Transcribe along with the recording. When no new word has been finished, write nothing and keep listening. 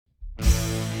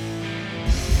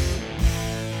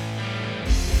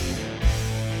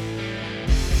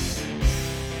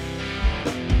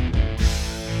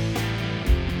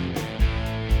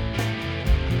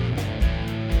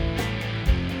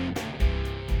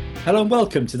Hello and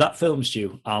welcome to That Film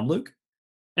Stew. I'm Luke.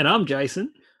 And I'm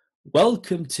Jason.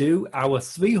 Welcome to our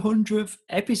 300th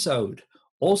episode,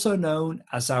 also known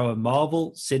as our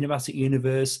Marvel Cinematic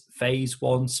Universe Phase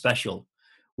 1 special.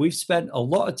 We've spent a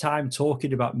lot of time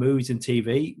talking about movies and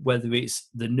TV, whether it's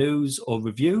the news or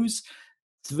reviews.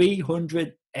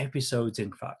 300 episodes,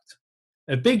 in fact.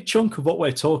 A big chunk of what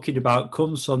we're talking about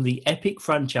comes from the epic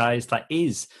franchise that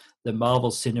is the Marvel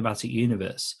Cinematic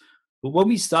Universe. But when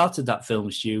we started That Film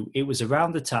Stew, it was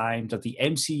around the time that the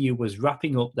MCU was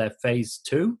wrapping up their Phase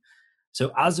 2.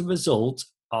 So as a result,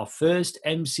 our first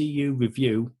MCU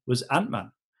review was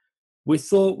Ant-Man. We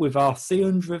thought with our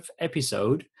 300th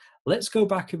episode, let's go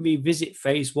back and revisit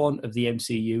Phase 1 of the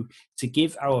MCU to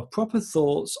give our proper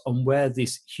thoughts on where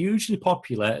this hugely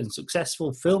popular and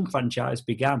successful film franchise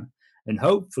began. And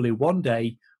hopefully one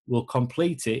day we'll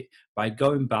complete it by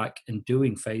going back and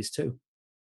doing Phase 2.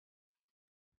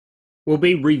 We'll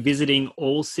be revisiting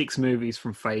all 6 movies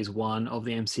from Phase 1 of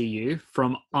the MCU,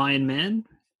 from Iron Man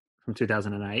from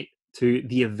 2008 to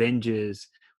The Avengers,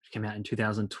 which came out in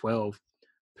 2012.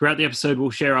 Throughout the episode, we'll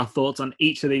share our thoughts on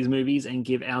each of these movies and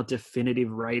give our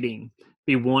definitive rating.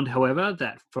 Be warned, however,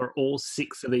 that for all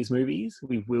 6 of these movies,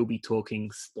 we will be talking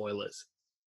spoilers.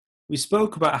 We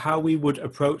spoke about how we would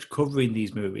approach covering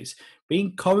these movies.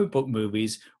 Being comic book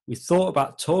movies, we thought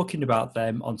about talking about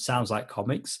them on Sounds Like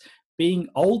Comics. Being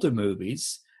older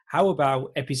movies, how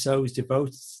about episodes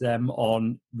devoted to them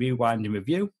on Rewind and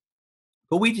Review?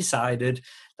 But we decided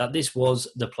that this was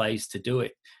the place to do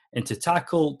it and to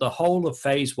tackle the whole of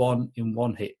Phase 1 in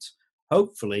one hit.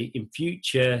 Hopefully, in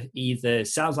future, either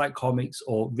Sounds Like Comics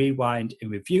or Rewind and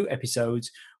Review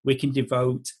episodes, we can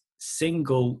devote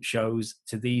single shows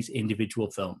to these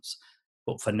individual films.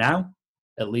 But for now,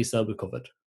 at least they'll be covered.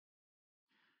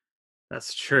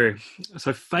 That's true.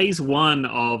 So Phase 1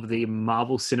 of the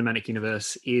Marvel Cinematic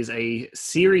Universe is a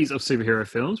series of superhero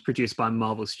films produced by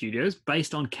Marvel Studios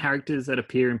based on characters that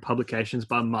appear in publications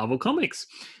by Marvel Comics,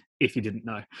 if you didn't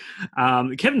know.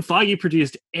 Kevin Feige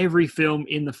produced every film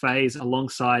in the phase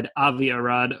alongside Avi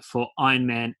Arad for Iron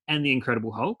Man and The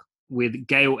Incredible Hulk, with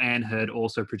Gail Ann Hurd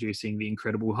also producing The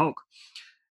Incredible Hulk.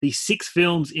 The 6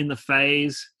 films in the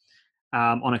phase,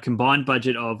 on a combined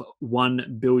budget of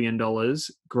 $1 billion,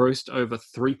 grossed over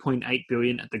 $3.8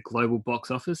 billion at the global box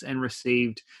office and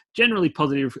received generally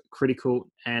positive critical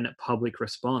and public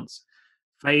response.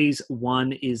 Phase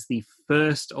 1 is the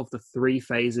first of the 3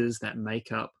 phases that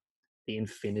make up the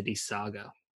Infinity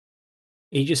Saga.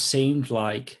 It just seemed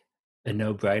like a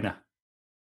no-brainer.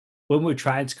 When we're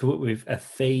trying to come up with a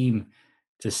theme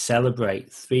to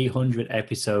celebrate 300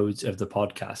 episodes of the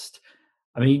podcast,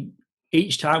 I mean,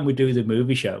 each time we do the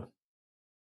movie show,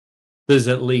 there's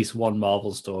at least one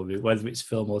Marvel story, whether it's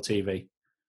film or TV.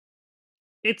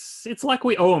 It's like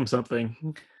we owe them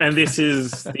something, and this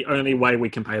is the only way we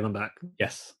can pay them back.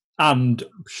 Yes. And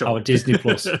our Disney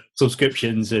Plus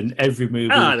subscriptions and every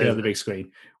movie on the big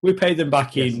screen. We pay them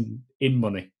back in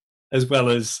money, as well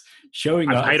as showing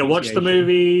I pay to watch the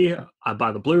movie, I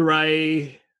buy the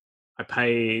Blu-ray, I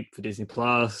pay for Disney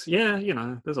Plus. Yeah, you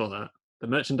know, there's all that. The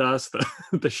merchandise,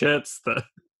 the shirts,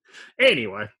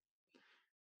 Anyway.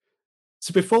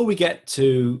 So before we get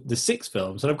to the 6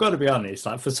 films, and I've got to be honest,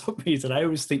 like for some reason, I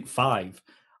always think 5.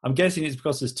 I'm guessing it's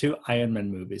because there's 2 Iron Man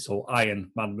movies, or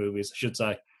Iron Man movies, I should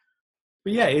say.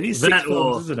 But yeah, it is 6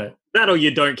 films, isn't it? That or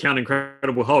you don't count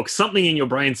Incredible Hulk. Something in your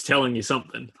brain's telling you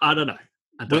something. I don't know.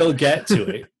 We'll get to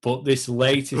it, but this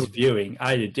latest viewing, I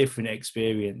had a different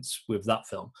experience with that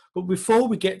film. But before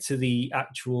we get to the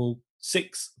actual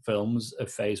 6 films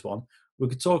of Phase 1, we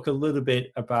could talk a little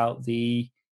bit about the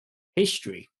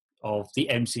history of the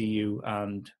MCU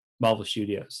and Marvel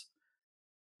Studios.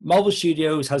 Marvel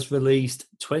Studios has released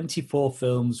 24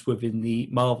 films within the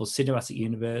Marvel Cinematic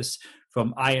Universe,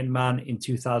 from Iron Man in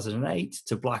 2008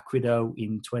 to Black Widow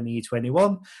in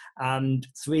 2021, and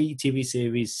 3 TV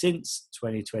series since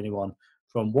 2021,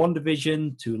 from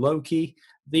WandaVision to Loki.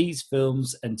 These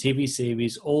films and TV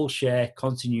series all share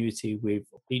continuity with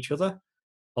each other,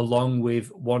 along with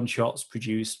one-shots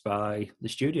produced by the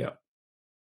studio.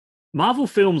 Marvel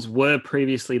films were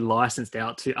previously licensed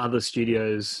out to other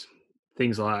studios,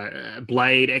 things like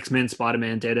Blade, X-Men,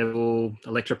 Spider-Man, Daredevil,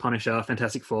 Elektra, Punisher,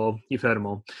 Fantastic Four. You've heard them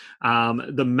all.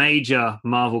 The major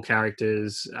Marvel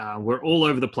characters were all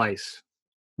over the place.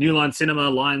 New Line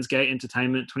Cinema, Lionsgate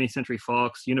Entertainment, 20th Century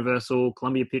Fox, Universal,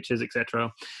 Columbia Pictures,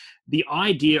 etc. The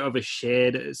idea of a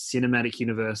shared cinematic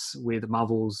universe with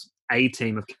Marvel's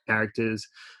A-team of characters,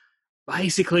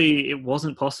 basically, it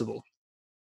wasn't possible.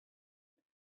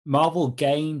 Marvel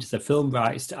gained the film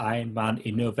rights to Iron Man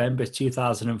in November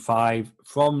 2005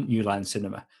 from New Line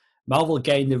Cinema, Marvel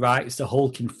gained the rights to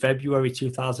Hulk in February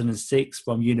 2006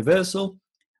 from Universal,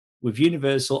 with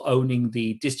Universal owning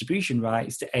the distribution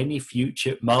rights to any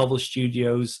future Marvel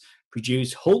Studios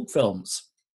produced Hulk films.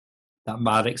 That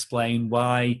might explain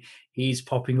why he's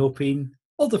popping up in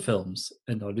other films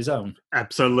and not his own.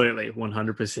 Absolutely,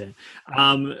 100%.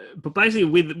 But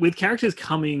basically, with characters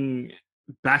coming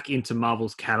back into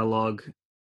Marvel's catalog,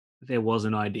 there was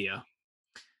an idea,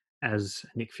 as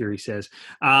Nick Fury says.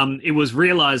 It was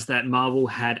realized that Marvel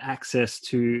had access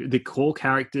to the core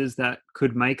characters that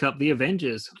could make up the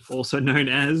Avengers, also known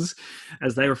as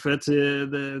they refer to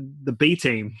the B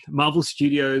team. Marvel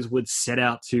Studios would set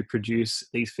out to produce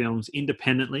these films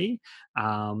independently,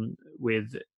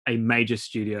 with a major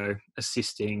studio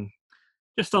assisting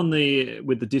just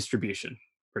with the distribution,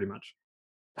 pretty much.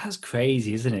 That's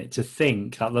crazy, isn't it? To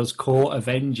think that those core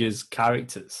Avengers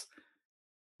characters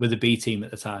were the B team at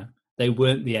the time. They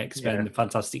weren't the X-Men, the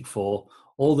Fantastic Four,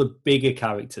 all the bigger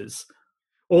characters.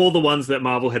 All the ones that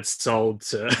Marvel had sold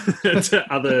to, to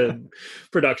other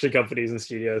production companies and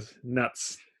studios.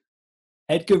 Nuts.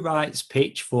 Edgar Wright's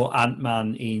pitch for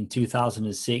Ant-Man in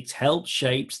 2006 helped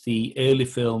shape the early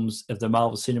films of the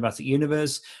Marvel Cinematic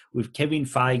Universe, with Kevin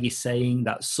Feige saying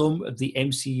that some of the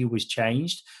MCU was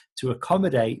changed to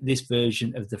accommodate this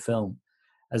version of the film,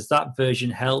 as that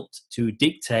version helped to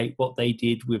dictate what they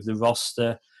did with the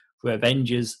roster for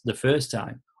Avengers the first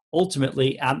time.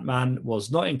 Ultimately, Ant-Man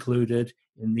was not included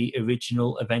in the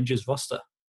original Avengers roster.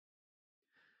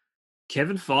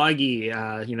 Kevin Feige,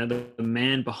 the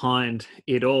man behind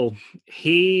it all,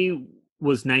 he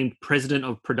was named president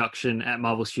of production at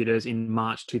Marvel Studios in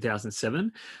March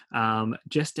 2007,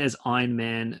 just as Iron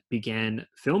Man began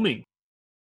filming.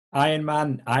 Iron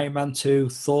Man, Iron Man 2,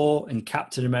 Thor, and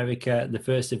Captain America, the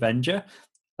First Avenger,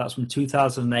 that's from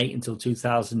 2008 until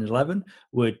 2011,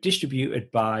 were distributed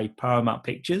by Paramount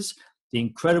Pictures. The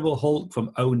Incredible Hulk from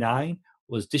 2009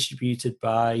 was distributed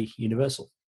by Universal.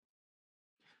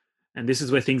 And this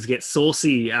is where things get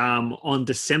saucy. On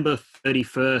December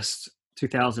 31st,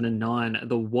 2009,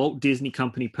 the Walt Disney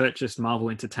Company purchased Marvel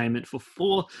Entertainment for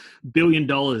 $4 billion,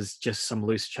 just some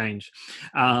loose change.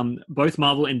 Both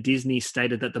Marvel and Disney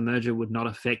stated that the merger would not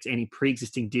affect any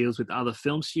pre-existing deals with other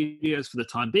film studios for the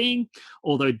time being,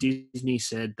 although Disney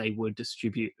said they would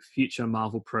distribute future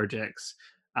Marvel projects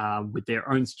with their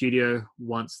own studio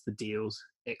once the deals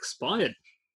expired.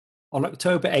 On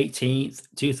October 18th,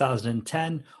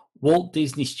 2010, Walt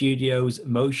Disney Studios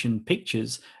Motion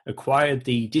Pictures acquired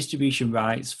the distribution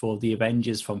rights for the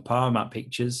Avengers from Paramount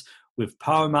Pictures, with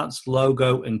Paramount's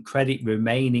logo and credit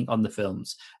remaining on the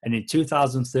films. And in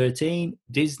 2013,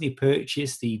 Disney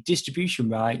purchased the distribution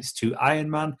rights to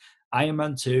Iron Man, Iron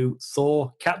Man 2,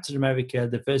 Thor, Captain America,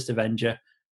 the First Avenger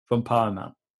from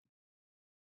Paramount.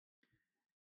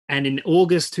 And in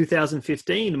August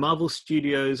 2015, Marvel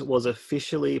Studios was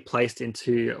officially placed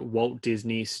into Walt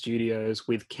Disney Studios,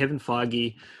 with Kevin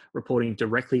Feige reporting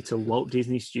directly to Walt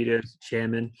Disney Studios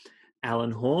chairman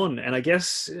Alan Horn. And I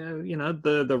guess,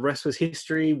 the rest was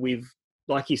history. We've,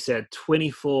 like you said,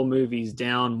 24 movies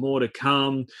down, more to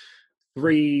come,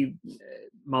 3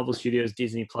 Marvel Studios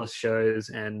Disney Plus shows,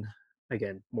 and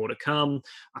again, more to come,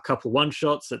 a couple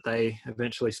one-shots that they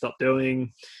eventually stopped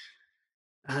doing.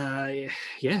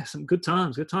 Some good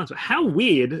times. But how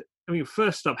weird,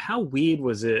 first up, how weird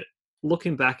was it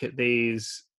looking back at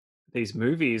these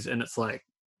movies, and it's like,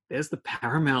 there's the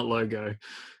Paramount logo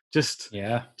just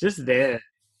there.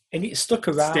 And it stuck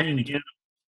around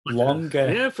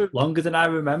longer than I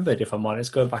remembered, if I'm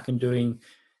honest, going back and doing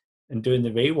the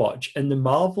rewatch. And the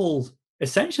Marvel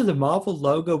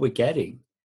logo we're getting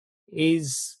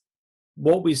is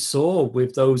what we saw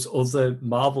with those other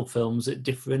Marvel films at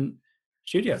different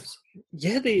studios.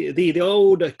 Yeah, the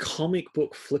old comic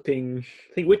book flipping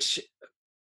thing, which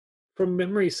from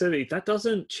memory, so that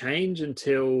doesn't change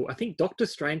until, I think, Doctor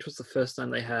Strange was the first time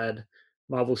they had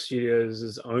Marvel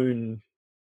Studios' own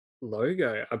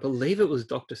logo. I believe it was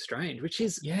Doctor Strange, which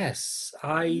is years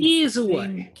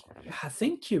away. I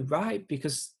think you're right,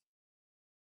 because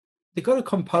they got a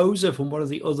composer from one of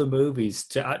the other movies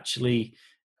to actually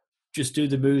just do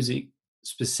the music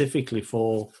specifically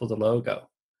for the logo.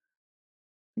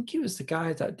 I think it was the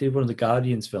guy that did one of the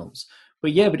Guardians films.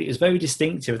 But it was very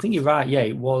distinctive. I think you're right. Yeah,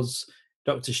 it was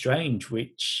Doctor Strange,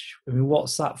 which,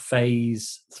 what's that,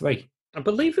 phase 3? I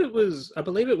believe it was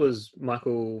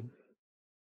Michael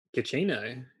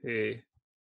Giacchino who...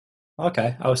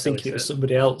 Okay, I was thinking it was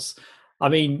somebody else.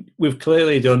 We've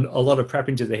clearly done a lot of prep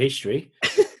into the history.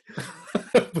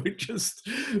 We just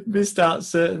missed out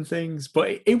certain things,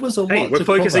 but it was a lot. Hey, we're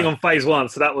focusing on phase 1,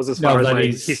 so that was as far as my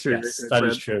history. Yes, that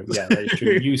is true. Yeah, that is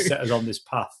true. You set us on this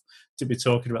path to be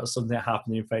talking about something that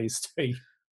happened in Phase 3.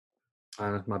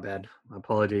 My bad. My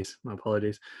apologies.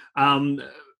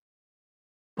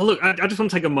 Well, look, I just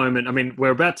want to take a moment. I mean,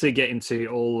 we're about to get into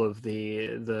all of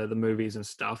the movies and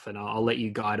stuff, and I'll let you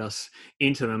guide us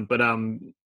into them. But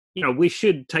we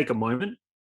should take a moment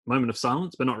of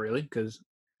silence, but not really, because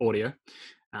audio,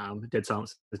 dead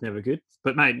silence is never good.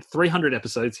 But mate, 300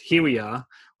 episodes. Here we are.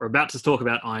 We're about to talk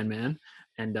about Iron Man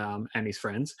and his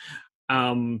friends.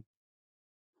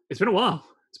 It's been a while.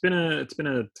 It's been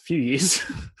a few years.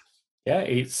 Yeah,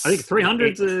 I think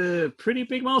 300 is a pretty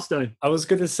big milestone. I was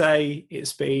going to say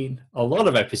it's been a lot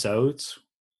of episodes.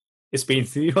 It's been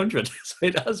 300, so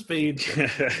it has been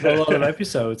a lot of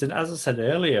episodes. And as I said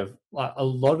earlier, like a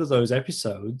lot of those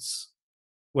episodes,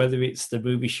 whether it's the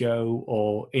movie show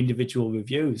or individual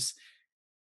reviews,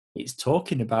 it's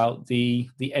talking about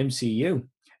the MCU.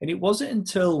 And it wasn't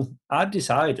until I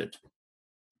decided,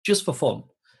 just for fun,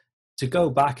 to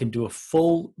go back and do a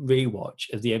full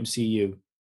rewatch of the MCU,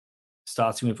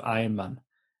 starting with Iron Man.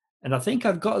 And I think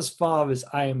I've got as far as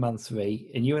Iron Man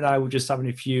 3, and you and I were just having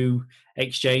a few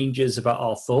exchanges about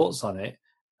our thoughts on it.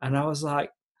 And I was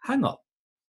like, hang on.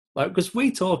 Like, because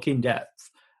we talk in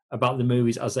depth about the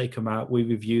movies as they come out, we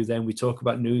review them, we talk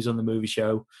about news on the movie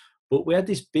show. But we had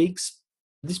this big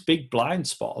blind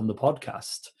spot on the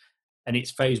podcast, and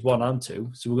it's Phase 1 and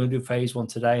 2. So we're going to do Phase 1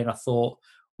 today. And I thought,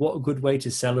 what a good way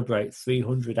to celebrate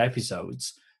 300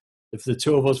 episodes. For the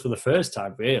two of us for the first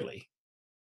time, really.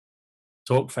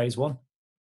 Talk Phase 1.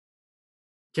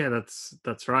 Yeah,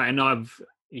 that's right. And I've,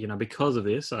 because of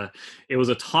this, it was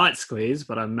a tight squeeze,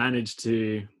 but I managed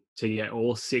to get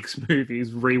all 6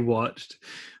 movies rewatched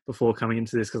before coming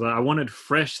into this, because I wanted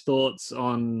fresh thoughts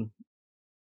on,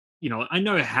 I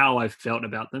know how I felt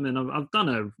about them, and I've done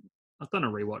a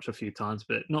rewatch a few times,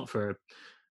 but not for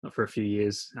a few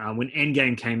years. When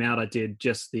Endgame came out, I did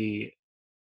just the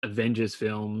Avengers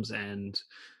films and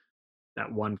that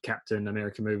one Captain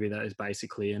America movie that is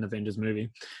basically an Avengers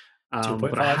movie.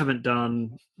 But I haven't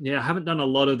done a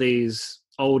lot of these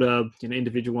older,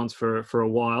 individual ones for a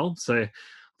while. So I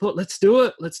thought, let's do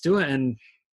it. And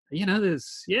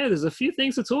there's a few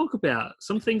things to talk about.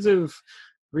 Some things have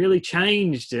really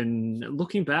changed, and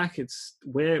looking back, it's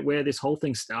where this whole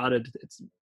thing started. It's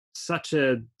such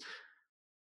a,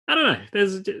 I don't know.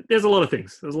 There's a lot of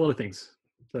things.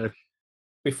 So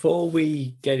before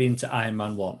we get into Iron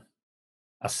Man 1,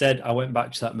 I said I went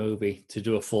back to that movie to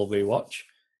do a full rewatch.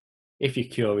 If you're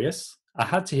curious, I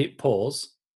had to hit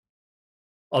pause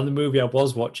on the movie I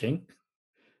was watching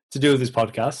to do this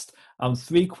podcast. I'm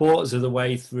 3/4 of the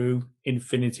way through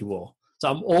Infinity War.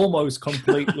 So I'm almost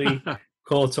completely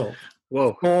caught up.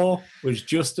 Whoa. Thor was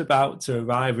just about to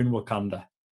arrive in Wakanda.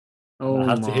 Oh, I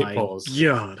had to hit pause.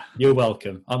 God. You're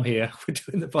welcome. I'm here. We're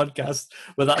doing the podcast.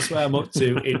 But that's where I'm up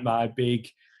to in my big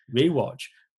rewatch.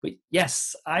 But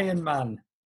yes, Iron Man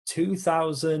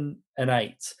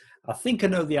 2008. I think I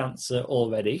know the answer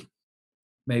already.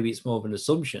 Maybe it's more of an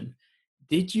assumption.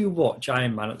 Did you watch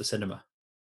Iron Man at the cinema?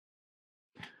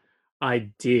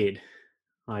 I did.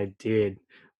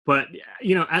 But,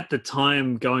 at the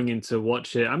time going in to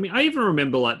watch it, I mean, I even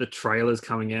remember like the trailers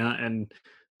coming out, and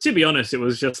to be honest, it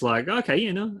was just like, okay,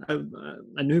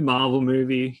 a new Marvel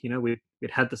movie.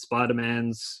 We'd had the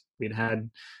Spider-Mans, we'd had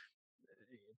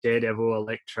Daredevil,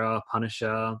 Elektra,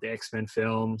 Punisher, the X-Men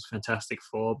films, Fantastic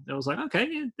Four. It was like, okay,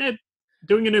 yeah, they're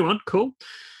doing a new one, cool.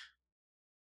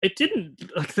 It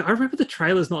didn't, I remember the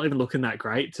trailers not even looking that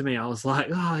great to me. I was like,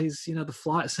 the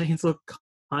flight scenes look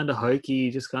kind of hokey.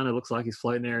 He just kind of looks like he's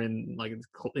floating there in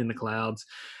the clouds.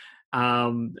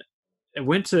 I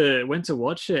went to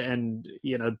watch it, and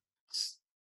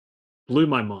blew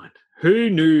my mind.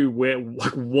 Who knew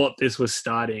what this was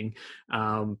starting,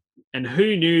 and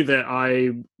who knew that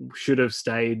I should have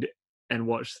stayed and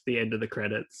watched the end of the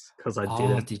credits, because I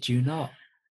didn't. Did you not?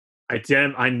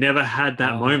 I never had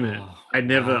that moment.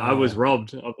 I was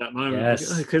robbed of that moment.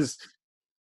 Yes. Because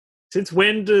since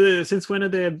when are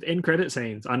there end credit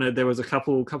scenes? I know there was a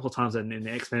couple times in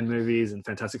the X-Men movies and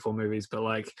Fantastic Four movies, but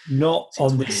not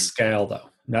on this scale though.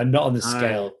 No, not on this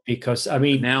scale, because I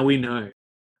mean, now we know.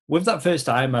 With that first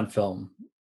Iron Man film,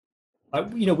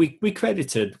 we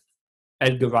credited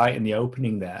Edgar Wright in the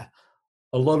opening there.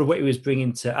 A lot of what he was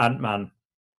bringing to Ant-Man,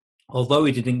 although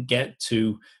he didn't get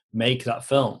to make that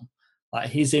film,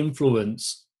 his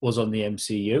influence was on the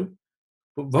MCU.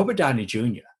 But Robert Downey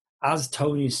Jr. as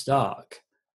Tony Stark,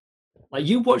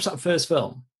 you watch that first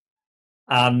film,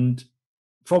 and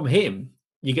from him,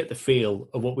 you get the feel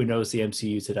of what we know as the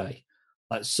MCU today.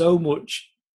 So much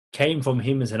came from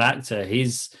him as an actor,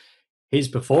 his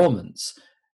performance.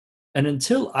 And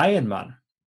until Iron Man,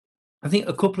 I think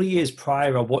a couple of years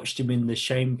prior, I watched him in the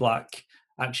Shane Black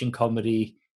action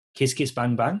comedy Kiss Kiss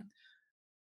Bang Bang.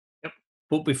 Yep.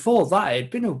 But before that,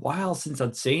 it'd been a while since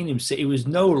I'd seen him. So he was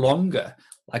no longer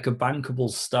like a bankable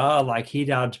star. Like he'd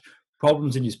had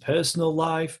problems in his personal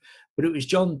life. But it was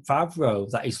Jon Favreau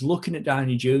that is looking at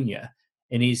Downey Jr.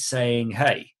 and he's saying,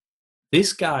 hey,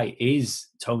 this guy is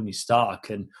Tony Stark,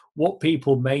 and what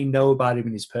people may know about him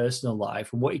in his personal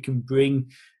life and what he can bring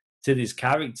to this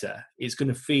character is going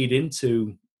to feed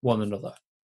into one another.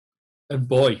 And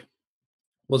boy,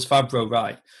 was Favreau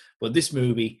right. But this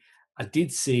movie, I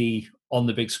did see on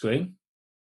the big screen.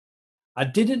 I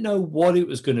didn't know what it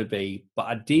was going to be, but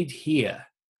I did hear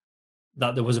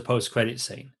that there was a post-credit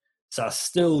scene. So I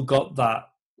still got that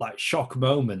like shock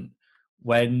moment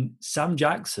when Sam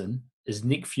Jackson as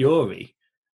Nick Fury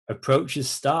approaches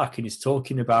Stark and is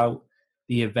talking about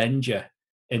the Avenger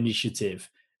initiative.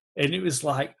 And it was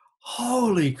like,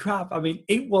 holy crap. I mean,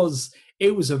 it was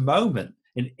a moment.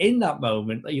 And in that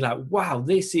moment, you're like, wow,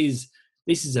 this is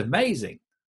amazing.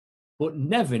 But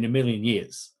never in a million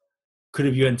years could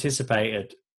have you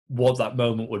anticipated what that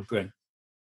moment would bring.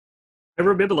 I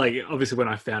remember, like, obviously when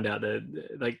I found out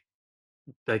that,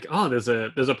 like, oh, there's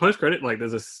a post credit, like,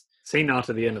 there's a scene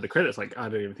after the end of the credits. Like, I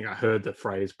don't even think I heard the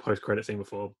phrase post credit scene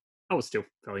before. I was still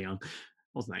fairly young. I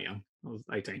wasn't that young. I was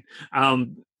 18.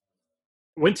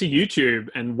 Went to YouTube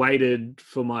and waited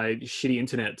for my shitty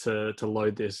internet to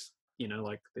load this,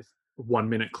 like this 1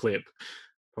 minute clip.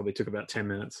 Probably took about 10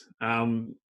 minutes.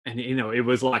 And it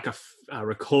was like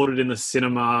recorded in the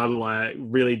cinema, like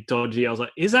really dodgy. I was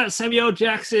like, is that Samuel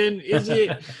Jackson? Is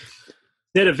it?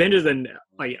 That Avengers, and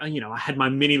like, I had my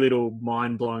mini little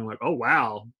mind blowing, like, oh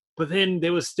wow. But then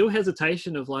there was still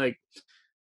hesitation of like,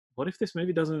 what if this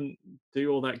movie doesn't do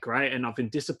all that great? And I've been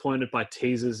disappointed by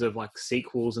teasers of like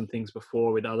sequels and things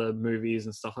before with other movies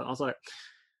and stuff. I was like,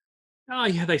 oh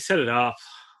yeah, they set it up.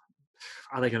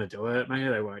 Are they going to do it? Maybe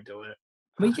they won't do it.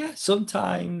 I mean, yeah,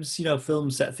 sometimes,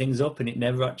 films set things up and it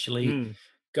never actually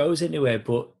goes anywhere.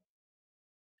 But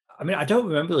I mean, I don't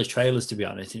remember the trailers, to be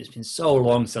honest. And it's been so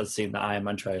long since I've seen the Iron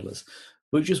Man trailers.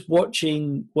 But just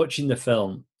watching the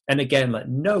film, and again, like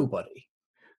nobody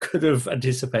could have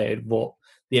anticipated what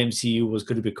the MCU was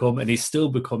going to become, and is still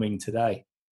becoming today.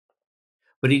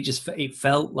 But it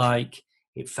felt like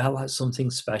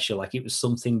something special, like it was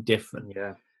something different.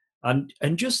 Yeah. And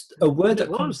just a word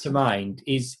that comes to mind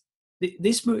is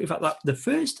this movie. In fact, like the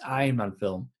first Iron Man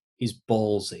film is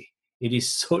ballsy. It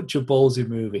is such a ballsy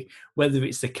movie, whether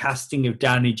it's the casting of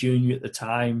Downey Jr. at the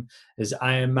time as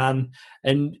Iron Man,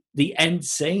 and the end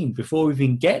scene, before we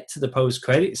even get to the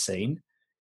post-credit scene,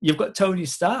 you've got Tony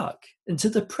Stark. And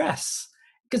to the press,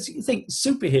 because you think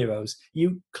superheroes,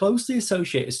 you closely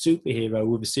associate a superhero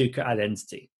with a secret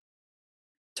identity.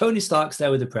 Tony Stark's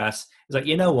there with the press. He's like,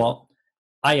 you know what?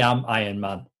 I am Iron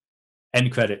Man.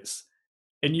 End credits.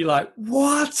 And you're like,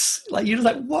 what? Like, you're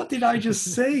like, what did I just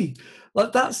see?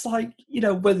 Like, that's like,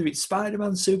 whether it's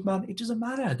Spider-Man, Superman, it doesn't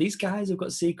matter. These guys have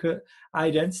got secret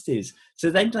identities. So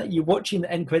then like, you're watching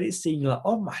the end credits scene, you're like,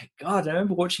 oh my God, I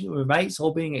remember watching it with my mates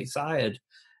all being excited.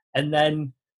 And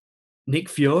then Nick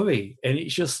Fury. And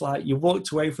it's just like, you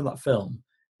walked away from that film.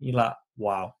 You're like,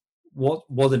 wow, what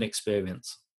an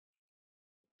experience.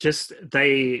 Just,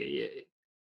 they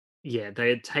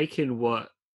had taken what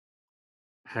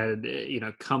had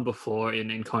come before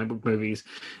in comic book movies,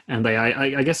 and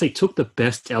I guess they took the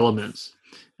best elements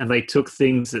and they took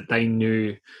things that they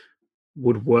knew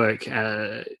would work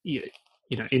in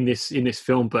this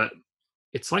film. But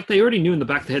it's like they already knew in the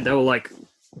back of their head. They were like,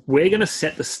 we're going to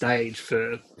set the stage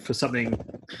for something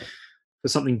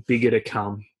bigger to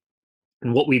come,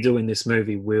 and what we do in this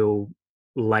movie will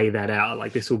lay that out.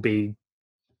 Like this will be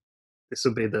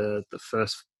the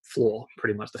first floor,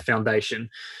 pretty much the foundation.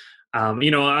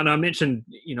 And I mentioned,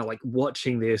 like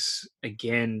watching this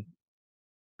again,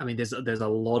 I mean, there's a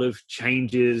lot of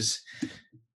changes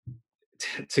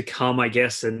to come, I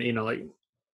guess. And, like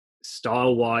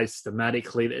style wise,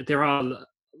 thematically, there are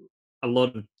a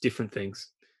lot of different things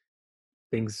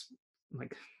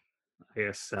like, I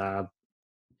guess, the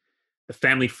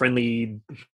family friendly,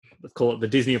 let's call it the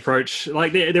Disney approach.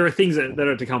 Like there are things that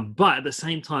are to come, but at the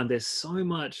same time, there's so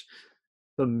much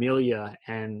familiar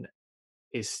and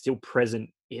is still present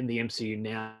in the MCU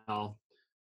now.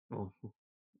 Well,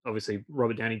 obviously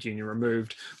Robert Downey Jr.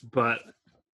 removed, but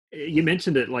you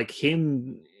mentioned it, like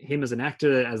him as an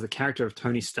actor, as the character of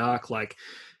Tony Stark, like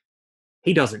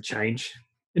he doesn't change.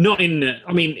 Not in,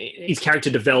 I mean, his character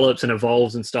develops and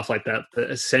evolves and stuff like that,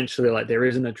 but essentially like there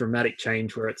isn't a dramatic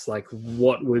change where it's like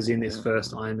what was in this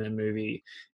first Iron Man movie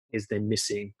is then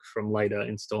missing from later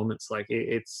installments. Like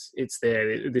it's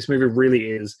there. This movie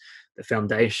really is the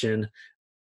foundation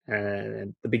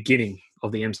and the beginning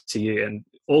of the MCU, and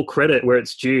all credit where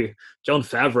it's due. Jon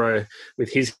Favreau,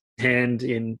 with his hand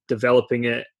in developing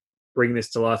it, bringing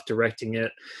this to life, directing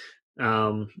it,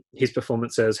 his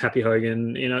performance as Happy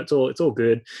Hogan, it's all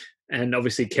good, and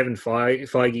obviously Kevin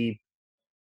Feige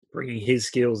bringing his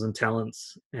skills and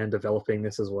talents and developing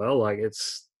this as well. Like,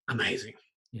 it's amazing.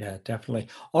 Yeah, definitely.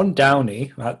 On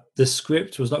Downey, the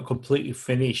script was not completely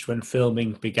finished when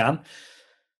filming began.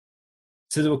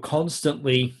 So they were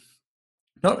constantly,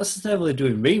 not necessarily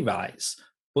doing rewrites,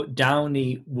 but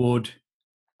Downey would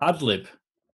ad-lib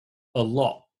a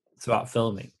lot throughout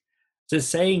filming. So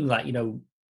saying that,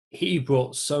 he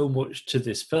brought so much to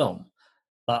this film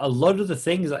that a lot of the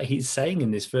things that he's saying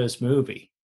in this first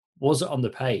movie wasn't on the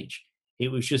page.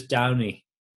 It was just Downey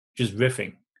just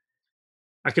riffing.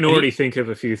 I can already think of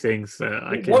a few things that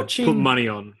I can put money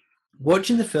on.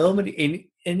 Watching the film, and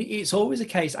it's always a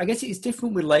case, I guess it's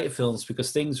different with later films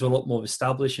because things are a lot more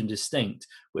established and distinct.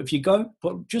 But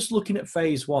but just looking at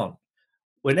Phase 1,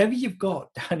 whenever you've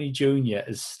got Downey Jr.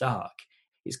 as Stark,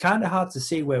 it's kind of hard to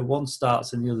see where one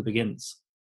starts and the other begins.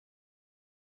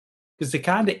 Because they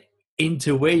kind of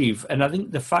interweave. And I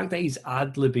think the fact that he's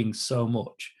ad-libbing so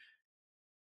much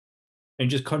and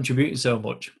just contributing so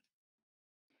much,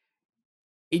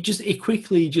 it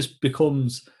quickly just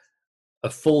becomes a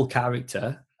full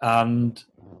character. And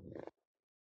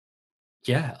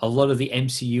yeah, a lot of the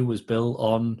MCU was built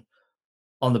on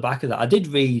the back of that. I did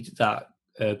read that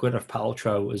Gwyneth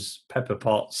Paltrow as Pepper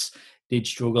Potts did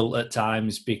struggle at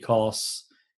times because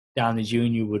Downey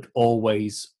Jr. would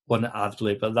always want to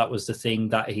ad-lib, but that was the thing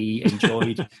that he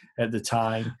enjoyed at the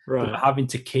time. Right. But having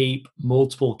to keep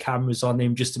multiple cameras on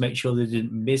him just to make sure they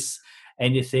didn't miss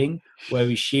anything,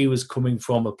 whereas she was coming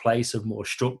from a place of more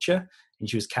structure and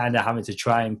she was kind of having to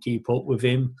try and keep up with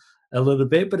him a little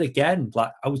bit. But again,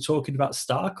 like I was talking about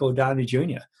Stark or Downey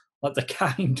Jr., like the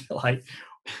kind like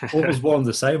almost one and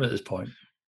the same at this point.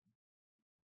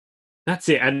 That's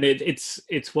it, and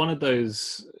it's one of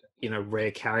those rare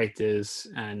characters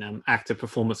and actor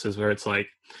performances where it's like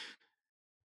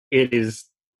it is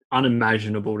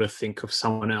unimaginable to think of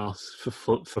someone else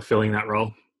fulfilling that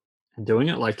role and doing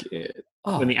it. Like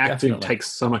when the actor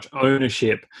takes so much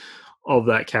ownership of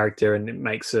that character and it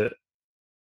makes it,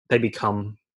 they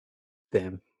become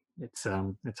them. It's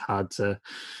hard to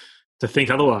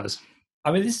think otherwise.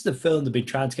 I mean, this is the film they've been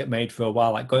trying to get made for a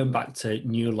while, like going back to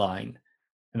New Line.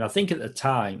 And I think at the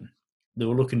time, they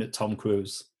were looking at Tom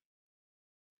Cruise.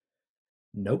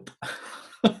 Nope.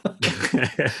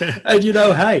 And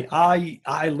hey,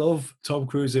 I love Tom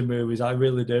Cruise in movies. I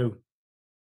really do.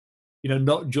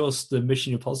 Not just the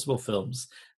Mission Impossible films.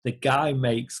 The guy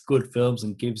makes good films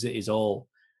and gives it his all.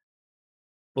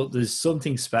 But there's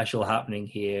something special happening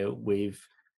here with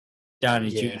Downey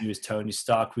Jr. as Tony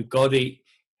Stark. We got it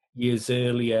years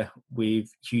earlier with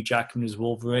Hugh Jackman as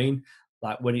Wolverine.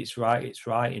 Like, when it's right, it's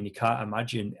right, and you can't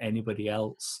imagine anybody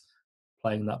else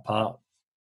playing that part.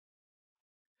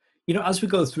 As we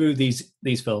go through these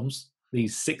films,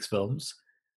 these 6 films,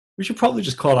 we should probably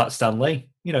just call out Stan Lee.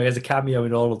 He has a cameo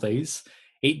in all of these.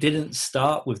 It didn't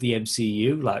start with the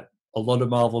MCU, like a lot of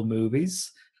Marvel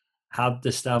movies had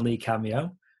the Stan Lee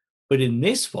cameo. But in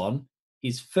this one,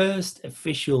 his first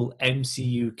official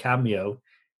MCU cameo,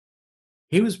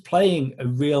 he was playing a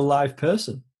real-life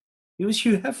person. He was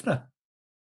Hugh Hefner.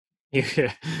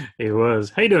 Yeah, he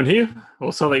was. How you doing, Hugh?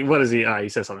 Or something. What is he? He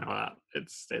says something like that.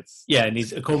 It's. Yeah, and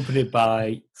he's accompanied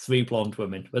by 3 blonde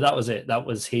women. But that was it. That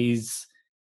was his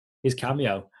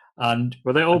cameo. And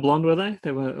were they all blonde? Were they?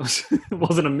 They were. It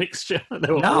wasn't a mixture.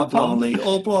 They were apparently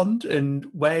all blonde. And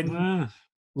when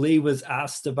Lee was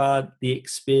asked about the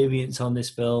experience on this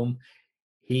film,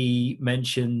 he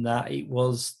mentioned that it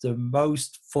was the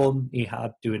most fun he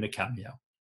had doing a cameo.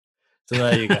 So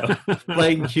there you go,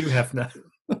 playing Hugh Hefner.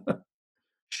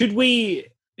 Should we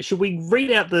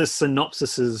read out the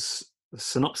synopsises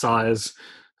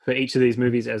for each of these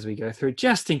movies as we go through,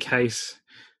 just in case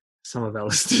some of our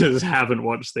listeners haven't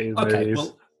watched these movies?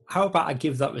 Well, how about I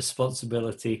give that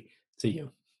responsibility to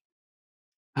you?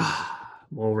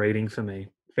 More reading for me.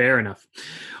 Fair enough.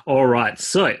 All right.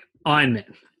 So, Iron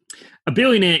Man. A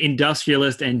billionaire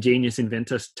industrialist and genius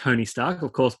inventor, Tony Stark,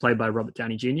 of course played by Robert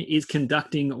Downey Jr., is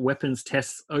conducting weapons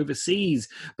tests overseas,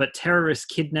 but terrorists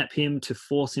kidnap him to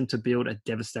force him to build a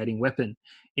devastating weapon.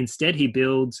 Instead, he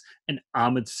builds an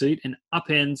armored suit and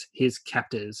upends his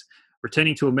captors.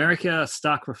 Returning to America,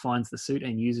 Stark refines the suit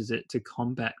and uses it to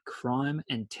combat crime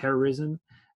and terrorism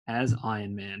as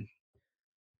Iron Man.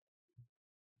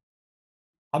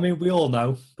 I mean, we all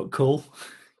know, but cool.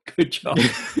 Good job.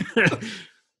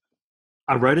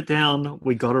 I wrote it down.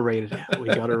 We got to read it out. We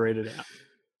got to read it out.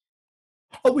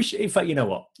 Oh, in fact, you know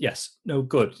what? Yes, no,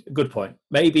 good point.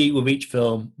 Maybe with each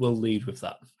film, we'll lead with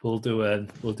that. We'll do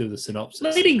the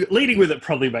synopsis. Leading with it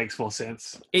probably makes more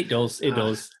sense. It does. It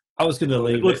does. I was going to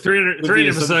leave. Look, 300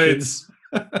 episodes.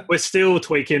 We're still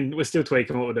tweaking. We're still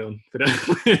tweaking what we're doing.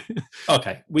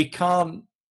 Okay, we can't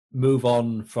move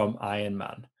on from Iron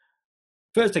Man.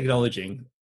 First, acknowledging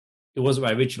it wasn't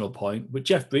my original point, but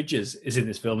Jeff Bridges is in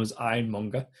this film as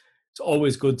Ironmonger. It's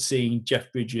always good seeing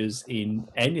Jeff Bridges in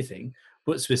anything,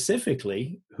 but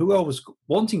specifically, who I was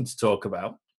wanting to talk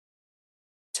about,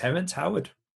 Terrence Howard,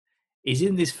 is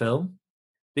in this film.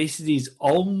 This is his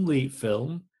only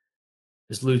film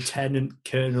as Lieutenant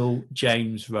Colonel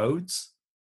James Rhodes,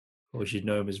 or as you'd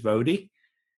know him as Rhodey.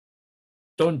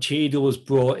 Don Cheadle was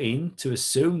brought in to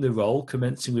assume the role,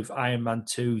 commencing with Iron Man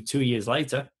 2 years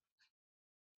later.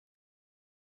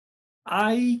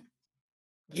 I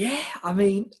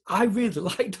really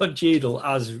like Don Cheadle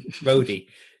as Rhodey.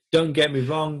 Don't get me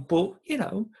wrong, but,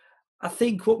 I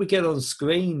think what we get on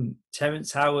screen,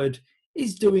 Terrence Howard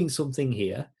is doing something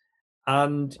here.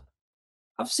 And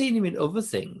I've seen him in other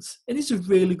things, and he's a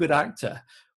really good actor.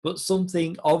 But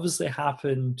something obviously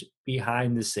happened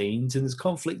behind the scenes, and there's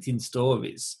conflicting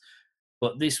stories.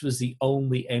 But this was the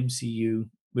only MCU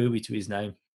movie to his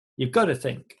name. You've got to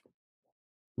think,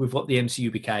 with what the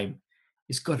MCU became,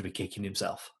 he's got to be kicking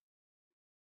himself.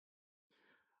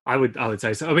 I would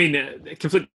say so. I mean,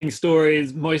 conflicting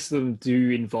stories, most of them do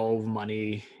involve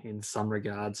money in some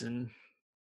regards, and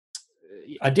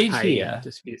I did hear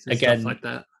disputes and stuff like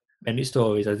that. Many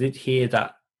stories. I did hear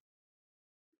that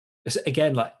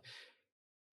again. Like,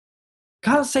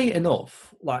 can't say it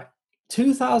enough. Like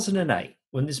 2008,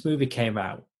 when this movie came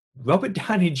out, Robert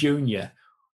Downey Jr.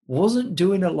 wasn't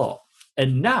doing a lot,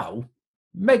 and now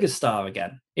megastar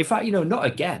again. In fact, not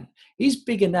again. He's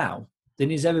bigger now than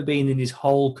he's ever been in his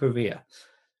whole career.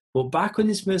 But back when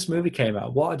this first movie came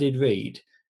out, what I did read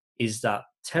is that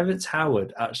Terrence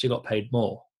Howard actually got paid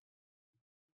more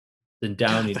than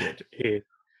Downey did.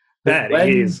 That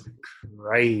is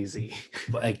crazy.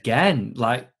 But again,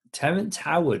 like Terrence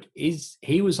Howard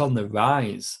he was on the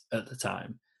rise at the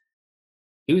time.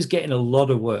 He was getting a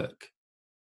lot of work.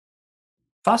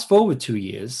 Fast forward 2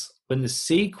 years, when the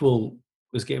sequel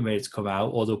was getting ready to come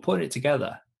out, or they were putting it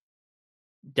together,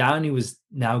 Downey was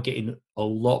now getting a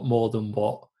lot more than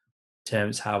what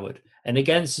Terrence Howard. And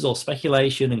again, this is all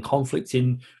speculation and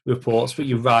conflicting reports, but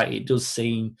you're right, it does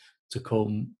seem to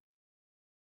come.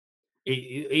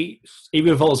 It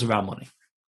revolves around money.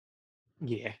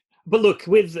 Yeah. But look,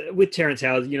 with Terrence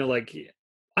Howard,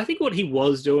 I think what he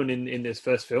was doing in this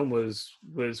first film was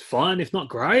fine, if not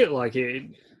great. Like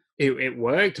it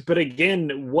worked. But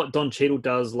again, what Don Cheadle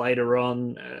does later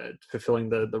on, fulfilling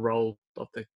the role of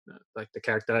the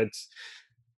character,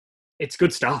 it's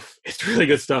good stuff. It's really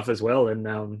good stuff as well.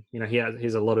 And he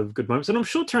has a lot of good moments. And I'm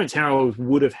sure Terrence Howard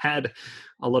would have had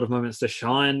a lot of moments to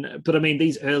shine. But I mean,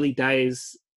 these early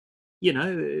days,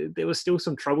 there was still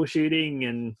some troubleshooting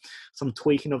and some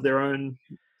tweaking of their own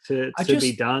to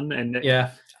be done. And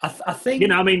yeah, I think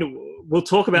we'll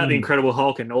talk about the Incredible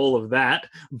Hulk and all of that,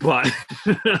 but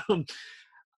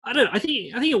I don't know. I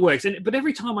think it works. But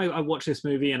every time I watch this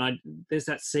movie, and there's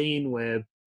that scene where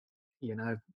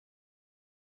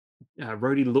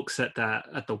Rhodey looks at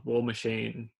the War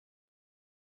Machine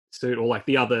suit, or like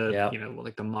the other,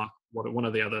 like the Mark, one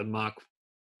of the other Mark,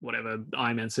 whatever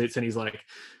Iron Man suits, and he's like,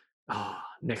 "Oh,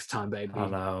 next time, baby." I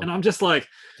know. And I'm just like,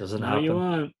 doesn't no, happen. You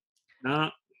won't. No,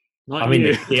 not I mean,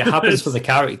 you. it happens for the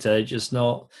character, just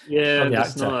not. Yeah, not the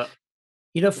just actor.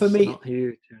 not. For me,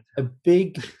 a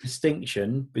big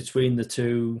distinction between the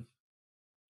two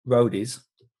Rhodeys.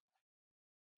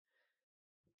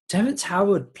 Terrence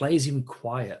Howard plays him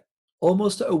quiet,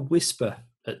 almost at a whisper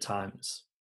at times.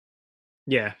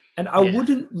 Yeah. And I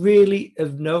wouldn't really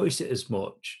have noticed it as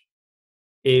much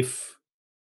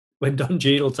when Don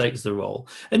Cheadle takes the role.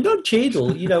 And Don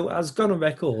Cheadle, has gone on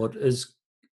record as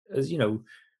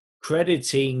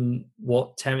crediting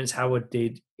what Terrence Howard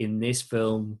did in this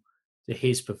film to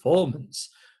his performance.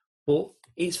 But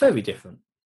it's very different.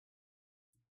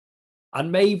 And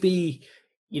maybe,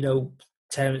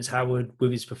 Terrence Howard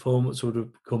with his performance would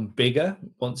have become bigger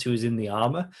once he was in the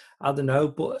armor. I don't know.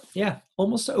 But yeah,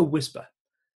 almost at a whisper.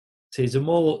 So he's a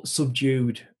more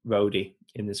subdued Rhodey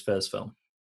in this first film.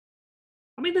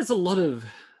 I mean, there's a lot of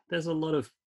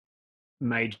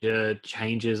major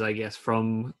changes, I guess,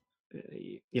 from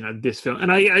this film, and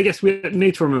I guess we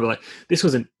need to remember, like, this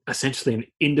was essentially an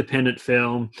independent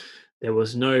film. There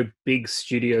was no big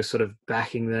studio sort of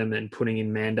backing them and putting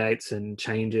in mandates and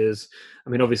changes. I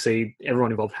mean, obviously,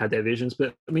 everyone involved had their visions,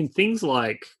 but I mean, things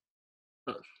like,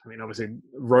 obviously,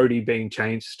 Rhodey being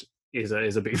changed is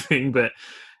a big thing, but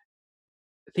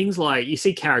things like you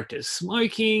see characters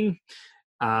smoking.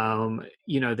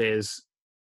 There's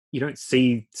you don't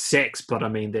see sex, but I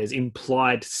mean, there's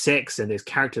implied sex, and there's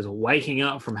characters waking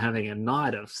up from having a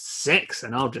night of sex,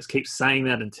 and I'll just keep saying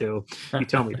that until you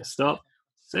tell me to stop.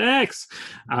 Sex.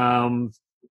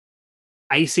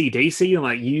 AC/DC,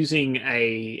 like using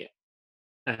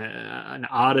an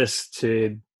artist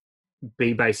to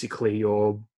be basically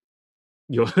your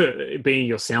being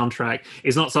your soundtrack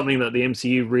is not something that the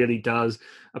MCU really does,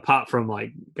 apart from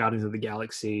like Guardians of the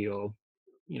Galaxy, or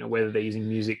whether they're using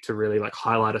music to really like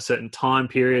highlight a certain time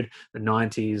period, the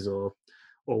 90s or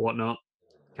whatnot.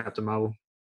 Captain Marvel.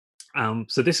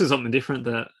 So this is something different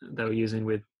that they were using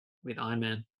with Iron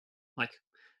Man. Like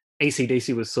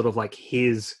AC/DC was sort of like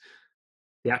his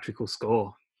theatrical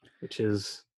score, which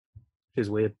is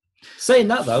weird. Saying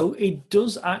that though, it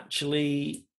does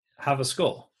actually have a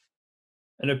score,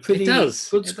 and a pretty good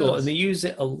score, and they use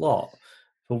it a lot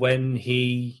for when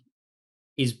he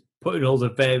is putting all the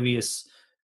various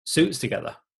suits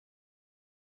together.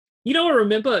 You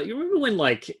remember when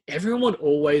like everyone would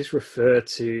always refer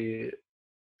to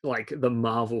like the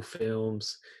Marvel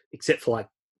films, except for like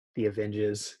the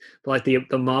Avengers, but like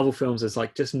the Marvel films as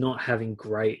like just not having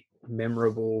great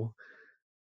memorable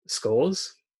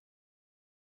scores.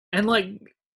 And like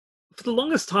for the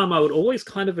longest time I would always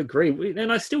kind of agree,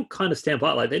 and I still kind of stand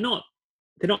by, like they're not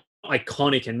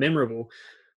iconic and memorable,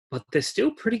 but they're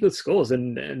still pretty good scores,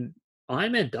 and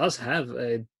Iron Man does have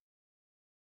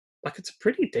it's a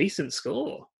pretty decent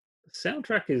score. The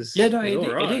soundtrack is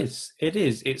it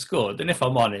is. It's good. And if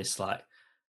I'm honest, like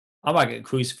I might get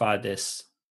crucified this,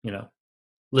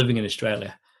 living in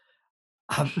Australia.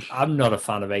 I'm not a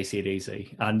fan of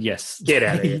AC/DC, and yes, get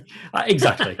out of here.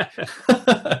 Exactly.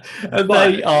 And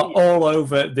they are all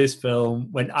over this film.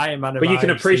 When Iron Man, but you can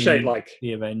appreciate like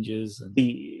the Avengers and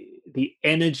the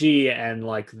energy and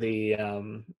like the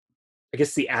I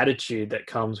guess the attitude that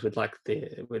comes with like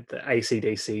the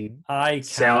AC/DC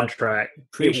soundtrack.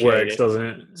 It works, doesn't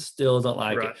it? Still don't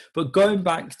like it. But going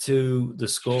back to the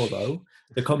score though,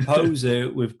 the composer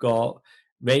we've got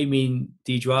Ramin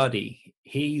Djawadi.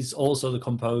 He's also the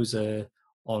composer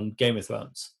on Game of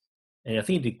Thrones, and I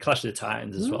think he did Clash of the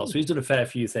Titans as well. So he's done a fair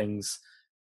few things.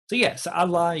 So yes, I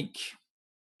like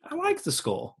the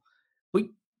score. But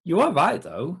you are right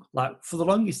though. Like for the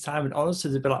longest time, and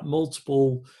honestly, there've been like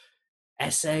multiple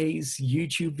essays,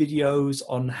 YouTube videos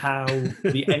on how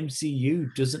the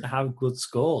MCU doesn't have good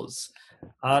scores.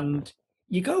 And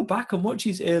you go back and watch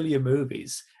his earlier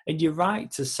movies, and you're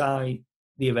right to cite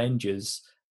the Avengers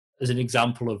as an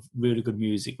example of really good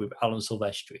music with Alan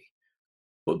Silvestri.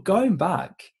 But going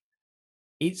back,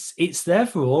 it's there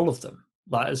for all of them.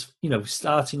 Like, as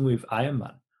starting with Iron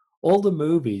Man, all the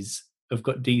movies have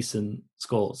got decent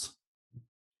scores.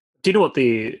 Do you know what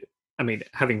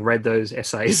having read those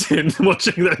essays and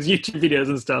watching those YouTube videos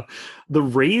and stuff, the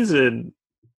reason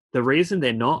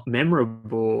they're not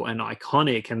memorable and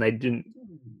iconic, and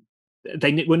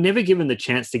they were never given the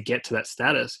chance to get to that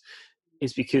status,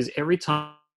 is because every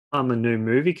time a new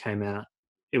movie came out,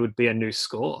 it would be a new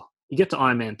score. You get to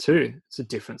Iron Man 2, it's a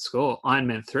different score. Iron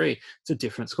Man 3, it's a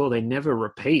different score. They never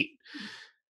repeat.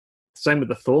 Same with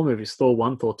the Thor movies, Thor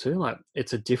 1, Thor 2, like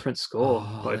it's a different score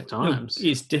both times.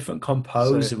 It's different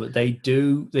composer, but they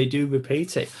do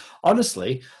repeat it.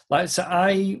 Honestly, like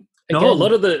a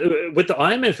lot of with the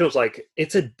Iron Man films, like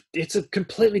it's a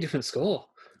completely different score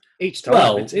each time.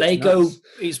 Well,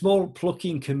 it's more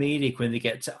plucking comedic when they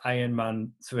get to Iron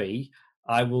Man 3.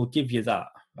 I will give you that,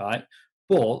 right?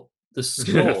 But the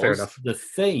scores, the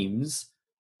themes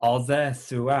are there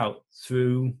throughout,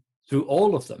 through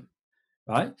all of them,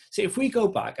 right? So if we go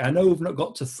back, I know we've not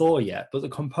got to Thor yet, but the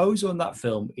composer on that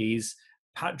film is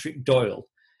Patrick Doyle.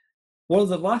 One of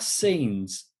the last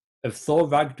scenes of Thor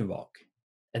Ragnarok,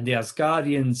 and the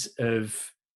Asgardians have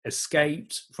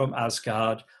escaped from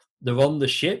Asgard. They're on the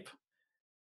ship.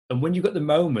 And when you've got the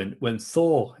moment when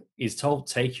Thor is told,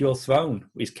 take your throne,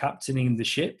 is captaining the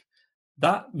ship,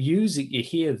 that music you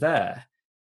hear there,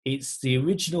 it's the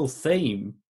original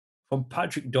theme from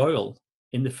Patrick Doyle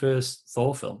in the first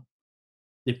Thor film.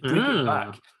 They bring it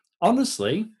back.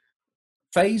 Honestly,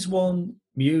 Phase 1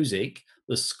 music,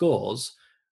 the scores,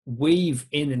 weave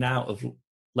in and out of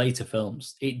later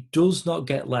films. It does not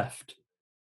get left.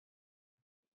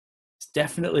 It's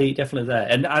definitely there.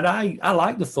 And I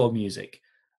like the Thor music.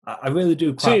 I really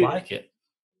do quite like it.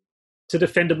 To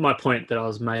defend my point that I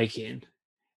was making,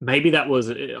 maybe that was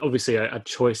obviously a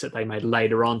choice that they made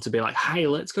later on to be like, hey,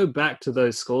 let's go back to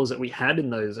those scores that we had in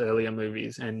those earlier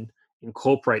movies and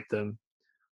incorporate them,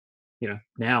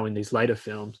 now in these later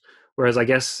films. Whereas I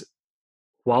guess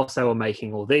whilst they were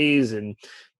making all these and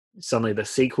suddenly the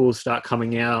sequels start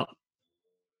coming out,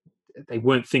 they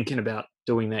weren't thinking about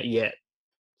doing that yet.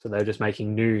 So they were just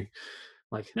making new,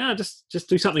 like, no, just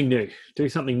do something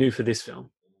new for this film,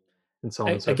 and so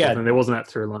on and so forth. And there wasn't that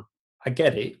through line. I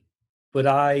get it, but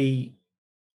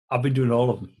I've been doing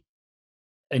all of them,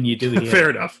 and you do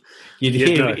Fair enough. You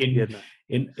do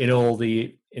in all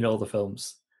the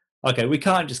films. Okay, we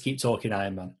can't just keep talking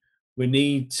Iron Man. We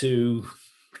need to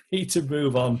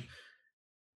move on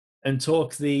and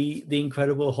talk the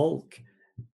Incredible Hulk.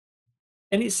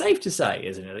 And it's safe to say,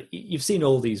 isn't it? You've seen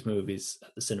all these movies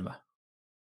at the cinema.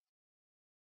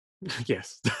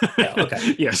 Yes. Yeah,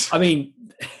 okay. Yes. I mean,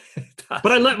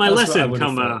 but I learnt my lesson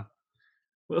come.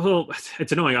 Well,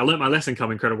 it's annoying. I learnt my lesson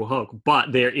come Incredible Hulk,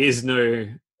 but there is no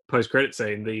post-credit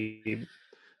scene.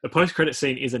 The post-credit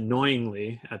scene is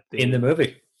annoyingly in the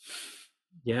movie.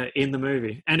 Yeah, in the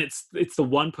movie, and it's the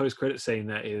one post-credit scene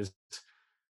that is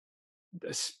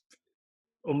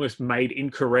almost made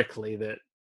incorrectly that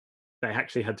they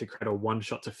actually had to create a one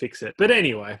shot to fix it. But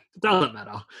anyway, it doesn't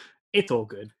matter. It's all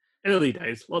good. Early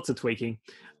days, lots of tweaking.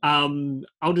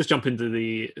 I'll just jump into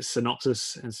the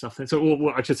synopsis and stuff.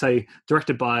 So I should say,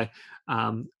 directed by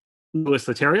Louis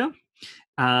Leterrier.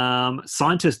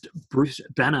 Scientist Bruce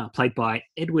Banner, played by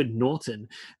Edward Norton,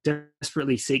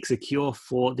 desperately seeks a cure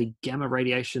for the gamma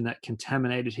radiation that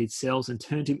contaminated his cells and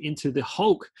turned him into the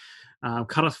Hulk.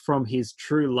 Cut off from his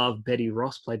true love, Betty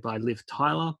Ross, played by Liv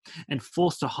Tyler, and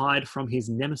forced to hide from his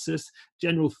nemesis,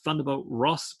 General Thunderbolt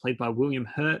Ross, played by William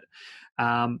Hurt.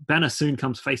 Banner soon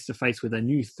comes face to face with a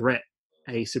new threat,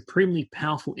 a supremely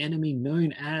powerful enemy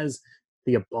known as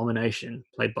the Abomination,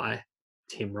 played by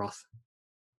Tim Roth.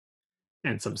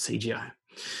 And some CGI.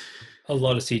 A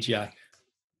lot of CGI.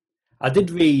 I did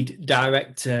read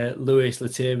director Louis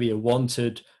Leterrier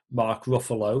wanted Mark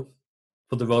Ruffalo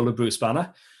for the role of Bruce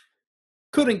Banner.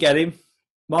 Couldn't get him.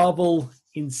 Marvel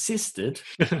insisted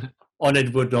on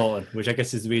Edward Norton, which I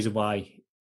guess is the reason why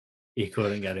he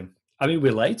couldn't get him. I mean,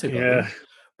 we later got him.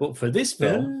 But for this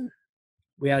film,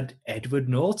 we had Edward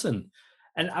Norton.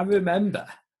 And I remember,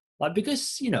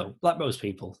 because, like most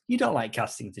people, you don't like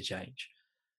casting to change.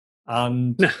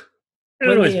 And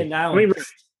when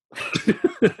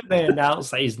they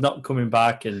announced that he's not coming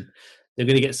back and they're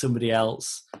going to get somebody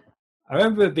else, I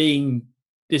remember being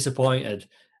disappointed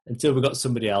until we got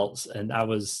somebody else, and I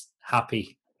was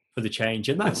happy for the change.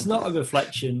 And that's not a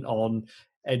reflection on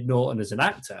Ed Norton as an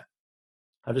actor.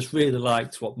 I just really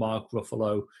liked what Mark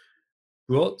Ruffalo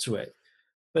brought to it.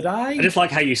 But I just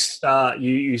like how you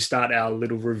start our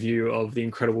little review of The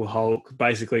Incredible Hulk,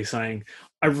 basically saying,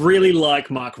 I really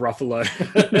like Mark Ruffalo.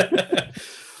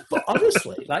 But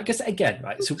honestly, again,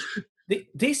 right, so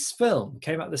this film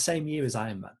came out the same year as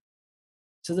Iron Man.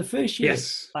 So the first year,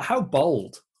 how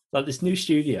bold, this new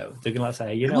studio, they're going to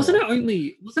say, wasn't it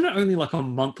only like a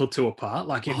month or two apart?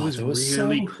 It was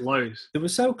really close. They were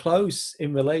so close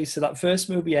in release. So that first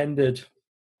movie ended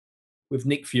with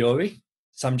Nick Fury,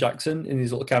 Sam Jackson in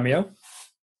his little cameo.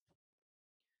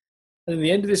 And at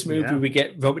the end of this movie, we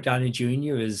get Robert Downey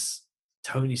Jr. as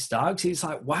Tony Stark. So it's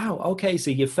like, wow, okay,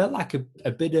 so you felt like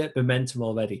a bit of momentum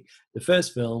already. The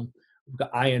first film, we've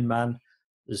got Iron Man,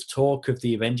 there's talk of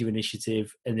the Avenger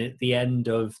Initiative, and at the end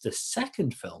of the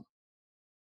second film,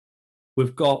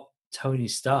 we've got Tony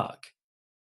Stark.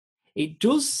 It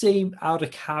does seem out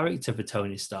of character for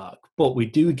Tony Stark, but we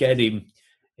do get him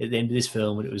at the end of this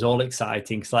film, and it was all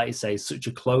exciting because, like you say, such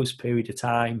a close period of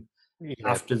time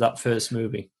after that first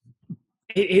movie.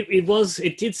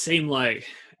 It did seem like,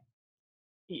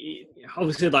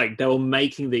 obviously, they were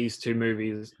making these two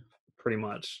movies pretty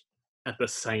much at the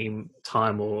same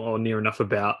time or near enough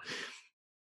about.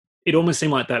 It almost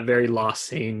seemed like that very last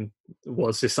scene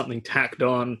was just something tacked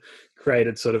on,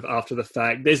 created sort of after the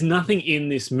fact. There's nothing in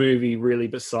this movie really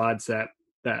besides that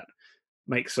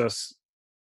makes us,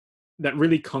 that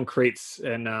really concretes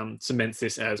and cements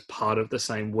this as part of the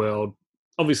same world.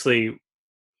 Obviously,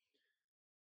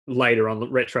 later on,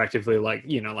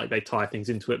 retroactively, they tie things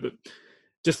into it, but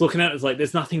just looking at it, it's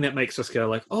there's nothing that makes us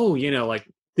go oh,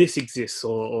 this exists,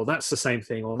 or that's the same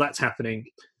thing, or that's happening.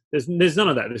 There's none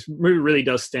of that. This movie really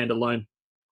does stand alone.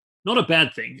 Not a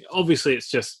bad thing. Obviously, it's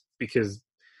just because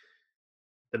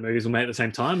the movies were made at the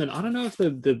same time, and I don't know if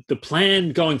the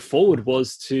plan going forward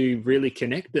was to really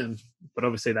connect them, but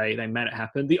obviously they made it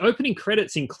happen. The opening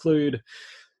credits include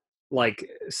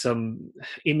some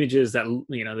images that,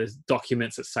 there's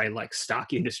documents that say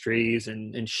Stark Industries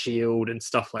and S.H.I.E.L.D. and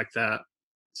stuff like that.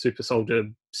 super soldier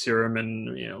serum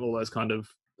and all those kind of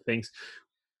things.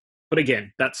 But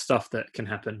again, that's stuff that can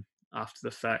happen after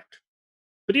the fact.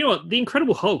 But you know what? The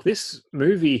Incredible Hulk, this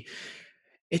movie,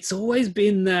 it's always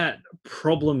been that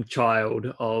problem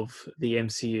child of the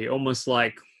MCU, almost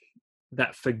like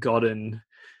that forgotten,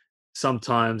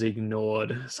 sometimes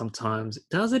ignored, sometimes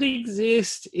does it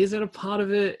exist? Is it a part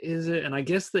of it? Is it? And I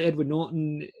guess the Edward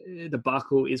Norton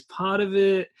debacle is part of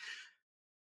it.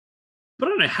 But I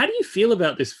don't know. How do you feel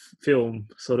about this film,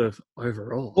 sort of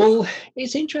overall? Well,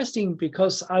 it's interesting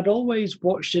because I'd always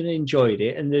watched and enjoyed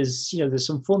it, and there's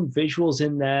some fun visuals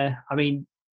in there. I mean,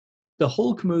 the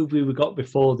Hulk movie we got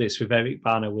before this with Eric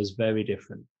Bana was very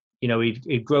different.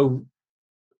 He'd grow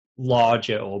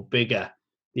larger or bigger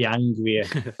the angrier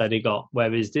that he got,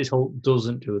 whereas this Hulk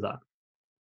doesn't do that.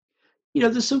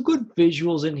 There's some good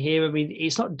visuals in here. I mean,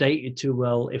 it's not dated too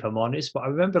well, if I'm honest, but I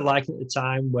remember liking at the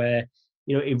time where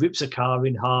he rips a car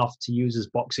in half to use as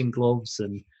boxing gloves,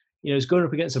 and he's going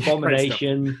up against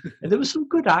Abomination, and there was some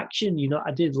good action.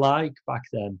 I did like back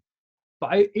then.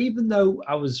 But even though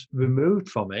I was removed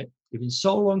from it, it's been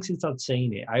so long since I'd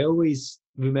seen it, I always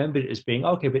remembered it as being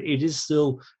okay, but it is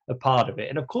still a part of it.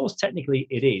 And of course, technically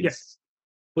it is. Yes.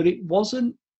 But it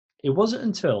wasn't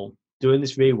until doing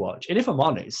this rewatch. And if I'm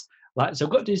honest, so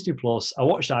I've got Disney Plus, I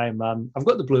watched Iron Man, I've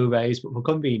got the Blu-rays, but for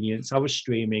convenience, I was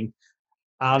streaming.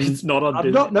 And it's not on I've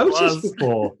Disney not noticed Plus.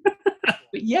 before. But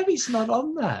yeah, it's not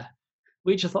on there.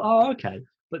 Which I thought, oh, okay.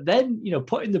 But then,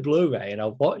 put in the Blu-ray and I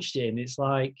watched it and it's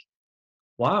like,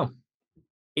 wow,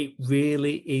 it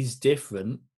really is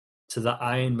different to the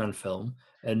Iron Man film.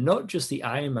 And not just the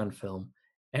Iron Man film,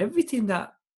 everything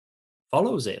that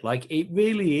follows it. Like, it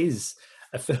really is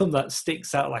a film that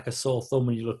sticks out like a sore thumb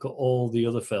when you look at all the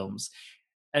other films.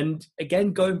 And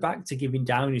again, going back to giving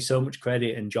Downey so much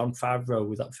credit and Jon Favreau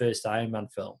with that first Iron Man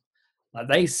film, like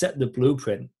they set the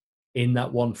blueprint in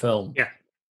that one film. Yeah.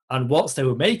 And whilst they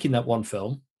were making that one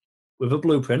film with a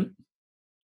blueprint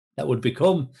that would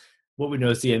become what we know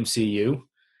as the MCU,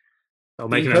 they'll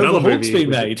make another movie being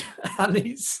made, and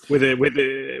it's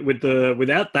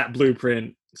without that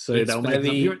blueprint. So they'll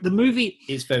make the movie.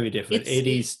 It's very different. It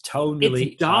is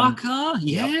tonally it's darker.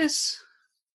 Yes.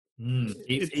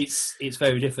 It's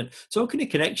very different. Talking of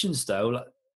connections, though,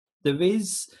 there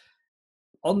is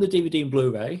on the DVD and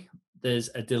Blu-ray. There's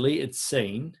a deleted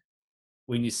scene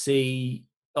when you see.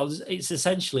 It's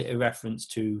essentially a reference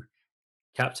to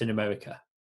Captain America.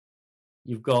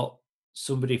 You've got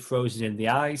somebody frozen in the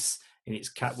ice, and it's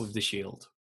Cap with the shield.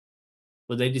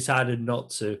 But they decided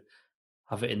not to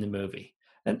have it in the movie.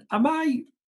 And am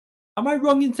I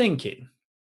wrong in thinking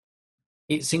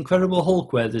it's Incredible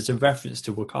Hulk where there's a reference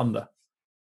to Wakanda?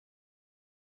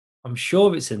 I'm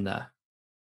sure it's in there.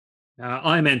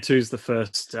 Iron Man 2 is the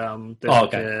first.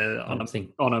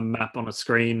 Okay. On a map on a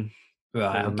screen.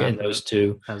 Right, I'm getting those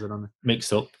two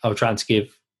mixed up. I was trying to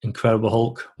give Incredible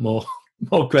Hulk more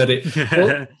credit.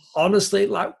 But honestly,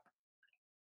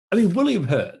 William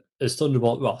Hurt as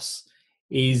Thunderbolt Ross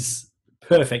is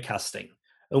perfect casting.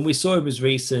 And we saw him as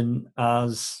recent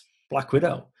as Black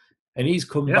Widow. And he's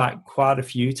come back quite a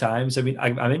few times. I mean,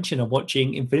 I mentioned I'm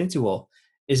watching Infinity War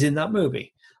is in that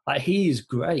movie. Like, he is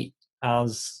great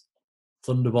as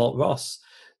Thunderbolt Ross.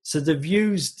 So they've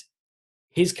used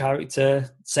his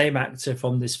character, same actor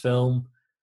from this film.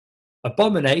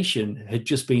 Abomination had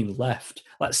just been left.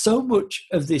 Like, so much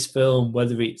of this film,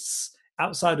 whether it's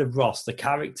outside of Ross, the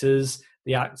characters,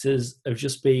 the actors have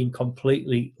just been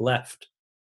completely left.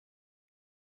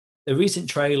 The recent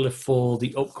trailer for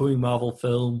the upcoming Marvel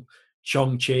film,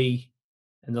 Shang-Chi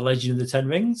and the Legend of the Ten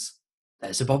Rings,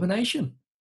 that's Abomination.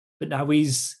 But now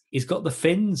he's got the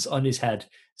fins on his head,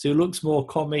 so he looks more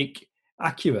comic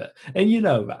accurate. And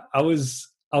I was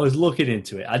looking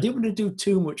into it. I didn't want to do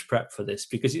too much prep for this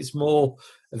because it's more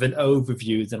of an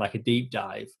overview than like a deep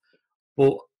dive.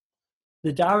 But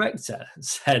the director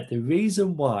said the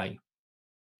reason why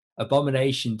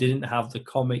Abomination didn't have the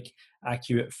comic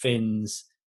accurate fins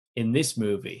in this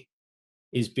movie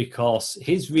is because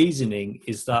his reasoning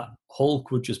is that Hulk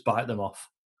would just bite them off.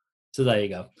 So there you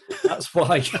go. That's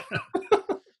why.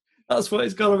 That's what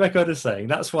it's got a record of saying.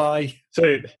 That's why.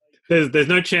 So there's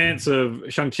no chance of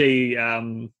Shang-Chi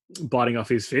biting off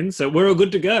his fins. So we're all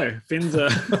good to go. Fins are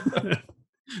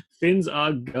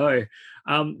go.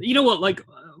 You know what? Like,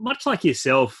 much like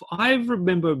yourself, I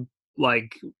remember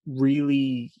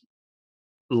really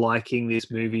liking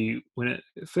this movie when it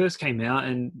first came out,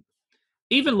 and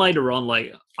even later on,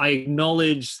 I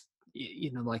acknowledge,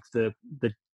 the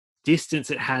distance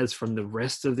it has from the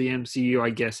rest of the MCU, I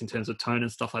guess, in terms of tone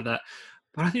and stuff like that.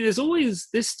 But I think there's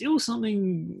still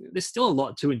a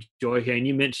lot to enjoy here. And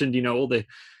you mentioned, all the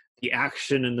the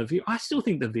action and the view. I still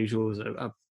think the visuals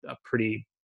are pretty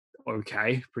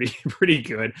okay, pretty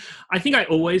good. I think I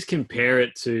always compare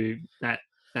it to that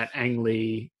Ang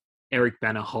Lee Eric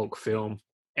Bana Hulk film,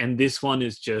 and this one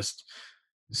is just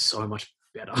so much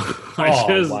better.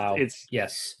 Wow. It's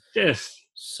Yes. just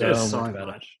So so much better.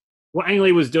 much. What Ang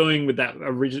Lee was doing with that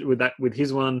original with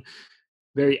his one,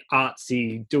 very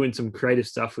artsy, doing some creative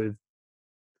stuff with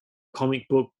comic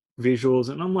book visuals,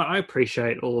 and I'm like, I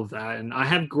appreciate all of that, and I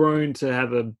have grown to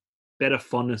have a better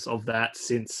fondness of that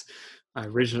since I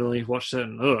originally watched it.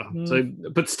 So,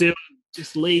 but still,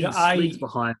 just leagues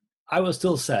behind. I will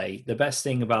still say the best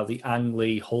thing about the Ang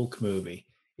Lee Hulk movie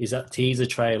is that teaser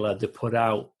trailer they put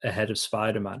out ahead of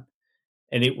Spider-Man,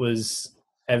 and it was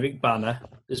Eric Banner,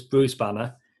 this Bruce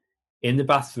Banner, in the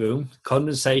bathroom,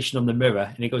 condensation on the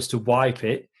mirror, and he goes to wipe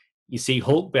it. You see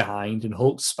Hulk behind, and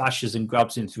Hulk spashes and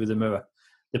grabs him through the mirror.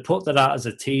 They put that out as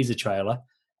a teaser trailer.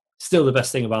 Still the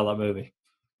best thing about that movie.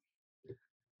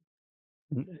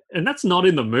 And that's not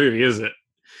in the movie, is it?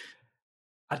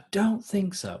 I don't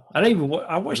think so. I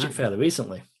watched it fairly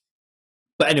recently.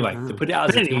 But anyway, they put it out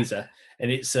as a teaser,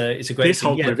 and it's a great this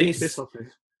thing. Hulk movie. This Hulk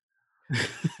movie.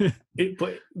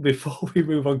 But before we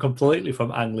move on completely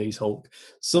from Ang Lee's Hulk,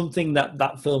 something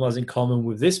that film has in common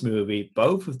with this movie,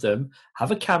 both of them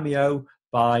have a cameo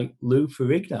by Lou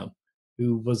Ferrigno,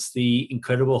 who was the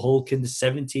Incredible Hulk in the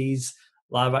 70s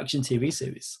live-action TV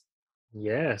series.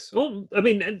 Yes. Well, I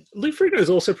mean, Lou Ferrigno is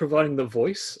also providing the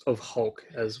voice of Hulk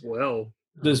as well.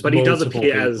 But he does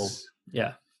appear people. as...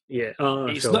 Yeah. Yeah.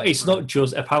 It's not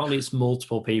just... Apparently, it's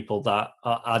multiple people that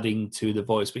are adding to the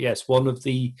voice. But yes, one of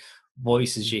the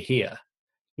voices you hear,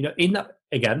 in that,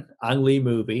 again, Ang Lee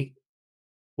movie,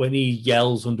 when he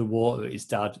yells underwater at his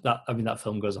dad, that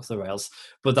film goes off the rails,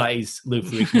 but that is Lou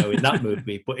Ferrigno in that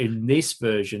movie. But in this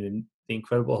version, in The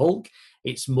Incredible Hulk,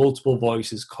 it's multiple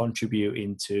voices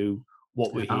contributing to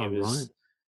what we hear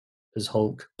as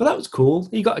Hulk. But that was cool.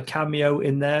 He got a cameo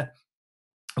in there.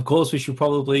 Of course, we should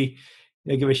probably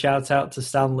give a shout out to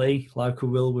Stan Lee, like we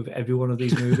will with every one of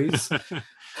these movies.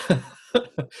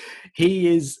 He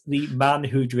is the man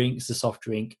who drinks the soft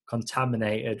drink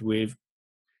contaminated with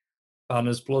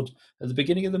Banner's blood at the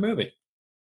beginning of the movie.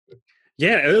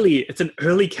 Yeah, it's an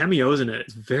early cameo, isn't it?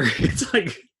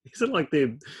 Is it like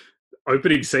the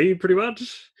opening scene pretty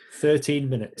much? 13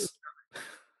 minutes.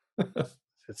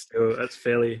 That's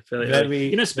fairly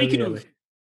early.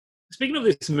 Speaking of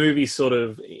this movie sort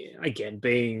of, again,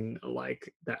 being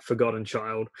like that forgotten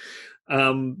child,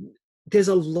 there's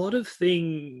a lot of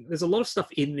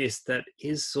stuff in this that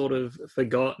is sort of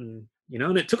forgotten,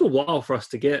 and it took a while for us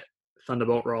to get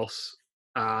Thunderbolt Ross,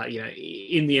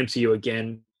 in the MCU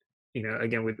again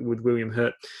with William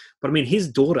Hurt. But I mean, his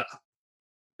daughter,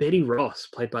 Betty Ross,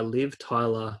 played by Liv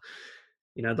Tyler,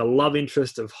 the love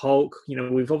interest of Hulk.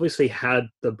 We've obviously had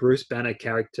the Bruce Banner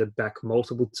character back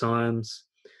multiple times,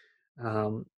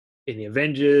 in the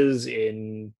Avengers,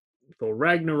 in Thor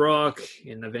Ragnarok,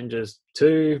 in Avengers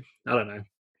 2. I don't know.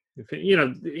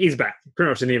 He's back pretty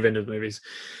much in the Avengers movies.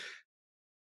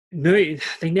 No,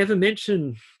 they never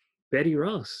mention Betty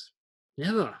Ross.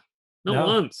 Never. Not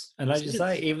once. And I just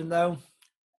say, even though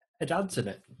her dad's in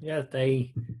it, yeah,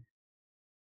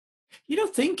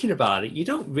 thinking about it, you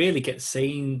don't really get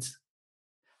scenes.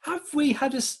 Have we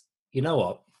had you know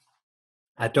what?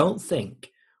 I don't think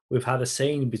we've had a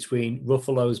scene between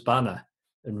Ruffalo's Banner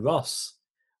and Ross.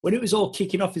 When it was all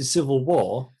kicking off in Civil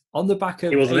War, on the back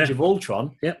of Age of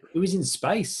Ultron, He was in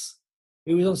space.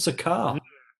 He was on Sakaar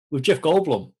with Jeff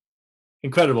Goldblum.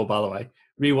 Incredible, by the way.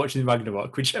 Rewatching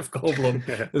Ragnarok with Jeff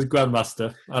Goldblum as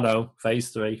Grandmaster. I know, Phase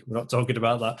 3. We're not talking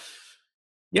about that.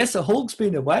 Yes, the Hulk's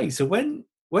been away. So when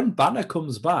Banner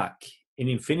comes back in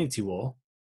Infinity War,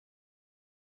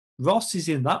 Ross is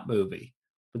in that movie,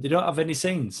 but they don't have any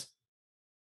scenes.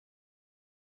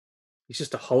 He's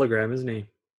just a hologram, isn't he?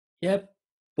 Yeah,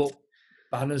 but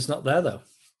Banner's not there, though.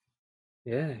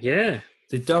 Yeah.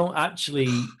 They don't actually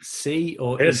see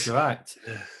or interact.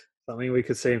 Something we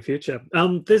could see in future.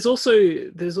 There's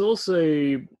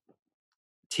also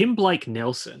Tim Blake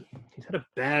Nelson. He's had a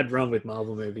bad run with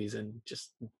Marvel movies and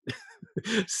just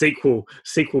sequel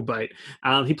bait.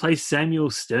 He plays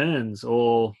Samuel Stearns,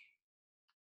 or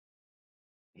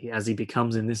as he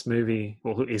becomes in this movie,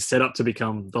 or is set up to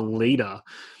become the leader.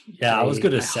 Yeah, I was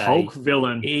going to say Hulk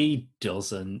villain. He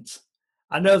doesn't.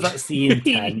 I know that's the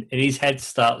intent, and his head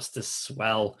starts to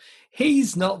swell.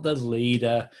 He's not the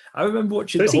leader. I remember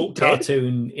watching the Hulk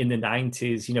cartoon in the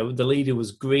 90s. The leader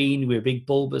was green with a big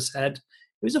bulbous head.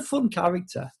 It was a fun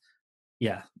character.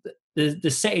 Yeah, they're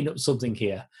setting up something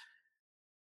here.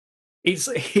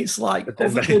 It's like, But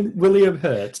then other than William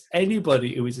Hurt,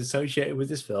 anybody who is associated with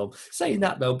this film, saying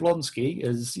that though, Blonsky,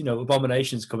 as you know,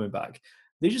 Abomination's coming back,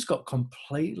 they just got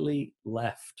completely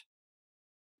left.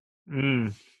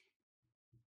 Mm.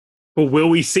 Well, will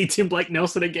we see Tim Blake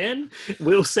Nelson again?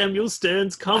 Will Samuel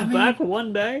Stearns come back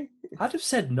one day? I'd have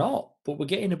said not, but we're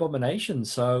getting Abomination,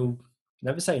 so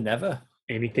never say never.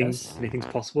 Anything's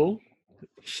possible.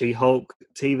 She-Hulk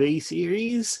TV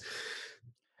series.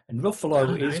 And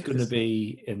Ruffalo is going to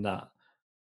be in that.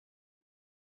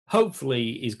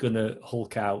 Hopefully, he's going to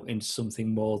Hulk out into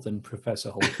something more than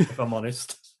Professor Hulk, if I'm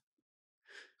honest.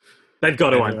 They've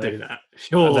got to undo that.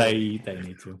 Sure. They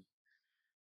need to.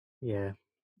 Yeah.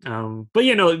 But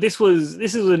this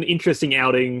is an interesting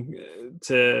outing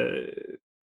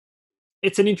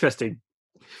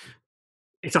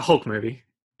it's a Hulk movie,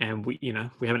 and we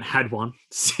haven't had one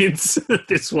since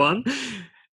this one.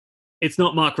 It's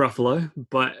not Mark Ruffalo,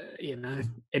 but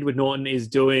Edward Norton is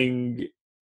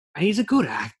he's a good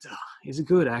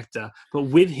actor. But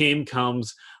with him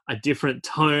comes a different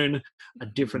tone, a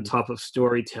different type of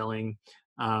storytelling.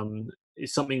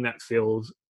 It's something that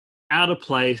feels out of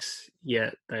place,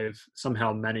 yet they've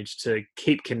somehow managed to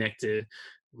keep connected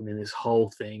within this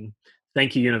whole thing.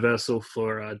 Thank you, Universal,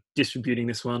 for distributing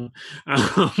this one.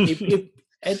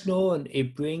 Ed Norton,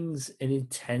 it brings an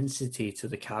intensity to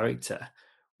the character,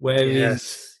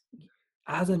 whereas,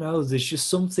 I don't know, there's just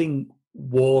something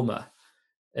warmer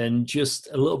and just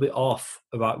a little bit off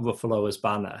about Ruffalo as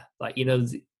Banner. Like,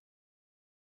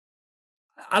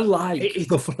 I like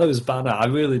Ruffalo's Banner. I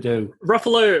really do.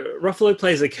 Ruffalo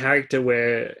plays a character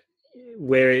where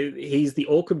he's the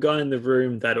awkward guy in the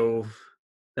room that'll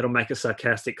make a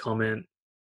sarcastic comment,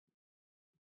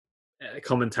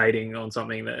 commentating on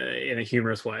something in a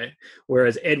humorous way.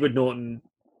 Whereas Edward Norton,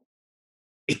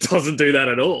 it doesn't do that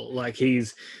at all. Like,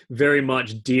 he's very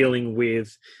much dealing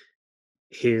with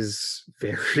his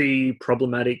very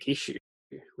problematic issue,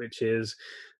 which is,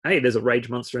 hey, there's a rage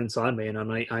monster inside me, and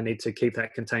I need to keep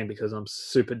that contained because I'm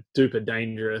super duper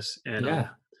dangerous. And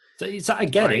so I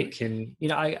get it.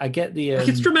 I get the.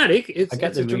 It's dramatic. It's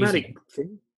a dramatic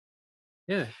thing.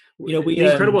 Yeah,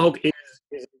 the Incredible Hulk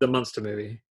is the monster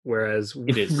movie, whereas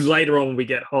later on when we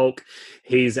get Hulk,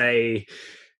 he's a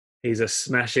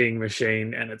smashing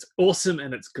machine, and it's awesome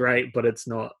and it's great, but it's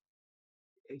not.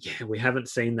 Yeah, we haven't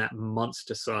seen that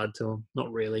monster side to him.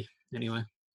 Not really, anyway.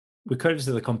 We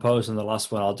credited the composer on the last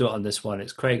one. I'll do it on this one.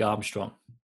 It's Craig Armstrong.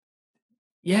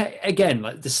 Yeah, again,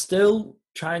 like, they're still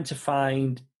trying to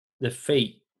find the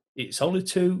feet. It's only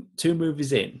two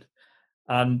movies in,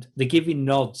 and they're giving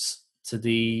nods to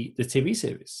the TV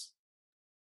series,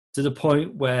 to the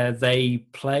point where they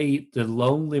play the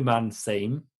Lonely Man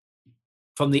theme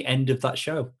from the end of that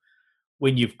show,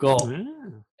 when you've got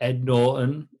Ed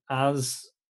Norton as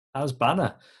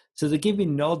Banner. So they're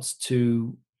giving nods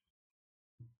to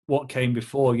what came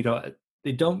before.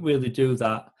 They don't really do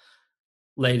that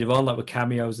later on, like with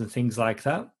cameos and things like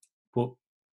that. But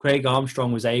Craig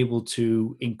Armstrong was able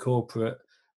to incorporate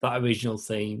that original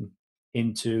theme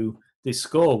into this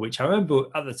score, which I remember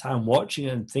at the time watching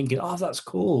it and thinking, oh, that's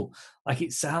cool. Like,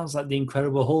 it sounds like the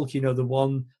Incredible Hulk, the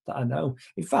one that I know.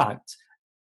 In fact,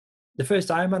 the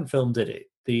first Iron Man film did it.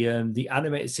 The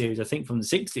animated series, I think from the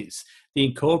 60s, they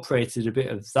incorporated a bit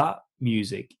of that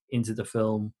music into the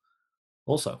film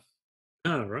also.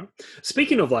 Oh, right.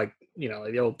 Speaking of, like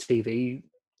the old TV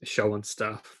show and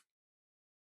stuff,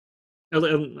 I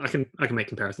can make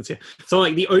comparisons here. So,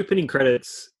 like, the opening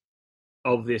credits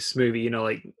of this movie,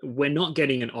 we're not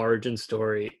getting an origin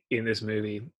story in this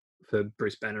movie for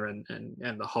Bruce Banner and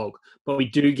the Hulk, but we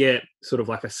do get sort of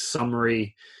like a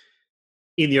summary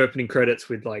in the opening credits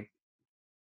with, like,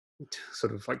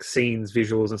 sort of like scenes,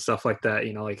 visuals and stuff like that.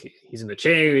 Like, he's in the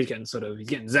chair, he's getting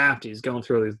zapped, he's going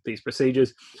through all these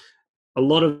procedures. A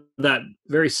lot of that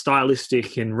very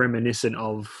stylistic and reminiscent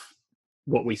of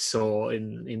what we saw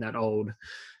in that old,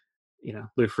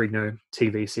 Lou Ferrigno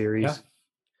TV series. Yeah.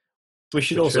 We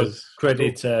should also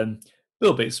credit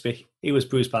Bill Bixby. He was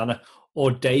Bruce Banner,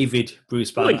 or David Bruce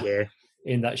Banner,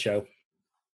 in that show.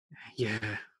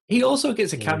 Yeah. He also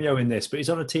gets a cameo in this, but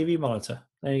he's on a TV monitor.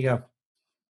 There you go.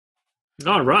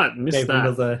 Oh, right. Missed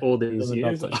that all these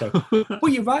years.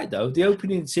 Well, you're right, though. The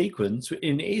opening sequence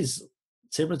is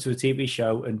similar to a TV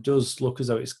show and does look as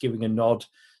though it's giving a nod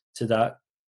to that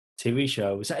TV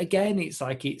show. So again, it's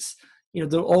like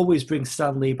they'll always bring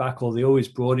Stan Lee back, or they always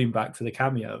brought him back for the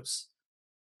cameos.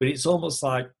 But it's almost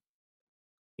like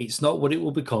it's not what it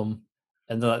will become.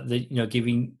 And they're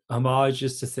giving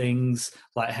homages to things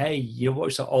like, hey, you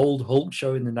watch the old Hulk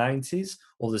show in the 90s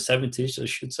or the 70s, I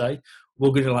should say. We're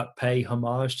going to pay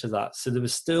homage to that. So there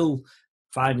was still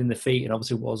finding their feet and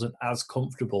obviously wasn't as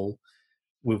comfortable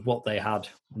with what they had,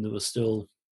 and there was still,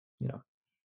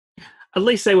 At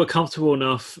least they were comfortable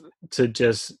enough to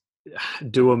just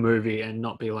do a movie and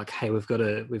not be like, hey, we've got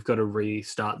to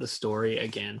restart the story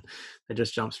again. They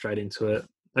just jumped straight into it.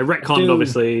 They retconned,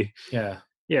 obviously. Yeah.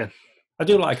 I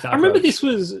do like that. I remember this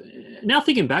was, now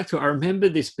thinking back to it, I remember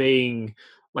this being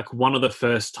like one of the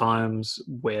first times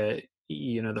where,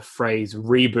 the phrase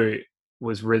reboot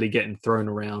was really getting thrown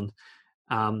around.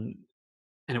 And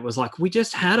it was like, we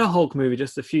just had a Hulk movie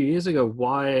just a few years ago.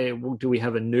 Why do we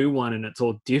have a new one and it's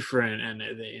all different and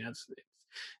it's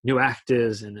new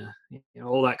actors and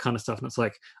all that kind of stuff? And it's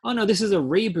like, oh no, this is a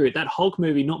reboot. That Hulk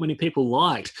movie not many people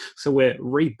liked, so we're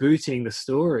rebooting the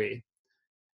story.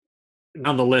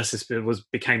 Nonetheless, this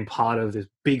became part of this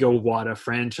bigger, wider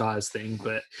franchise thing.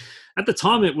 But at the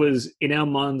time, it was in our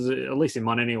minds, at least in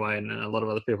mine anyway, and a lot of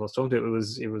other people I was talking to,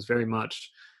 it was very much,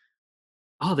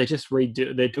 oh, they're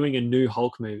doing a new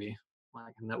Hulk movie,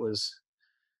 and that was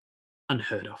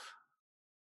unheard of.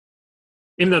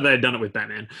 Even though they had done it with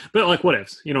Batman, but what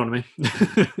else? You know what I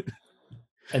mean?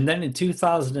 And then in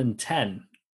 2010,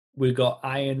 we got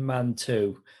Iron Man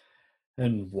 2,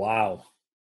 and wow,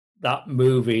 that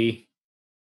movie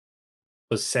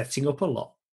was setting up a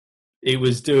lot. It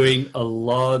was doing a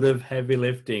lot of heavy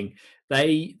lifting.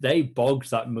 They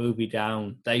bogged that movie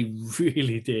down. They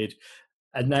really did.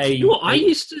 And they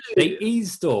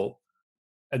eased up,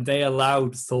 and they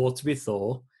allowed Thor to be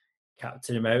Thor,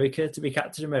 Captain America to be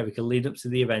Captain America, lead up to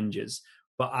the Avengers.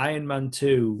 But Iron Man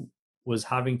 2 was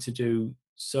having to do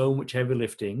so much heavy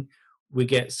lifting. We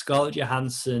get Scarlett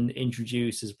Johansson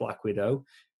introduced as Black Widow.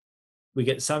 We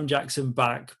get Sam Jackson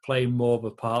back playing more of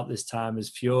a part this time as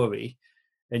Fury.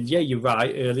 And yeah, you're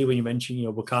right, earlier when you mentioned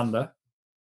Wakanda.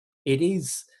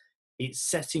 It's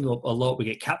setting up a lot. We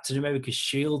get Captain America's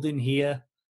shield in here.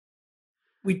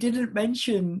 We didn't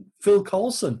mention Phil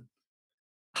Coulson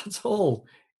at all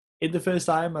in the first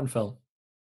Iron Man film.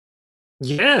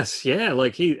 Yes, yeah,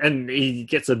 he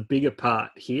gets a bigger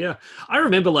part here. I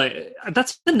remember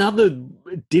that's another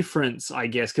difference, I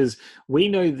guess, because we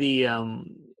know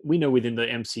within the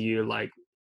MCU,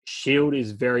 Shield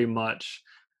is very much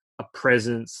a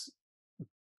presence.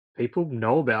 People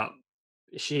know about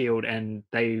Shield, and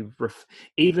they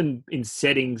even in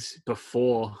settings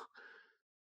before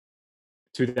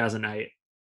 2008,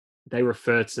 they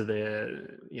refer to the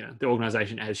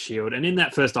organization as Shield. And in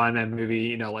that first Iron Man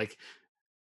movie,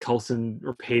 Coulson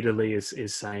repeatedly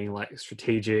is saying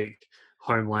strategic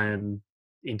homeland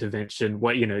intervention.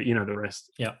 What the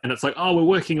rest. Yeah. And it's like, oh, we're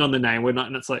working on the name. We're not.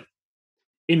 And it's like,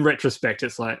 in retrospect,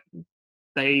 it's like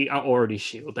they are already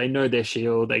Shield. They know they're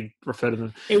Shield. They refer to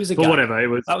them. It was a gag.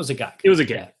 Whatever. That was a gag. It was a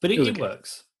gag. Yeah, but it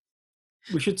works.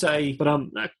 We should say, but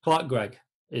Clark Gregg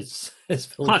is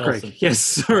Phil Clark Coulson. Gregg. Yes,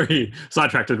 sorry,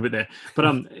 sidetracked a bit there.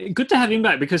 But good to have him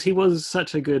back because he was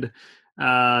such a good,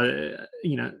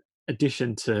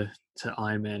 addition to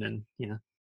Iron Man, and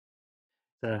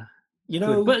but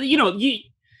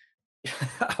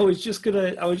I was just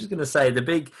gonna say the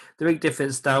big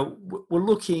difference now. We're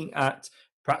looking at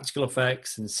practical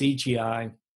effects and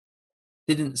CGI.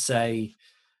 Didn't say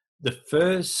the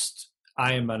first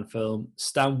Iron Man film,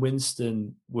 Stan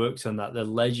Winston worked on that, the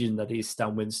legend that is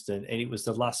Stan Winston, and it was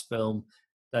the last film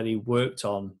that he worked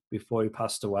on before he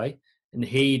passed away. And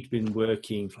he'd been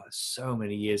working for so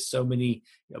many years, so many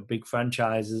big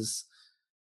franchises.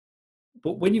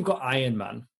 But when you've got Iron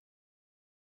Man,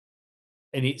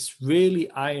 and it's really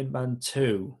Iron Man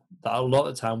 2, that a lot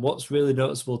of the time, what's really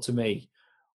noticeable to me,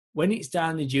 when it's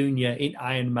Downey Jr. in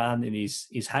Iron Man and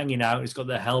he's hanging out, he's got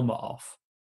the helmet off,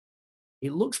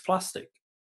 it looks plastic.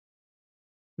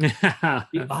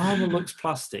 The armor looks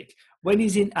plastic. When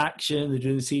he's in action, they're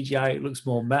doing the CGI, it looks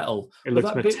more metal. It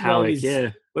looks metallic,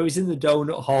 where he's in the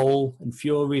donut hole and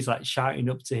Fury's shouting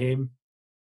up to him,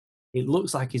 it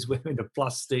looks like he's wearing a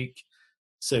plastic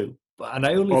suit. And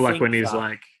I only think when he's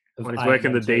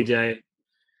working the DJ.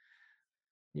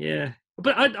 Yeah.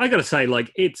 But I gotta say,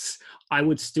 I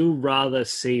would still rather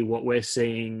see what we're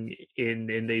seeing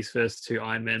in these first two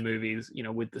Iron Man movies,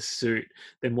 with the suit,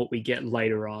 than what we get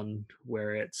later on,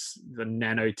 where it's the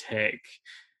nanotech,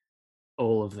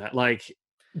 all of that.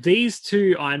 These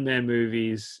two Iron Man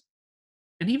movies,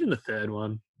 and even the third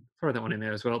one, throw that one in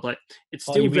there as well. It's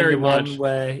still very much one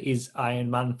where he's Iron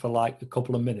Man for a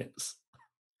couple of minutes.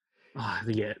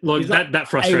 Yeah, that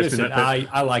frustrates me.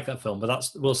 I like that film, but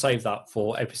we'll save that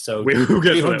for episode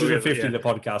 350 of the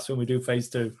podcast when we do phase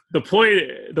 2. The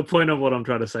point of what I'm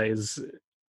trying to say is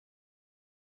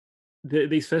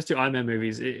these first two Iron Man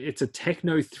movies. It's a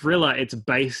techno thriller. It's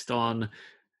based on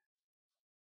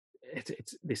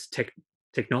it's this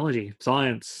technology,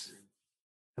 science,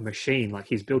 a machine. Like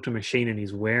he's built a machine and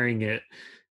he's wearing it.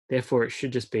 Therefore, it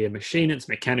should just be a machine. It's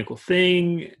a mechanical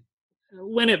thing.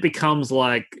 When it becomes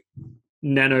like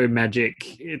nano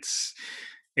magic, it's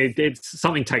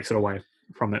something takes it away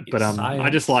from it. But I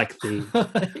just like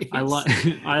I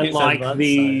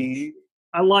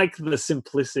like the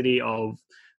simplicity of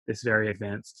this very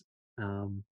advanced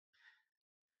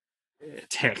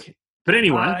tech. But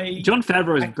anyway, Jon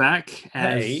Favreau is back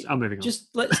as... I'm moving on.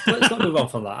 Just let's not move on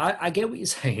from that. I get what you're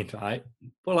saying, right?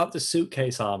 Pull out the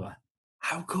suitcase armor.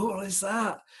 How cool is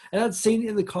that? And I'd seen it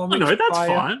in the comics. Oh, no, that's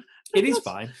fine. It is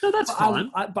fine. No, that's fine.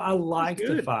 But I like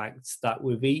the fact that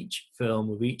with each film,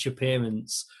 with each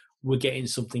appearance, we're getting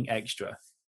something extra.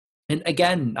 And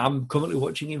again, I'm currently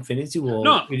watching Infinity War.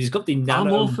 No, he's got the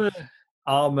nano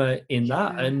armor in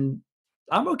that, and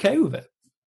I'm okay with it.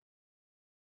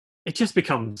 It just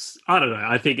becomes, I don't know,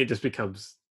 I think it just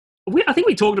becomes... I think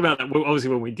we talked about that, obviously,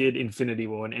 when we did Infinity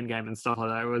War and Endgame and stuff like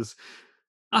that. It was,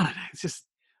 I don't know, it's just...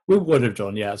 We would have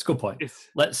done, yeah, it's a good point.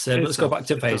 Let's go back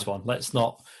to phase one. Let's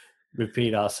not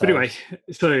repeat ourselves. But anyway,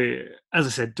 so, as I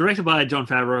said, directed by Jon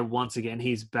Favreau, once again,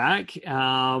 he's back.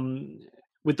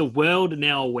 With the world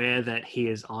now aware that he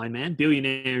is Iron Man,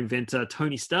 billionaire inventor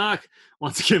Tony Stark,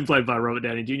 once again played by Robert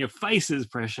Downey Jr., faces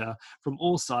pressure from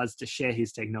all sides to share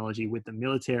his technology with the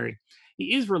military.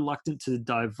 He is reluctant to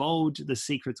divulge the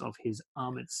secrets of his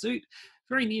armored suit,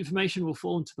 fearing the information will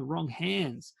fall into the wrong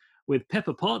hands. With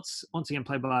Pepper Potts, once again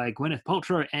played by Gwyneth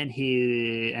Paltrow,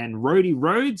 and Rhodey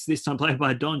Rhodes, this time played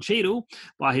by Don Cheadle,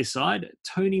 by his side,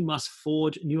 Tony must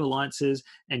forge new alliances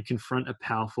and confront a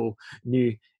powerful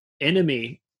new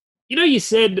enemy. You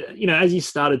said, as you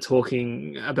started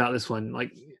talking about this one,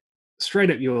 like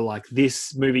straight up, you were like,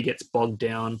 this movie gets bogged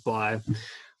down by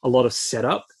a lot of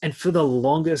setup. And for the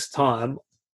longest time,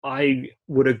 I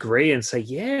would agree and say,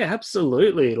 yeah,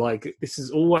 absolutely. Like this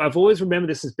is all, I've always remembered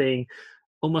this as being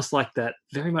almost like that,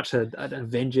 very much an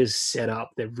Avengers setup.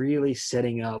 They're really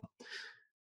setting up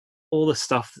all the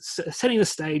stuff, setting the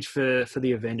stage for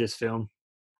the Avengers film.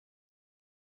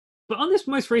 But on this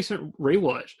most recent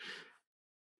rewatch,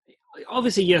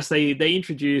 obviously, yes, they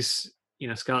introduce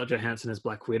Scarlett Johansson as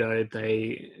Black Widow.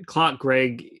 Clark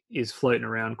Gregg is floating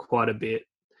around quite a bit,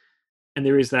 and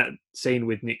there is that scene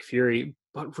with Nick Fury.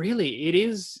 But really, it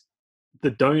is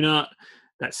the donut,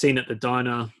 that scene at the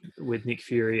diner with Nick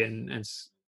Fury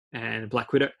and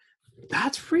Black Widow.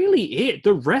 That's really it.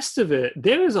 The rest of it,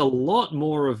 there is a lot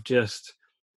more of just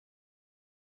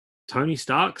Tony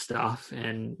Stark stuff,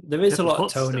 and there is a lot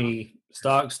of Tony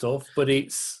Stark stuff, but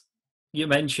it's, you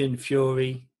mentioned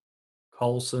Fury,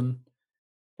 Coulson,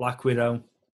 Black Widow,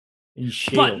 and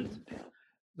Shield.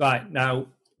 Right now,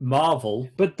 Marvel,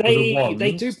 but they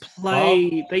do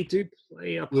play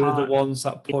a part. We're the ones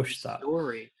that push that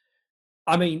story.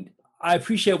 I mean, I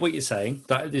appreciate what you're saying.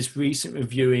 That this recent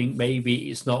reviewing, maybe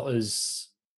it's not as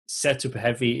setup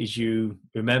heavy as you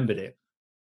remembered it,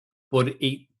 but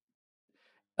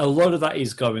a lot of that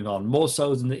is going on, more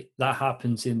so than that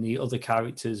happens in the other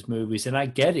characters' movies. And I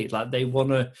get it. Like they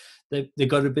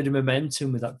got a bit of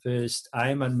momentum with that first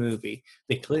Iron Man movie.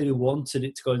 They clearly wanted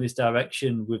it to go in this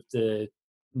direction with the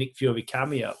Nick Fury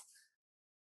cameo.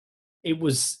 It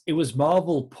was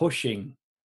Marvel pushing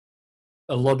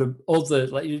a lot of other,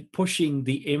 like pushing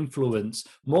the influence,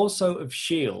 more so of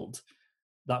S.H.I.E.L.D.,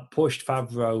 that pushed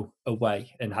Favreau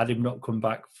away and had him not come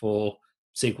back for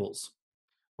sequels.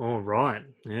 Oh, right.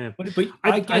 Yeah. But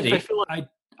I get it.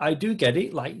 I do get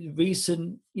it. Like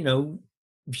recent,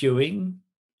 viewing,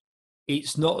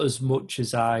 it's not as much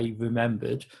as I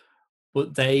remembered,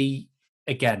 but they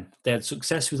had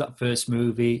success with that first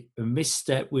movie, a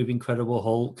misstep with Incredible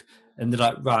Hulk, and they're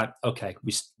like, right, okay,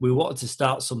 we wanted to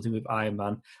start something with Iron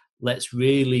Man. Let's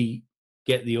really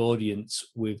get the audience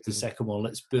with the second one.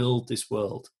 Let's build this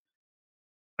world.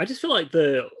 I just feel like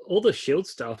all the S.H.I.E.L.D.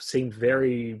 stuff seemed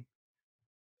very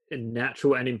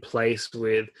natural and in place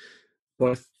with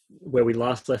both where we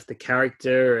last left the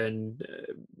character and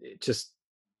just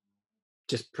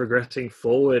progressing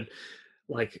forward.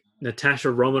 Like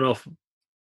Natasha Romanoff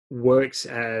works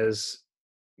as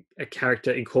a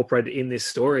character incorporated in this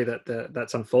story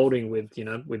that's unfolding with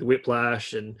with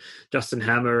Whiplash and Justin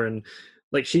Hammer, and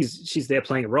like she's there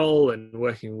playing a role and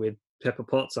working with Pepper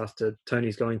Potts after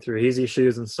Tony's going through his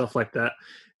issues and stuff like that.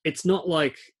 It's not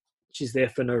like she's there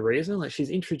for no reason. Like she's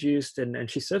introduced and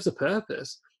she serves a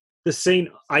purpose. The scene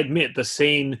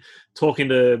talking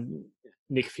to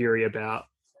Nick Fury about,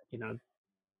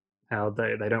 how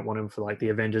they don't want him for like the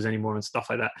Avengers anymore and stuff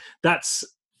like that. That's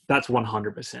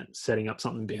 100% setting up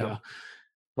something bigger.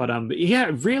 But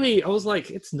yeah, really, I was like,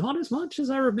 it's not as much as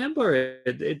I remember.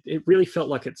 It really felt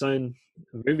like its own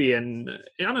movie, and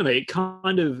I don't know. It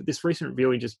kind of this recent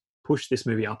viewing just pushed this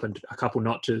movie up and a couple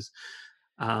notches.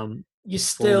 You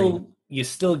For me.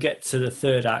 still get to the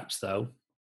third act though,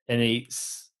 and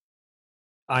it's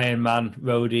Iron Man,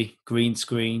 Rhodey, green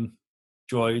screen,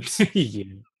 droids.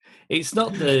 Yeah, It's yeah.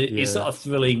 not a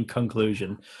thrilling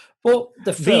conclusion, but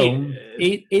the The film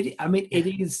I mean it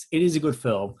is a good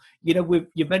film. You know,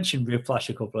 you mentioned Whiplash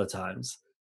a couple of times.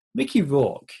 Mickey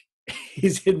Rourke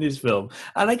is in this film,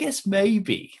 and I guess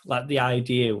maybe like the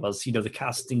idea was, the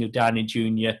casting of Downey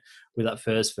Jr. with that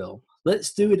first film.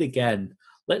 Let's do it again.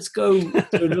 Let's go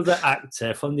to another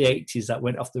actor from the 80s that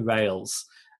went off the rails,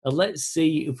 and let's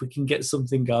see if we can get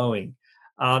something going.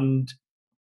 And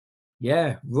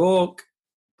yeah, Rourke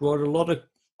brought a lot of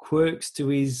quirks to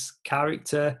his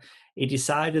character. He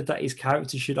decided that his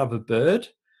character should have a bird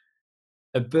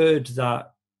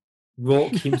that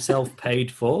Rourke himself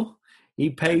paid for. He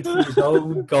paid for his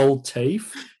own gold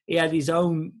teeth. He had his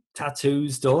own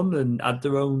tattoos done and had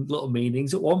their own little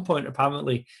meanings. At one point,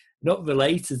 apparently not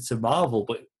related to Marvel,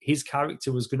 but his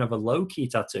character was going to have a Loki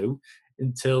tattoo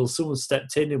until someone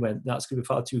stepped in and went, "That's going to be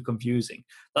far too confusing.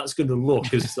 That's going to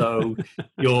look as though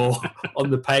you're on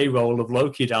the payroll of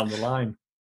Loki down the line."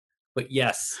 But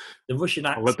yes, the Russian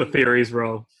I'll let the accent. theories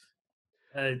roll.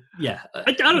 Yeah,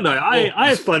 I don't know. I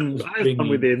have fun. was I have fun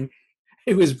with bringing him.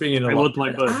 It was bringing a I lot. want my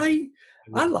And bird.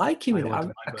 I like him I in it. want I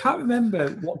my bird. can't remember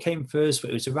what came first,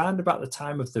 but it was around about the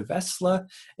time of The Wrestler,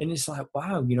 and it's like,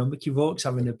 wow, Mickey Rourke's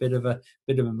having a bit of a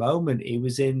moment. He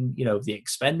was in, The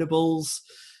Expendables,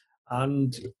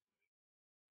 and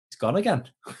he's gone again.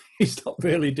 He's not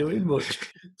really doing much,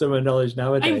 to my knowledge I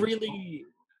nowadays. really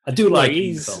I do look. like him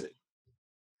in the film.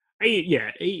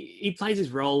 He plays his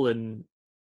role, and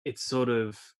it's sort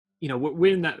of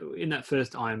we're in that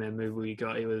first Iron Man movie we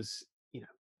got. It was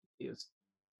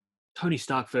Tony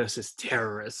Stark versus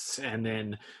terrorists, and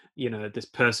then this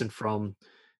person from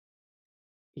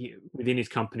within his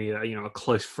company, a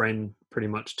close friend, pretty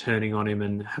much turning on him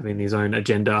and having his own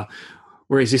agenda.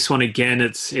 Whereas this one again,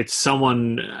 it's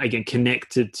someone again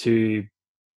connected to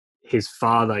his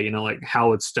father, like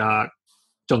Howard Stark,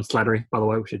 John Slattery, by the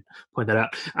way, we should point that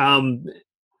out.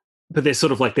 But there's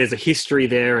sort of like there's a history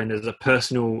there, and there's a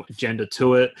personal agenda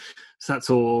to it, so that's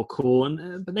all cool.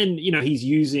 And but then he's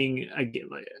using again,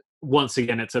 once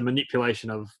again, it's a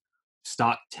manipulation of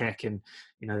Stark tech and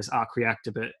this arc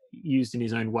reactor, but used in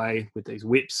his own way with these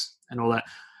whips and all that.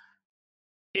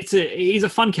 He's a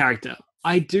fun character.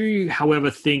 I do,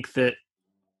 however, think that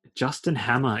Justin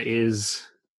Hammer is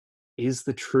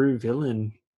the true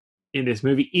villain in this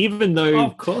movie, even though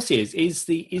of course he is. He's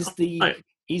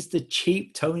the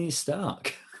cheap Tony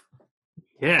Stark.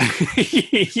 Yeah,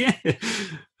 yeah.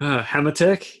 Hammer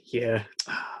tech. Yeah,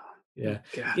 yeah.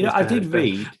 God, I did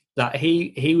read that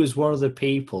he was one of the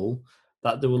people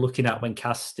that they were looking at when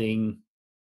casting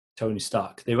Tony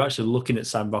Stark. They were actually looking at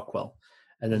Sam Rockwell,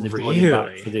 and then they brought him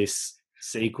back for this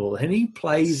sequel, and he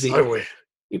plays it. Weird.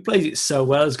 He plays it so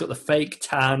well. He's got the fake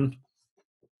tan.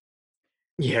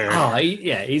 Yeah.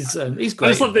 He's great. I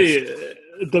just love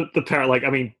the parallel. Like, I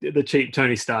mean, the cheap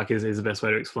Tony Stark is the best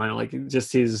way to explain it. Like,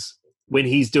 just when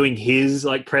he's doing his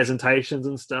like presentations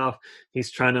and stuff, he's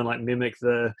trying to like mimic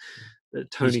the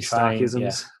Tony Starkisms.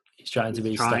 Yeah. He's trying to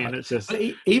be Stark. It's just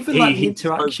even like the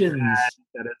interactions.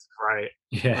 That it's great.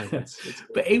 Yeah, like, it's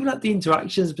but even like the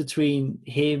interactions between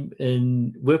him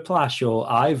and Whiplash or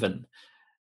Ivan,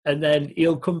 and then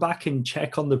he'll come back and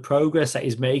check on the progress that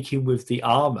he's making with the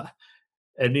armor,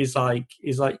 and he's like,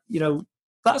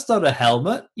 that's not a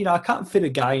helmet. I can't fit a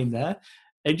guy in there,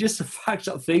 and just the fact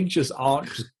that things just aren't.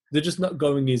 They're just not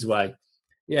going his way.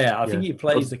 Yeah, I think he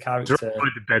plays the character.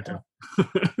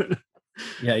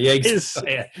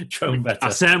 Drone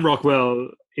better. Sam Rockwell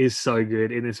is so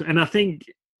good in this, and I think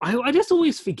I just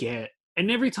always forget. And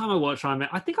every time I watch Iron Man,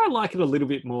 I think I like it a little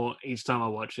bit more each time I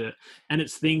watch it. And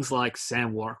it's things like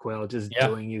Sam Rockwell just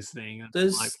doing his thing.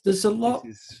 There's a lot.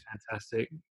 This is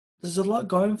fantastic. There's a lot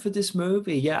going for this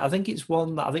movie. Yeah, I think it's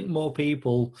one that I think more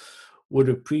people would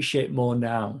appreciate more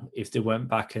now if they went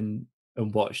back and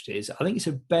watched it. I think it's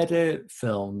a better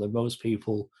film than most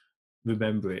people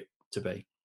remember it to be.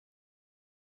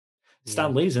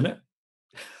 Stan Lee's in it.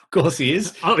 Of course he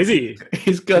is. Oh, is he?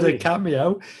 He's got a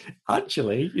cameo.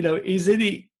 Actually, he's in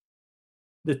it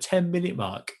the 10-minute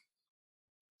mark.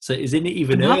 So he's in it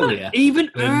even earlier.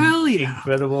 Even earlier.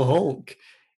 Incredible Hulk.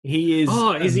 He is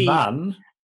a man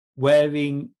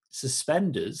wearing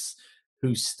suspenders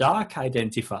who Stark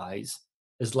identifies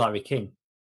as Larry King.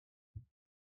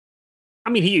 I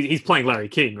mean, he's playing Larry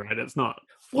King, right? It's not.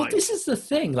 Well, this is the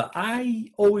thing that I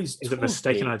always is it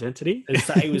mistaken identity? is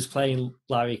that he was playing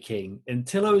Larry King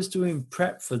until I was doing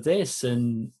prep for this,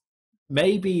 and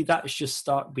maybe that's just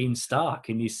Stark being Stark,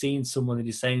 and he's seeing someone and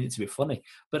he's saying it to be funny.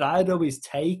 But I'd always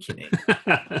taken it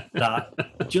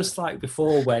that just like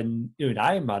before when in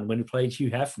Iron Man when he played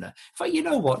Hugh Hefner. In fact, you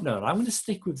know what? No, I'm going to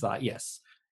stick with that. Yes,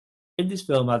 in this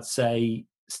film, I'd say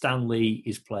Stan Lee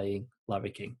is playing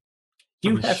Larry King.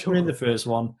 Hugh Hefner in the first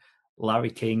one, Larry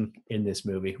King in this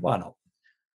movie. Why not?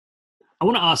 I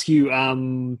want to ask you,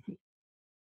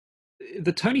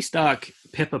 the Tony Stark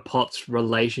Pepper Potts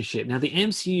relationship. Now, the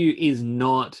MCU is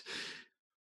not,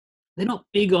 they're not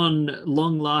big on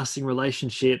long-lasting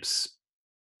relationships,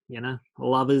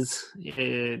 lovers,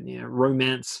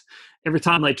 romance. Every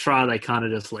time they try, they kind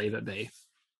of just leave it be.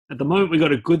 At the moment, we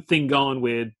got a good thing going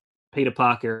with Peter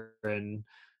Parker and,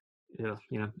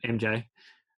 MJ.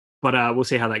 But we'll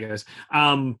see how that goes.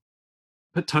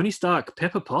 But Tony Stark,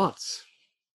 Pepper Potts.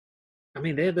 I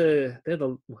mean, they're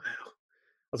the. Wow.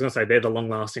 I was going to say they're the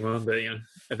long-lasting one, but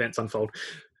events unfold.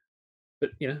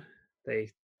 But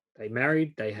they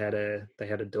married. They had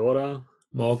a daughter,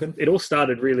 Morgan. It all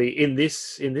started really in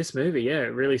this movie. Yeah,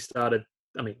 it really started.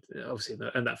 I mean, obviously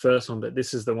in that first one, but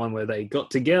this is the one where they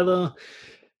got together.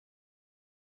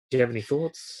 Do you have any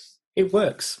thoughts? It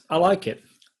works. I like it.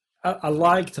 I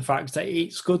like the fact that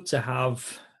it's good to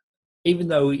have, even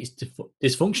though it's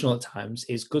dysfunctional at times,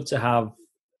 it's good to have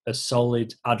a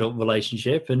solid adult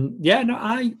relationship. And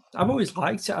I've always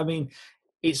liked it. I mean,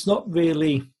 it's not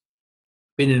really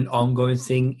been an ongoing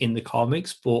thing in the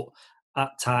comics, but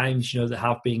at times, they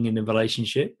have been in a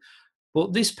relationship.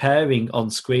 But this pairing on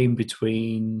screen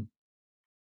between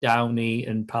Downey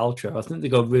and Paltrow, I think they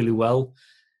go really well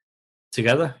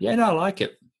together. Yeah, no, I like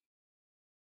it.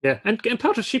 Yeah, and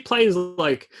Paltrow, she plays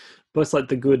both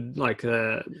the good, like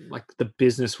the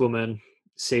businesswoman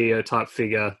CEO type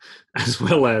figure, as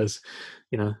well as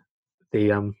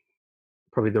the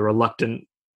probably the reluctant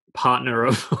partner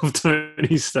of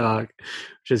Tony Stark,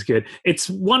 which is good. It's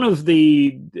one of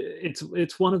the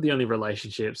only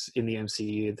relationships in the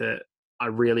MCU that I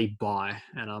really buy,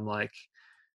 and I'm like,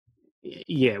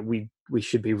 yeah, we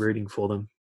should be rooting for them.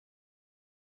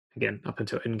 Again, up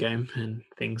until Endgame, and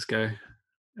things go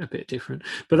a bit different,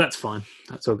 but that's fine.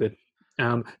 That's all good.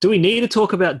 Do we need to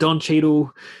talk about Don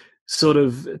Cheadle sort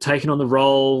of taking on the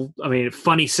role? I mean,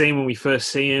 funny scene when we first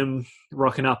see him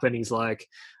rocking up and he's like,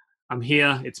 I'm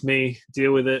here, it's me,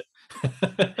 deal with it.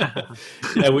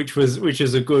 Yeah, which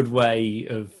is a good way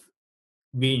of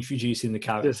reintroducing the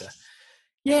character.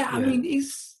 I mean,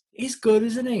 he's good,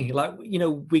 isn't he?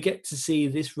 We get to see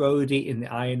this Rhodey in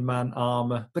the Iron Man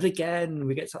armor, but again,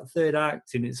 we get to that third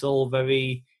act and it's all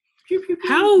very pew, pew,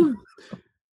 pew.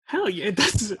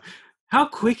 How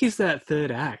quick is that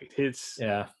third act?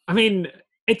 I mean,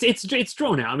 it's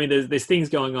drawn out. I mean, there's things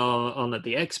going on at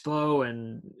the expo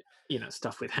and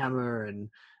stuff with Hammer and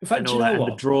in fact, all that, and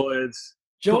the droids.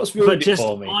 Do you know what's ruined it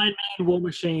for me? Iron Man, War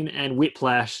Machine, and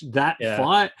Whiplash. That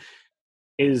fight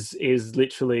is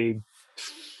literally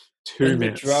 2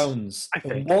 minutes. The drones. I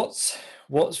think.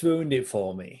 What's ruined it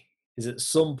for me is at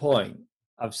some point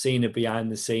I've seen a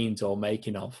behind the scenes or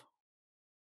making of,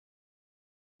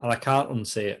 and I can't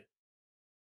unsee it.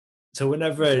 So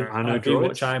whenever I do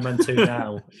watch Iron Man 2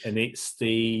 now, and it's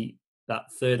that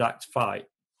third act fight,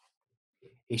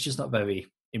 it's just not very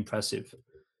impressive,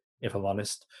 if I'm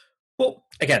honest. But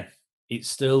again, it's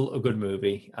still a good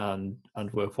movie and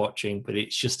worth watching, but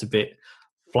it's just a bit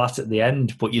flat at the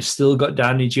end. But you've still got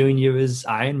Downey Jr. as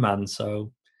Iron Man,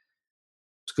 so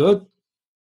it's good.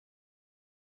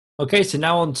 Okay, so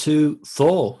now on to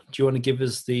Thor. Do you want to give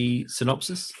us the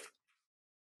synopsis?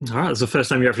 All right, it's the first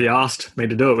time you actually asked me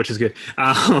to do it, which is good.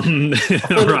 A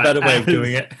better way of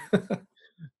doing it.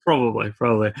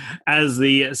 Probably. As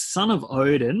the son of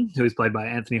Odin, who is played by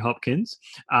Anthony Hopkins,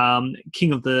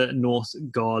 king of the Norse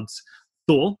gods,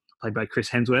 Thor, played by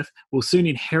Chris Hemsworth, will soon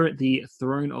inherit the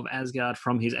throne of Asgard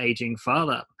from his aging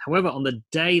father. However, on the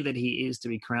day that he is to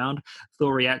be crowned,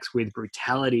 Thor reacts with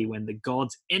brutality when the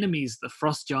gods' enemies, the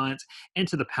Frost Giants,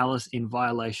 enter the palace in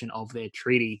violation of their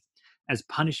treaty. As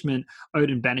punishment,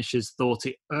 Odin banishes Thor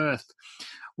to Earth.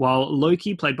 While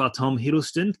Loki, played by Tom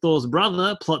Hiddleston, Thor's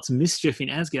brother, plots mischief in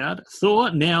Asgard, Thor,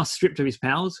 now stripped of his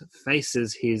powers,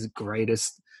 faces his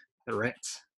greatest threat.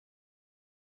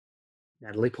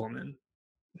 Natalie Portman.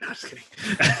 No, just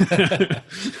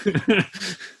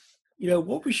kidding.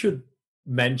 What we should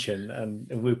mention,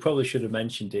 and we probably should have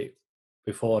mentioned it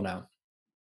before now,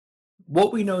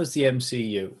 what we know as the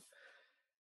MCU,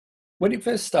 when it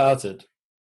first started,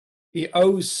 it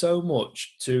owes so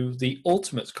much to the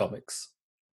Ultimates comics,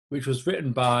 which was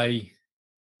written by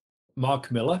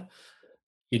Mark Miller.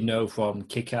 from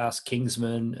Kick-Ass,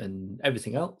 Kingsman, and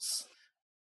everything else.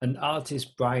 And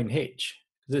artist Brian Hitch.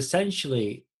 Because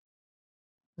essentially,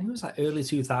 I think it was like early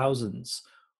 2000s,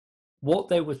 what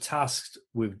they were tasked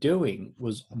with doing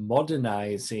was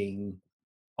modernizing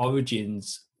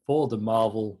origins for the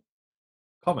Marvel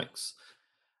comics.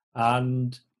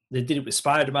 And they did it with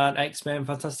Spider-Man, X-Men,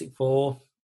 Fantastic Four.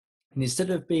 And instead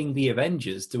of being the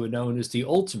Avengers, they were known as the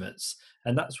Ultimates.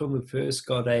 And that's when we first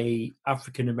got a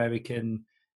African-American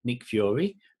Nick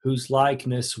Fury, whose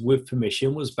likeness, with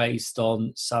permission, was based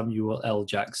on Samuel L.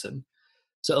 Jackson.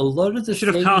 So a lot of the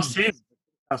Should have cast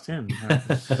him.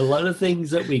 a lot of things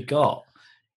that we got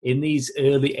in these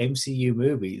early MCU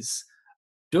movies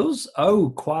does owe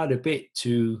quite a bit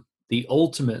to the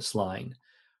Ultimates line.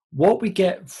 What we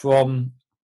get from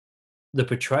the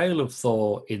portrayal of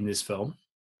Thor in this film,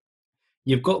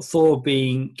 you've got Thor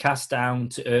being cast down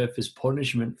to Earth as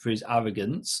punishment for his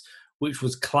arrogance, which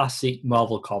was classic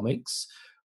Marvel Comics.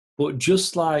 But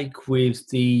just like with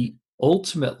the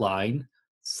Ultimate line,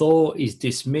 Thor is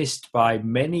dismissed by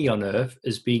many on Earth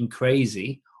as being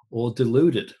crazy or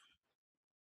deluded.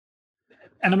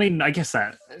 And I mean, I guess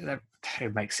that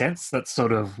it makes sense. That's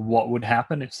sort of what would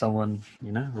happen if someone,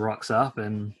 rocks up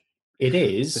and it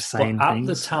is. But at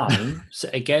the time, so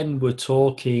again, we're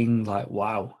talking like,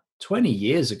 wow, 20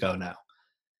 years ago now.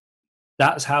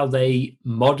 That's how they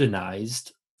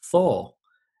modernized Thor.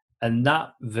 And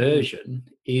that version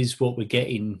is what we're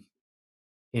getting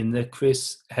in the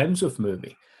Chris Hemsworth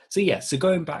movie. So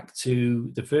going back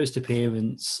to the first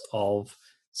appearance of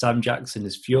Sam Jackson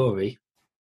as Fury,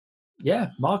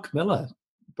 Mark Miller,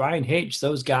 Brian Hitch,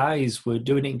 those guys were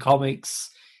doing it in comics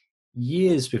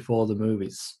years before the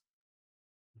movies.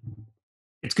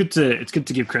 It's good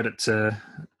to give credit to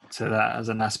that as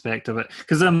an aspect of it,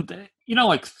 because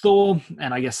like Thor,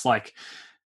 and I guess like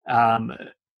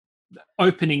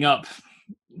opening up,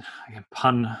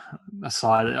 pun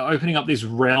aside, opening up this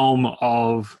realm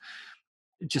of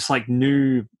just like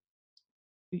new,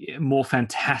 more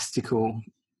fantastical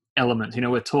elements.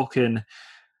 We're talking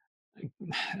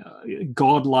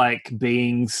godlike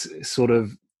beings, sort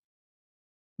of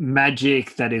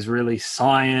magic that is really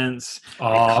science.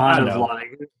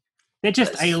 They're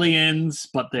just aliens,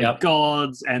 but they're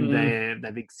gods, and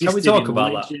they've existed. Can we talk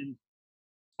about legend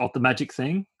of the magic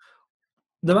thing?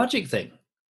 The magic thing,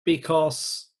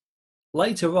 because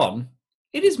later on,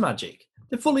 it is magic.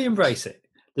 They fully embrace it.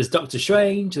 There's Doctor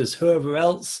Strange, there's whoever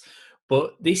else,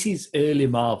 but this is early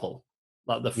Marvel.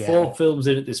 Like the 4 films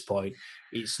in at this point,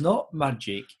 it's not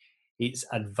magic, it's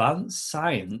advanced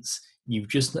science you've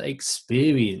just not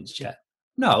experienced yet.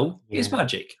 No, it's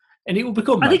magic. And it will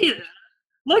become magic. I think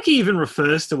Loki even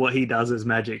refers to what he does as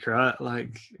magic, right?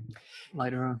 Like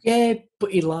later on. Yeah,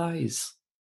 but he lies.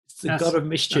 It's the god of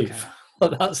mischief.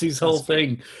 Okay. That's his whole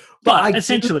thing. But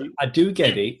essentially, I do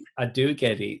get it. I do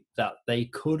get it that they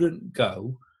couldn't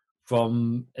go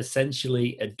from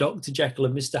essentially a Dr. Jekyll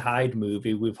and Mr. Hyde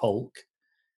movie with Hulk,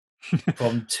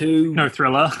 from 2 no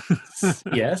thriller,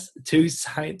 2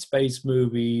 science-based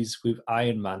movies with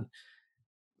Iron Man.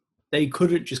 They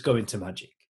couldn't just go into magic.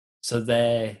 So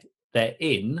their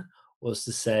in was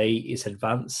to say it's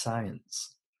advanced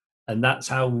science, and that's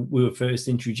how we were first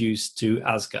introduced to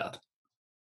Asgard.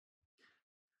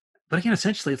 But again,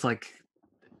 essentially, it's like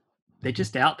they're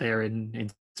just out there in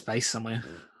space somewhere,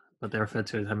 but they're referred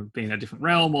to as having been in a different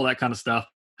realm, all that kind of stuff.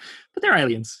 But they're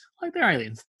aliens. Like, they're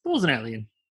aliens. Thor's an alien.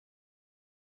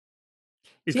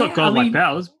 He's got godlike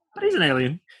powers, but he's an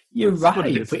alien. You're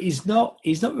right, but he's not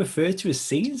referred to as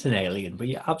seen as an alien, but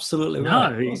you're absolutely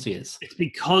right. Of course he is. It's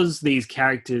because these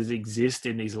characters exist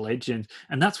in these legends,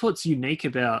 and that's what's unique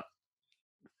about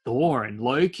Thor and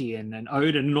Loki and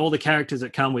Odin and all the characters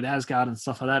that come with Asgard and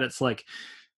stuff like that. It's like,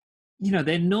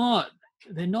 they're not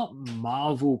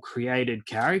Marvel created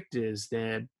characters.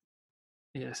 They're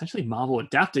essentially Marvel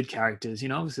adapted characters.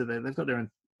 Obviously they've got their own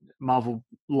Marvel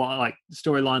like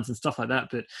storylines and stuff like that,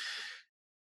 but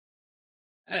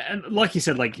and like you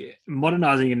said, like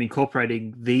modernizing and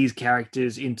incorporating these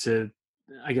characters into,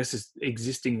 I guess, this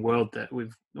existing world that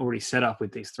we've already set up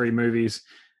with these 3 movies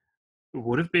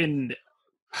would have been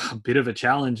a bit of a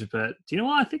challenge. But do you know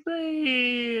what? I think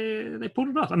they pulled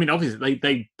it off. I mean, obviously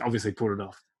they obviously pulled it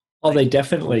off. Oh, they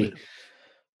definitely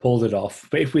pulled it off.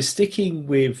 But if we're sticking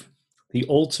with the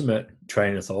ultimate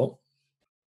train of thought,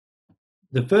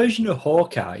 the version of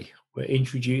Hawkeye we're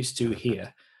introduced to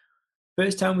here,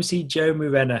 first time we see Jeremy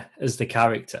Renner as the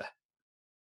character,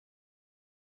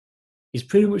 he's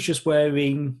pretty much just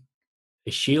wearing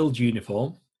a shield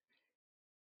uniform.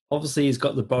 Obviously, he's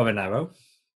got the bow and arrow,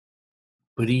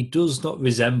 but he does not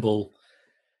resemble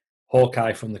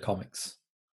Hawkeye from the comics.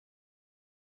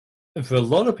 And for a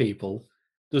lot of people,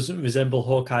 doesn't resemble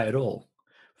Hawkeye at all.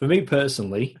 For me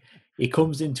personally, he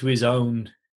comes into his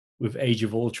own with Age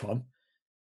of Ultron,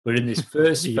 but in this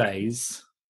first Yeah. phase,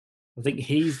 I think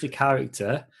he's the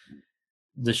character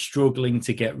they're struggling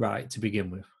to get right to begin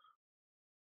with.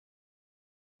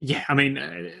 Yeah, I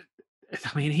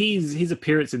mean, his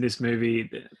appearance in this movie,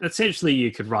 essentially,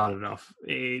 you could write it off.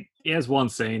 He has one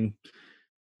scene.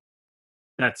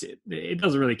 That's it. It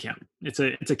doesn't really count. It's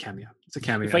a cameo. It's a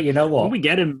cameo. In fact, you know what? When we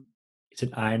get him, It's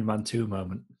an Iron Man 2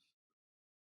 moment.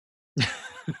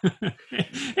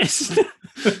 it's,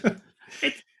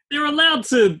 they're allowed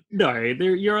to. No,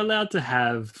 you're allowed to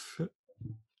have.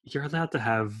 You're allowed to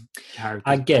have characters.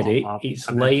 I get it. pop up It's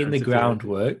and laying the to do it.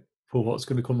 groundwork for what's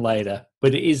going to come later.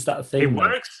 But it is that thing. It that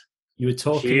works. You were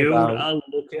talking Shield about. are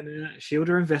looking at Shield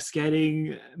are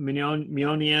investigating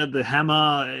Mjolnir, the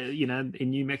hammer. In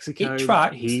New Mexico. It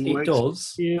tracks. He It works does.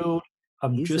 for Shield.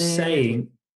 I'm He's just there.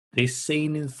 saying, this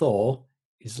scene in Thor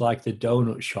is like the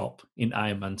donut shop in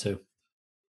Iron Man 2.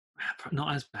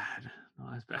 Not as bad.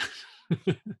 Not as bad.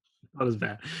 Not as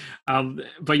bad.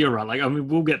 But you're right. Like, I mean,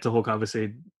 we'll get to Hawkeye,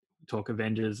 obviously, talk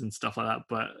Avengers and stuff like that.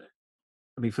 But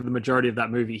I mean, for the majority of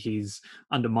that movie, he's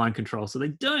under mind control, so they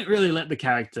don't really let the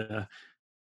character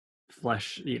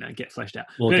get fleshed out.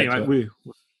 We'll But get anyway, to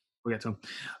we'll get to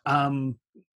him.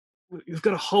 We've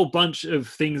got a whole bunch of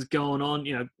things going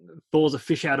on. Thor's a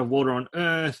fish out of water on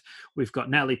Earth. We've got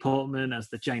Natalie Portman as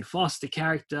the Jane Foster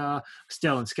character,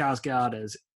 Stellan Skarsgård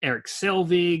as Eric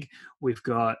Selvig. We've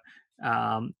got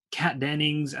Kat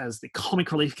Dennings as the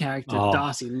comic relief character,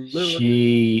 Darcy Lewis.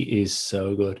 She is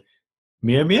so good.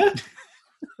 Meow meow.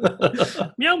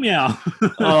 Meow meow.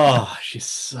 Oh, she's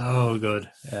so good.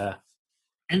 Yeah.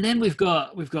 And then we've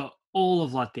got all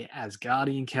of like the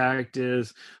Asgardian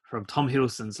characters from Tom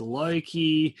Hiddleston's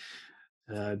Loki,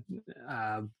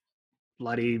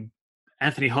 bloody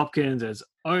Anthony Hopkins as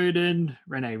Odin,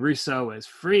 Rene Russo as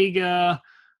Frigga.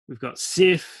 We've got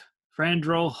Sif,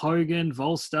 Frandrol, Hogan,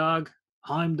 Volstagg,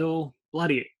 Heimdall,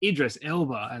 bloody Idris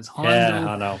Elba as Heimdall.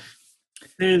 Yeah, I know.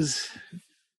 There's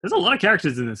a lot of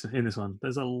characters in this one.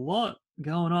 There's a lot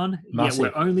going on. Massive.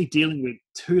 Yet we're only dealing with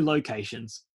 2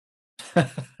 locations.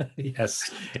 Yes.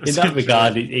 In that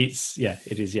regard, it is. Yeah.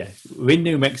 We're in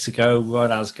New Mexico, we're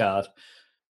on Asgard.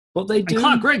 But they do. And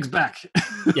Clark Gregg's back.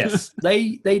 Yes.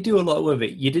 They do a lot with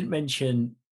it. You didn't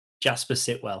mention Jasper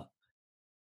Sitwell.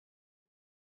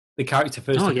 The character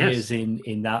first appears in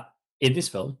this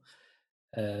film.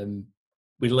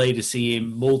 We later see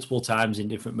him multiple times in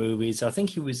different movies. I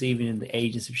think he was even in the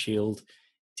Agents of S.H.I.E.L.D.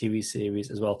 TV series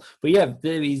as well. But yeah,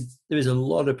 there is a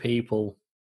lot of people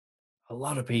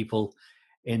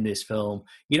in this film.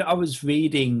 I was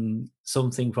reading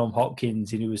something from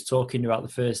Hopkins, and he was talking about the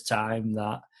first time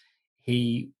that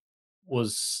he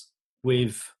was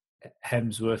with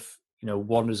Hemsworth,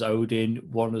 one as Odin,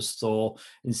 one as Thor,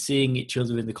 and seeing each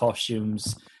other in the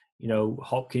costumes.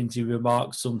 Hopkins, he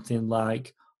remarked something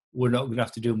like, "We're not going to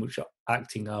have to do much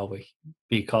acting, are we?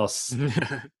 Because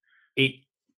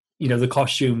the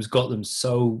costumes got them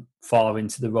so far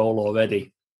into the role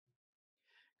already.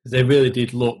 They really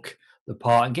did look the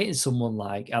part, and getting someone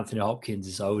like Anthony Hopkins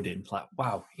as Odin, like,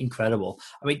 wow, incredible.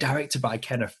 I mean, directed by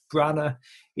Kenneth Branagh,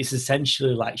 it's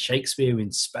essentially like Shakespeare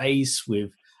in space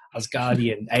with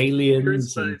Asgardian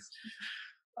aliens.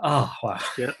 Oh, wow.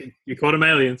 Yeah, you caught them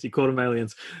aliens.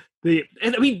 They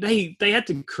had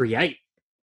to create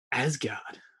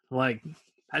Asgard. Like,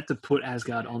 had to put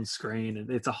Asgard on screen, and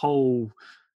it's a whole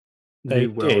new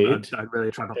world. I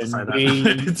really try not to say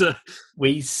that.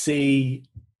 We see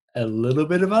a little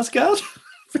bit of Asgard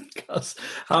because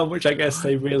how much I guess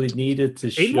they really needed to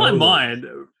show. In my mind,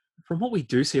 from what we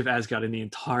do see of Asgard in the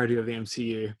entirety of the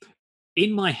MCU,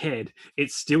 in my head,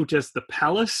 it's still just the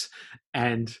palace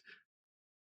and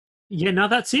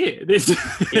that's it.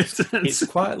 It's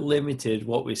quite limited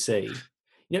what we see.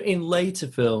 In later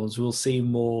films, we'll see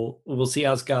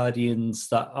Asgardians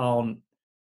that aren't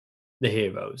the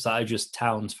heroes, that are just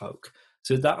townsfolk.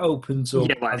 So that opens up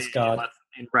Asgard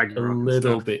a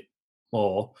little bit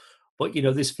more. But,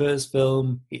 this first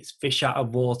film, it's fish out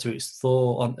of water, it's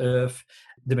Thor on Earth.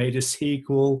 They made a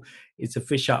sequel. It's a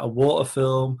fish out of water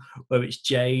film where it's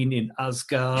Jane in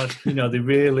Asgard. They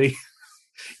really,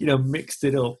 mixed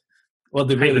it up. Well,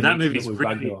 that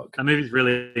movie's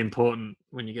really important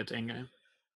when you get to Endgame.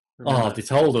 Oh, they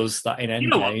told us that in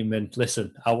Endgame, and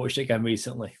listen, I watched it again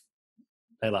recently.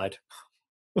 They lied.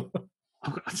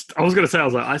 I was going to say,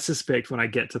 I suspect when I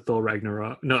get to Thor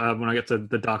Ragnarok, when I get to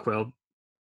the Dark World,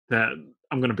 that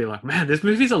I'm going to be like, man, this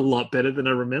movie's a lot better than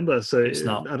I remember. So it's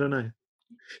not. I don't know.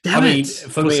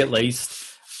 For me at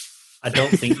least, I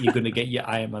don't think you're going to get your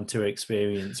Iron Man 2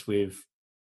 experience with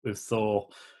with Thor: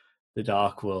 The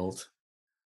Dark World.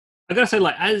 I gotta say,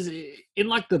 like, as in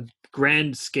like the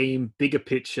grand scheme, bigger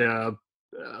picture,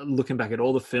 looking back at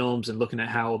all the films and looking at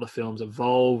how all the films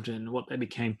evolved and what they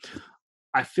became,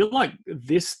 I feel like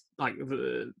this, like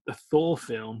the Thor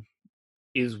film,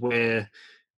 is where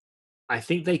I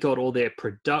think they got all their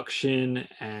production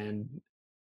and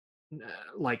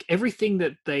like everything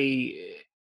that they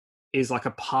is like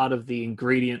a part of the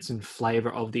ingredients and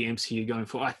flavor of the MCU going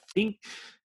forward. I think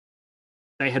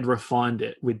they had refined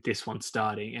it with this one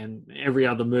starting, and every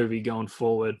other movie going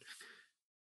forward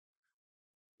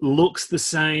looks the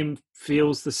same,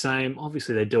 feels the same.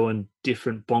 Obviously, they're doing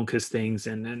different bonkers things,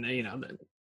 and you know, I'm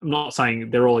not saying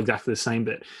they're all exactly the same,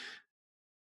 but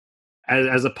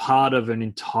as a part of an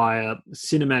entire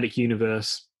cinematic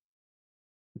universe,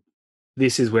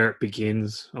 this is where it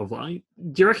begins. Of like,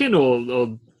 do you reckon, or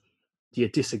do you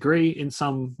disagree in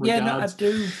some regards?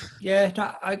 Yeah,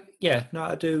 no, I do.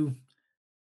 I do.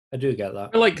 I do get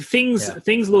that. Like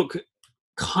things look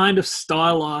kind of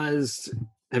stylized.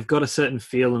 They've got a certain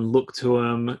feel and look to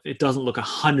them. It doesn't look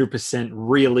 100%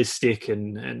 realistic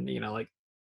and you know like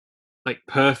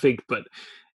perfect, but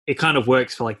it kind of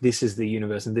works for like this is the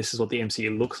universe and this is what the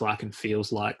MCU looks like and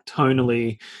feels like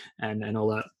tonally and all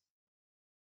that.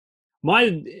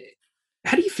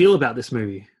 How do you feel about this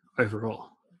movie overall?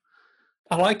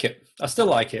 I like it. I still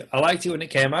like it. I liked it when it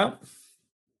came out.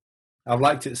 I've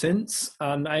liked it since,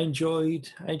 and I enjoyed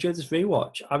this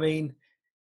rewatch. I mean,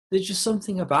 there's just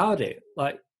something about it.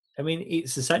 Like, I mean,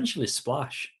 it's essentially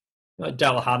Splash, like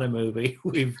Daryl Hannah movie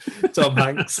with Tom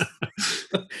Hanks.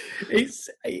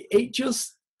 It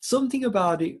just something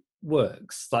about it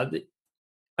works. Like,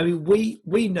 I mean,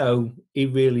 we know he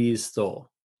really is Thor,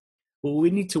 but we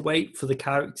need to wait for the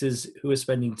characters who are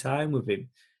spending time with him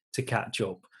to catch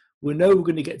up. We know we're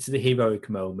going to get to the heroic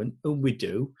moment, and we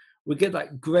do. We get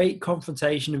that great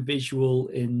confrontation and visual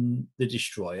in The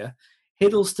Destroyer.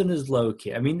 Hiddleston as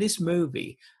Loki. I mean, this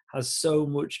movie has so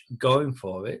much going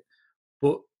for it.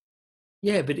 But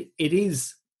yeah, but it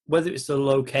is, whether it's the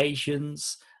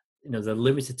locations, you know, the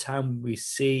limited time we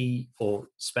see or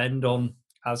spend on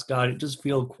Asgard, it does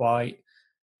feel quite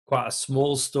a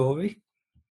small story.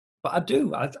 But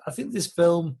I think this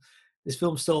film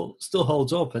still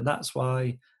holds up, and that's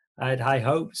why I had high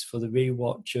hopes for the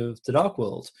rewatch of The Dark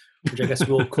World, which I guess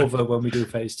we'll cover when we do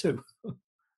phase 2.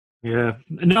 Yeah,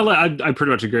 no, like, I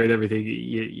pretty much agree with everything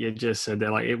you just said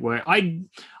there. Like it, where I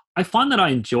find that I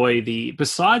enjoy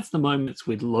besides the moments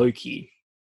with Loki,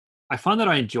 I find that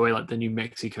I enjoy like the New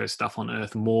Mexico stuff on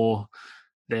Earth more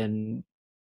than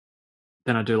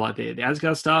I do like the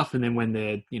Asgard stuff. And then when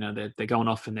they're going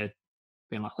off and they're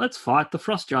being like, let's fight the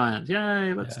frost giants,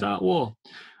 yay, let's start war.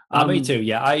 Me too.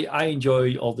 Yeah, I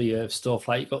enjoy all the Earth stuff.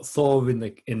 Like, you've got Thor in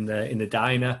the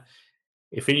diner.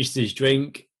 He finishes his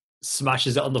drink,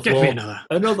 smashes it on the floor.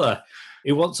 Another.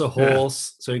 He wants a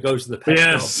horse, so he goes to the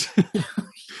pet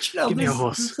shop. Give me a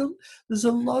horse. There's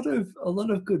a lot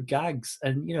of good gags,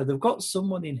 and you know they've got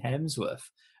someone in Hemsworth,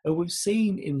 and we've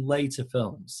seen in later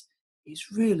films he's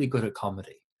really good at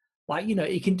comedy. Like, you know,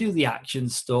 he can do the action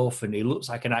stuff, and he looks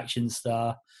like an action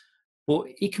star, but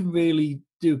he can really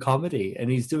do comedy, and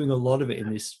he's doing a lot of it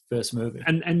in this first movie.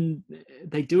 And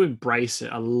they do embrace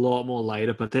it a lot more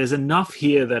later, but there's enough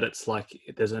here that it's like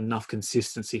there's enough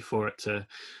consistency for it to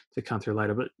come through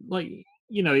later. But like,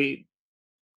 you know,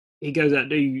 he goes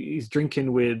out, he's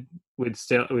drinking with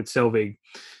Selvig,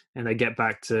 and they get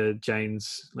back to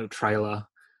Jane's little trailer.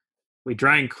 We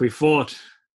drank, we fought.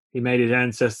 He made his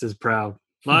ancestors proud.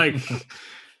 Like,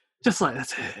 just like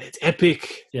it's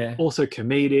epic. Yeah. Also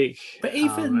comedic. But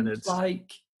even and it's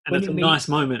a nice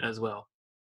moment as well.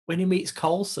 When he meets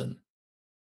Coulson,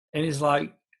 and he's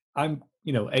like, "I'm,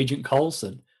 you know, Agent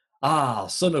Coulson. Ah,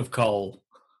 son of Cole."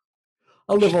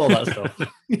 I love all that stuff.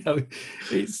 You know,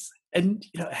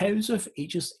 Hemsworth,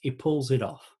 he pulls it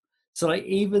off. So like,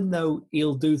 even though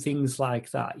he'll do things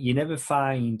like that, you never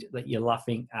find that you're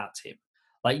laughing at him.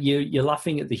 Like, you're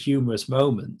laughing at the humorous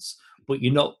moments, but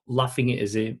you're not laughing at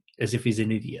it as if he's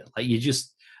an idiot. Like,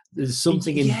 there's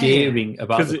something endearing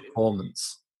about the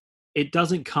performance. It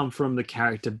doesn't come from the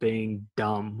character being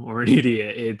dumb or an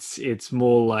idiot. It's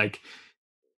more like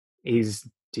he's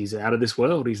out of this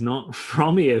world. He's not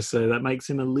from here, so that makes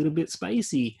him a little bit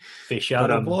spacey. Fish out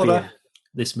of water. Yeah.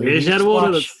 This movie. Fish out of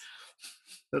water.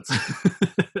 That's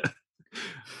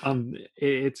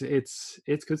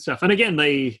it's good stuff. And again,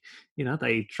 they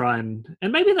try and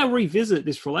maybe they'll revisit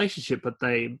this relationship, but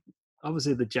they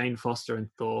obviously the Jane Foster and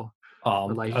Thor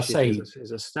relationship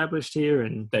is established here,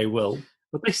 and they will.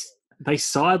 But they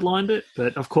sidelined it.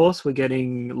 But of course, we're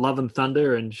getting Love and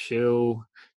Thunder, and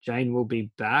Jane will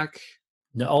be back.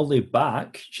 not only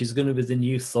back, she's going to be the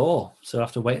new Thor. So we'll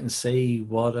have to wait and see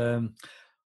what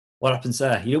happens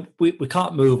there. We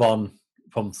can't move on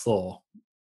from Thor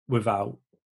without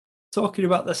talking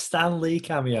about the Stan Lee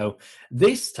cameo.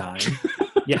 This time,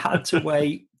 you had to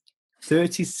wait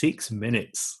 36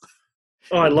 minutes.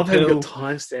 Oh, I love how you got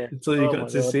timestamps until you got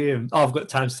to see him. Oh, I've got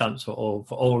timestamps for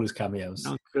all his cameos.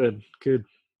 Oh, good.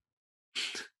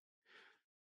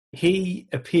 He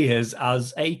appears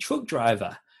as a truck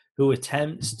driver who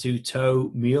attempts to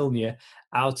tow Mjolnir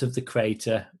out of the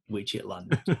crater which it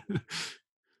landed.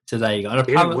 So there you go. And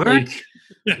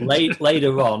apparently,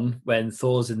 later on, when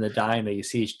Thor's in the diner, you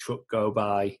see his truck go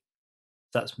by.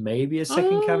 That's maybe a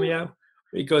second cameo.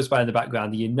 It goes by in the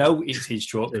background. You know it's his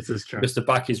truck because the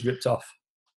back is ripped off.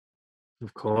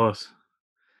 Of course.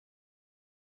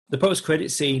 The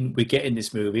post-credit scene we get in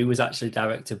this movie was actually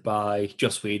directed by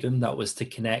Joss Whedon. That was to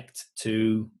connect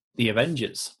to the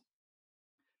Avengers.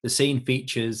 The scene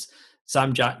features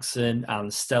Sam Jackson and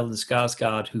Stellan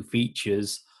Skarsgård, who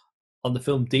features on the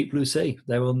film Deep Blue Sea.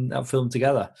 They were on that film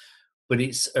together. But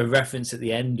it's a reference at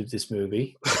the end of this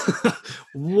movie.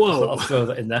 Whoa. I'll throw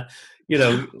that in there.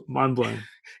 Mind blown.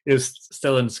 It was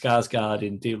Stellan Skarsgård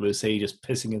in Deep Blue Sea just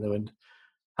pissing in the wind.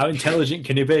 How intelligent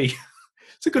can he be?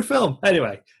 It's a good film.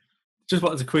 Anyway, just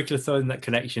wanted to quickly throw in that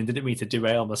connection. Didn't mean to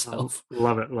derail myself.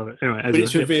 Love it. Anyway, but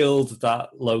it's revealed that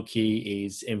Loki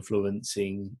is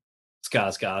influencing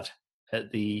Skarsgård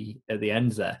at the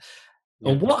end there.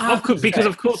 Yeah. And what happens because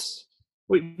of course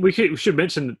we should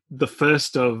mention the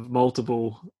first of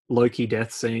multiple Loki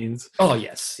death scenes. Oh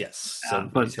yes. So,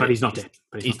 but he's not dead.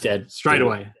 He's dead straight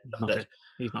away.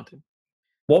 He's not dead.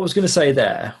 What I was going to say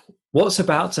there, what's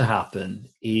about to happen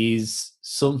is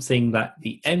something that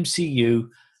the MCU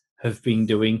have been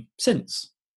doing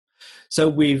since. So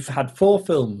we've had 4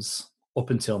 films up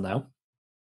until now.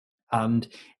 And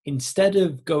instead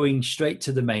of going straight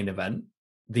to the main event,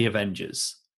 the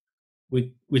Avengers,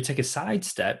 we take a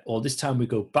sidestep, or this time we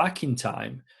go back in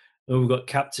time, and we've got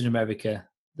Captain America,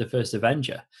 the First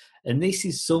Avenger. And this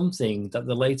is something that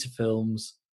the later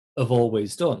films have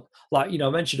always done. Like, I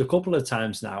mentioned a couple of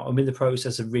times now, I'm in the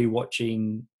process of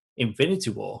rewatching Infinity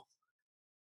War.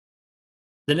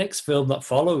 The next film that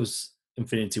follows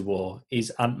Infinity War is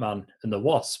Ant-Man and the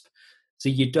Wasp. So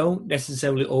you don't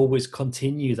necessarily always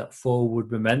continue that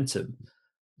forward momentum.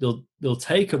 They'll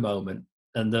take a moment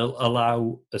and they'll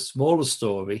allow a smaller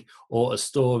story, or a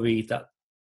story that,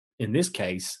 in this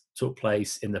case, took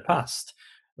place in the past.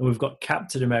 And we've got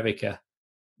Captain America,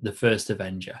 the First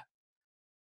Avenger.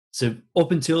 So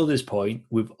up until this point,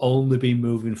 we've only been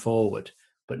moving forward.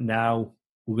 But now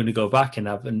we're going to go back and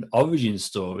have an origin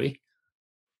story.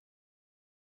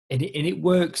 And it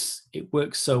works. It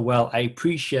works so well. I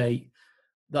appreciate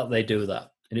that they do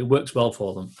that. And it works well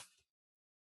for them.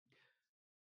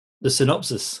 The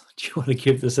synopsis. Do you want to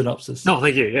give the synopsis? No,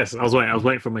 thank you. Yes, I was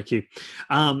waiting for my cue.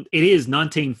 It is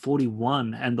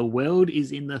 1941, and the world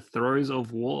is in the throes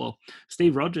of war.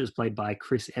 Steve Rogers, played by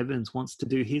Chris Evans, wants to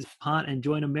do his part and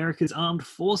join America's armed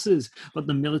forces, but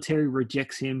the military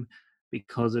rejects him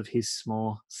because of his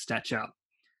small stature.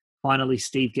 Finally,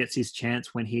 Steve gets his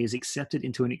chance when he is accepted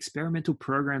into an experimental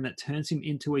program that turns him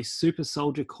into a super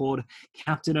soldier called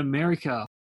Captain America.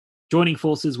 Joining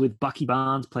forces with Bucky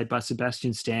Barnes, played by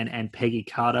Sebastian Stan, and Peggy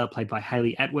Carter, played by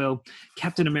Hayley Atwell,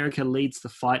 Captain America leads the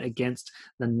fight against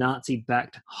the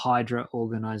Nazi-backed Hydra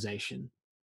organization.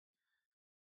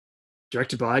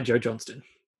 Directed by Joe Johnston.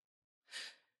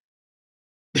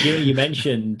 You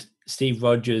mentioned Steve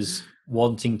Rogers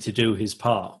wanting to do his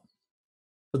part.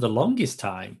 For the longest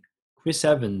time, Chris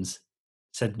Evans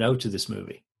said no to this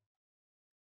movie.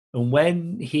 And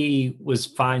when he was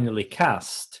finally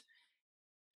cast,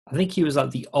 I think he was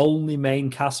like the only main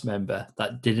cast member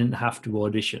that didn't have to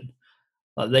audition.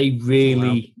 Like they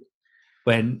really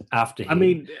went after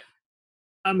him.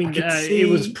 It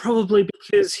was probably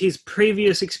because his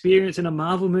previous experience in a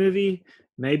Marvel movie,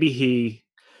 maybe he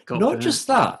got not burnt. Just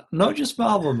that, not just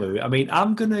Marvel movie. I mean,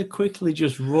 I'm going to quickly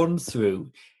just run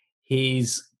through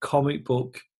his comic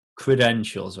book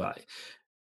credentials, right?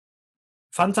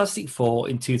 Fantastic Four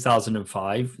in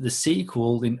 2005, the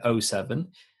sequel in 2007,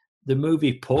 the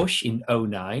movie Push in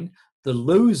 2009, The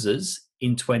Losers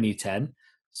in 2010,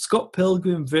 Scott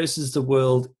Pilgrim vs. the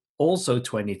World also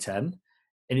 2010,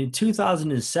 and in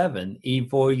 2007 he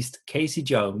voiced Casey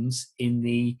Jones in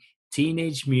the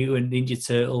Teenage Mutant Ninja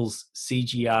Turtles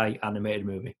CGI animated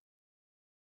movie.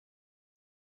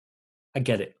 I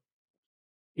get it.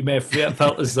 You may have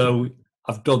felt as though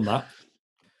I've done that.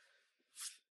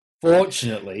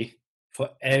 Fortunately for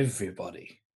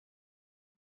everybody,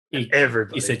 he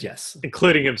said yes.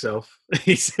 Including himself.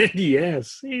 He said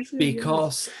yes.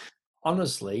 Because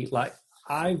honestly, like,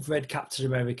 I've read Captain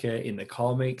America in the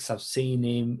comics. I've seen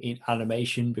him in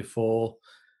animation before.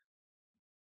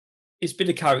 It's been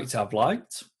a character I've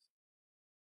liked.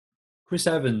 Chris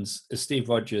Evans as Steve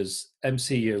Rogers,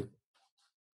 MCU,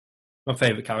 my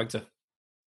favorite character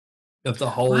of the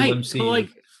whole Mate, MCU.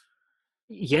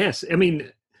 yes. I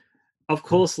mean, of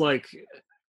course,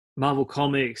 Marvel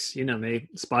Comics, you know me,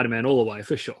 Spider-Man all the way,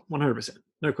 for sure. 100%.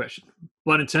 No question.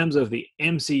 But in terms of the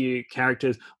MCU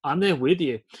characters, I'm there with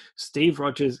you. Steve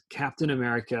Rogers, Captain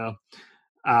America.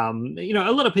 A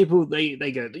lot of people,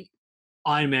 they go,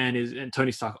 Iron Man and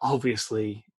Tony Stark,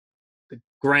 obviously the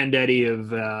granddaddy of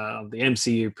the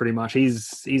MCU, pretty much.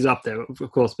 He's up there,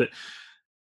 of course, but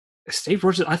Steve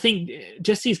Rogers, I think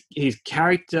just his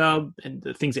character and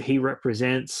the things that he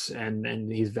represents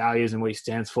and his values and what he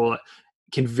stands for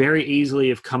can very easily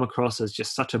have come across as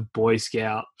just such a Boy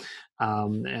Scout,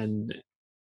 and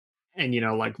at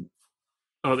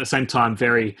the same time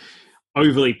very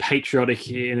overly patriotic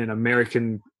in an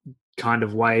American kind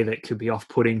of way that could be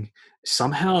off-putting.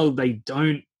 Somehow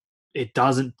it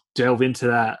doesn't delve into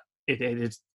that.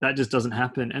 That just doesn't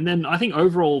happen. And then I think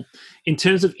overall, in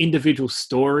terms of individual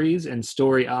stories and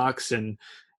story arcs and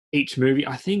each movie,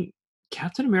 I think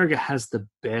Captain America has the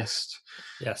best,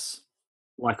 yes,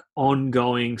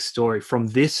 ongoing story from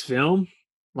this film,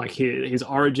 his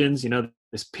origins.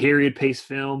 This period piece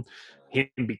film, him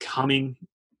becoming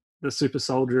the super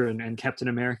soldier and Captain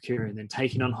America, and then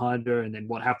taking on Hydra, and then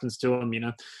what happens to him.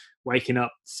 Waking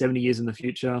up 70 years in the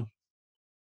future,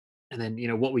 and then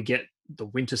what we get. The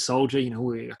Winter Soldier,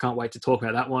 I can't wait to talk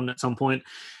about that one at some point.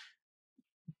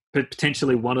 But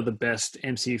potentially one of the best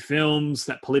MCU films,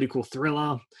 that political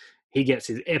thriller. He gets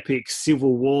his epic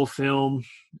Civil War film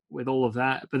with all of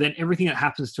that. But then everything that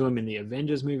happens to him in the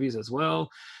Avengers movies as well.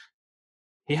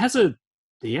 He has a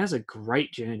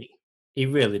great journey. He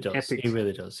really does. Epic he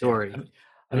really does. Story. Yeah.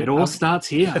 It all starts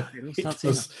here.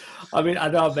 I mean, I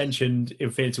know I've mentioned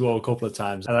Infinity War a couple of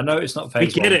times, and I know it's not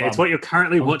phase one. We get it. It's what you're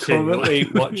currently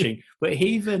watching. But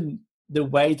even the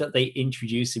way that they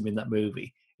introduce him in that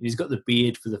movie, he's got the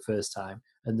beard for the first time,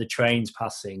 and the train's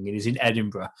passing, and he's in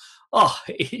Edinburgh. Oh,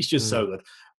 it's just so good.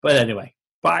 But anyway,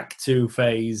 back to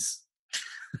phase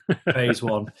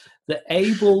one. They're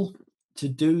able to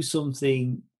do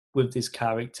something with this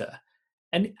character,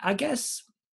 and I guess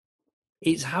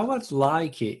it's how I'd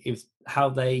like it if how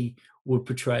they would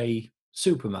portray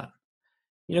Superman.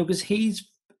 Because he's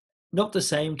not the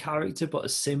same character, but a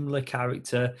similar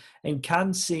character, and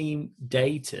can seem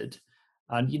dated.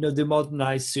 And, the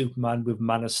modernized Superman with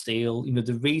Man of Steel,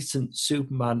 the recent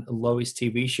Superman and Lois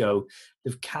TV show,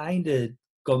 they've kind of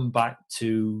gone back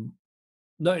to,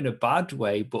 not in a bad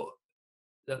way, but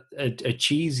a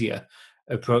cheesier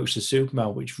approach to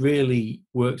Superman, which really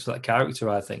works for that character,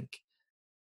 I think.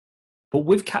 But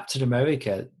with Captain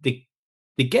America, they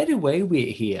get away with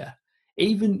it here,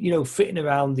 even, fitting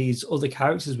around these other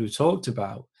characters we've talked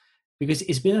about, because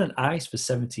it's been on ice for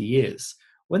 70 years.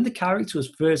 When the character was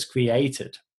first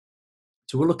created,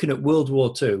 so we're looking at World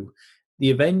War II,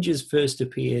 the Avengers first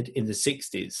appeared in the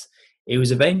 60s. It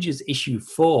was Avengers issue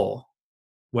 4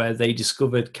 where they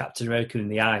discovered Captain America in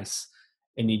the ice,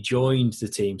 and he joined the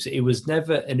team. So it was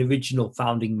never an original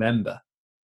founding member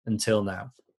until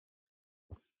now.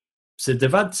 So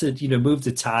they've had to, move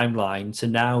the timeline to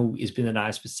now he's been on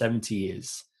ice for 70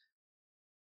 years.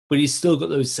 But he's still got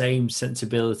those same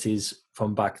sensibilities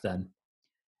from back then.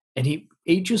 And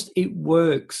it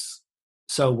works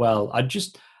so well.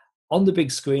 On the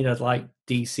big screen, I'd like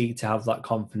DC to have that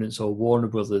confidence, or Warner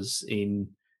Brothers, in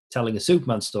telling a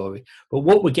Superman story. But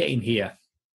what we're getting here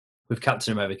with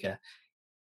Captain America,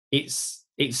 it's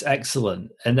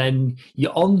excellent. And then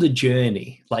you're on the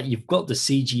journey. You've got the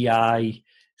CGI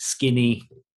skinny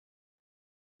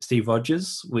Steve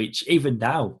Rogers, which even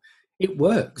now it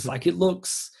works.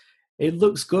 It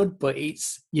looks good, but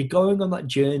you're going on that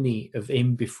journey of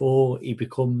him before he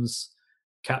becomes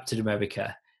Captain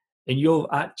America, and you're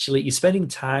spending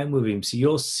time with him, so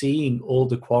you're seeing all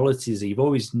the qualities that you've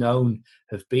always known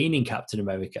have been in Captain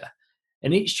America,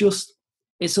 and it's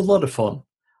a lot of fun.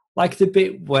 Like the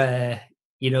bit where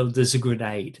there's a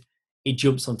grenade, he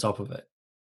jumps on top of it.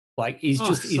 His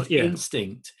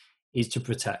instinct is to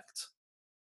protect.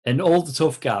 And all the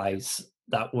tough guys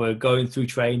that were going through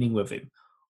training with him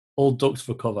all ducked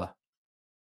for cover.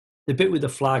 The bit with the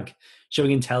flag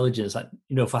showing intelligence,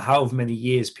 for however many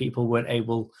years people weren't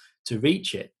able to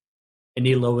reach it, and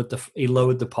he lowered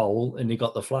the pole and he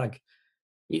got the flag.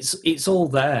 It's all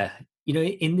there.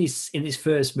 In this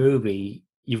first movie,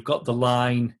 you've got the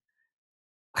line,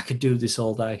 "I could do this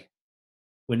all day,"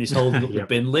 when he's holding up the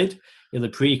bin lid, the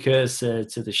precursor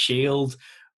to the shield.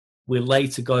 We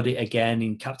later got it again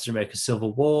in Captain America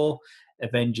Civil War,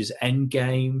 Avengers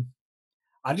Endgame.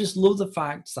 I just love the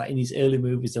fact that in these early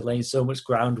movies they're laying so much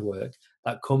groundwork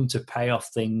that come to pay off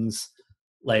things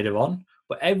later on.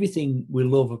 But everything we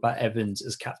love about Evans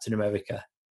as Captain America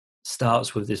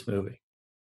starts with this movie.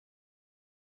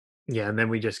 Yeah, and then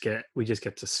we just get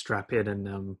to strap in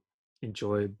and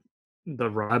enjoy the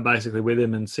ride basically with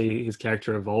him and see his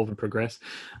character evolve and progress.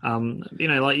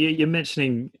 Like you're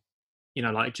mentioning,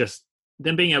 like just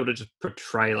them being able to just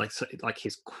portray like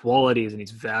his qualities and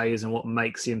his values and what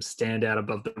makes him stand out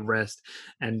above the rest.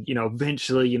 And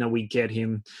eventually, we get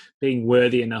him being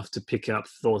worthy enough to pick up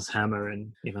Thor's hammer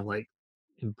and like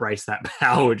embrace that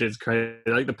power, which is crazy,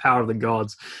 like the power of the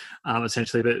gods,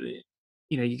 essentially. But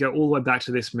you go all the way back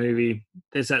to this movie.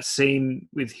 There's that scene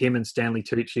with him and Stanley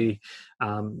Tucci,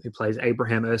 who plays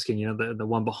Abraham Erskine, the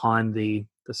one behind the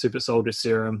super soldier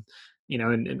serum,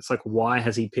 and it's like, why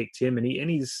has he picked him? And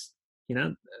he's,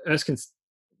 Erskine's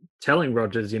telling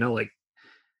Rogers, like,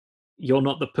 you're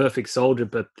not the perfect soldier,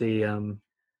 but the,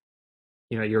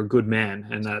 you're a good man.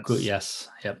 And that's good. Yes.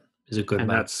 Yep. He's a good and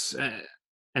man.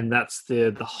 That's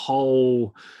the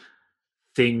whole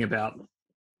thing about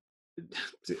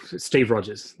Steve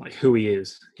Rogers, like who he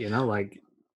is, like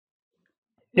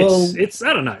it's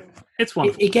I don't know, it's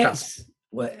wonderful. It gets.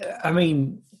 Well, I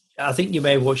mean, I think you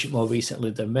may have watched it more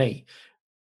recently than me,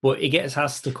 but it gets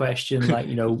asked the question, like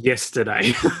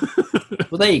yesterday.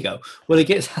 Well, there you go. Well, it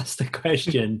gets asked the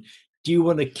question: do you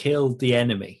want to kill the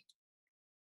enemy?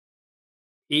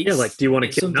 Yeah, like, do you want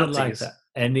to kill something Nazis? Like that?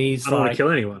 And he's I don't want to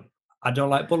kill anyone. I don't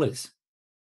like bullies.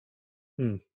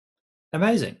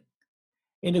 Amazing.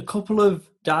 In a couple of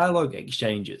dialogue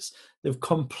exchanges, they've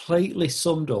completely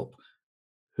summed up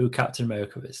who Captain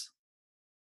America is.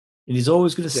 And he's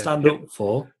always going to stand up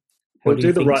for what he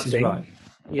do the thinks right is thing. right.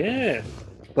 Yeah.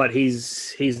 But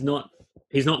he's not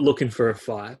looking for a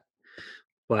fight.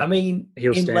 But I mean,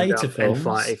 he'll in stand later up films, and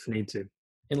fight if need to.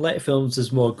 In later films,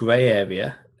 there's more grey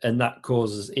area, and that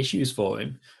causes issues for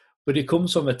him. But it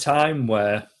comes from a time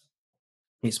where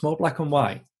it's more black and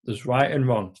white. There's right and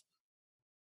wrong.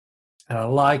 And I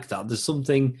like that. There's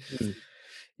something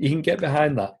you can get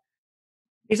behind that.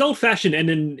 He's old-fashioned,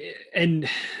 and in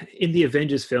the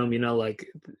Avengers film, like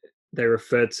they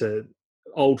refer to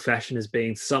old-fashioned as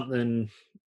being something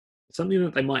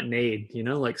that they might need,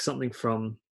 like something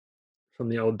from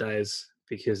the old days,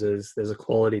 because there's a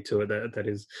quality to it that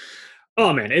is,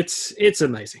 oh man, it's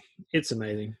amazing. It's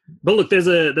amazing. But look, there's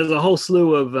a whole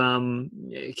slew of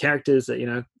characters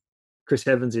that Chris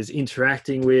Evans is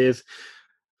interacting with,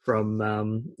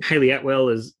 from Hayley Atwell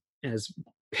as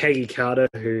Peggy Carter,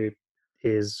 who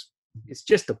is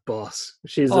just a boss.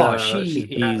 She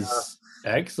is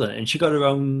excellent, and she got her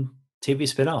own TV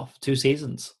spin-off, 2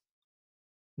 seasons.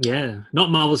 Yeah, not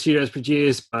Marvel Studios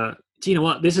produced, but do you know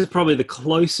what? This is probably the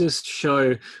closest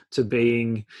show to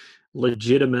being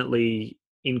legitimately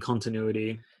in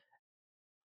continuity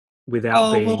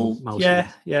without being Marvel Studios.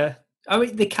 Yeah. I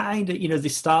mean, they kind of, they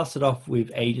started off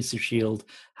with Agents of S.H.I.E.L.D.,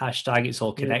 # it's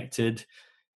all connected.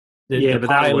 Yeah. But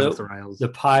that went off the rails. The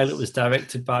pilot was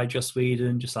directed by Joss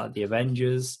Whedon, just like the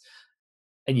Avengers.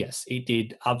 And yes, it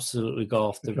did absolutely go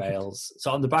off the rails.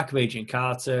 So on the back of Agent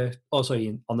Carter, also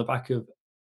on the back of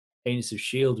Agents of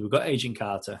S.H.I.E.L.D., we've got Agent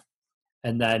Carter.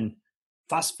 And then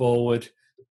fast forward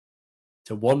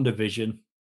to WandaVision,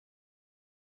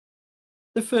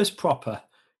 the first proper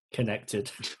connected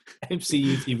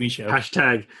MCU TV show.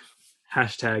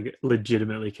 Hashtag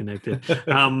legitimately connected.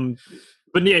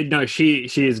 But yeah, no, she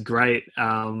is great.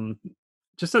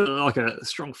 Just like a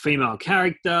strong female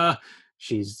character.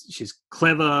 She's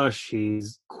clever.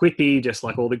 She's quippy, just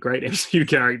like all the great MCU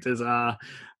characters are.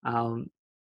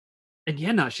 And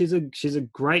yeah, no, she's a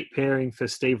great pairing for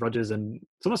Steve Rogers, and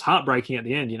it's almost heartbreaking at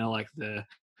the end. Like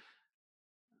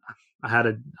I had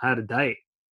a date,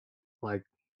 like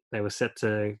they were set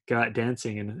to go out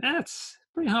dancing, and that's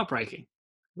pretty heartbreaking.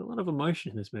 There's a lot of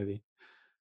emotion in this movie,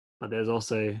 but there's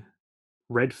also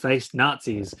red-faced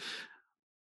Nazis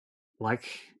like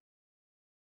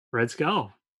Red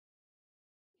Skull,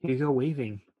 Hugo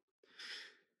Weaving.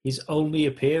 His only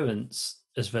appearance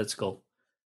as Red Skull.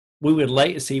 We would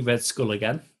later see Red Skull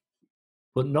again,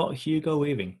 but not Hugo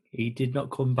Weaving. He did not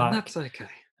come back. And that's okay.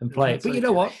 And play it. But you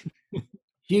know what?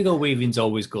 Hugo Weaving's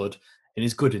always good, and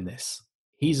he's good in this.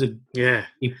 He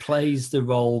plays the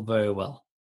role very well.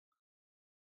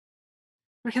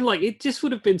 I reckon, like, it just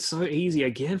would have been so easy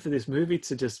again for this movie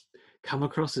to just come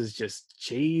across as just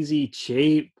cheesy,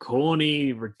 cheap,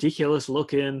 corny, ridiculous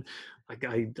looking. Like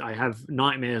I have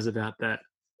nightmares about that.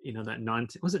 That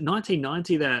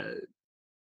 1990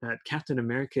 that Captain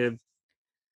America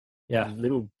Yeah.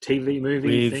 little TV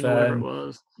movie With thing or whatever it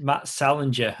was. Matt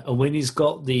Salinger. And when he's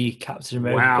got the Captain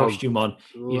America Wow, costume on,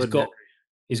 good memory.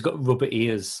 he's got rubber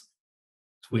ears.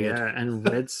 It's weird. Yeah, and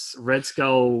Red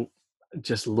Skull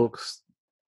just looks.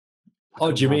 Like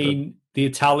Oh, do you mean the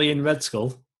Italian Red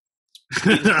Skull?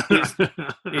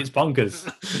 It's bonkers.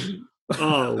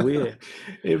 Oh, weird.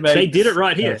 They did it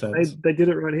right here. They did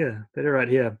it right here. They did it right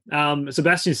here.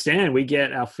 Sebastian Stan, we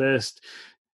get our first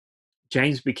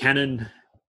James Buchanan,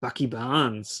 Bucky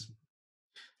Barnes.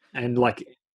 And like,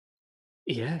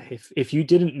 yeah, if you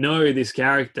didn't know this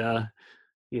character,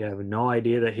 you have no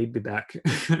idea that he'd be back.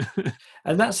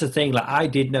 And that's the thing, like I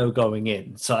did know going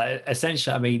in. So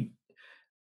essentially, I mean,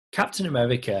 Captain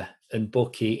America and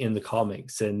Bucky in the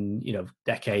comics and,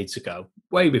 decades ago,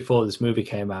 way before this movie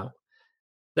came out,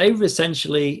 they were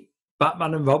essentially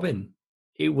Batman and Robin.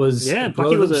 It was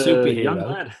Bucky was a superhero young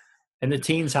lad and a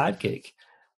teen sidekick.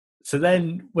 So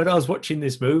then when I was watching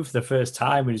this movie for the first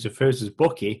time, when he was referred to as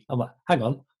Bucky, I'm like, hang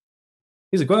on,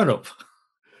 he's a grown-up.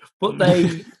 But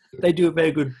they do a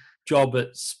very good job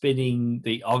at spinning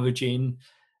the origin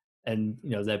and,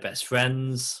 they're best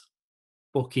friends.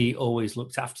 Bucky always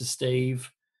looked after Steve.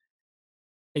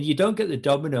 And you don't get the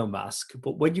domino mask,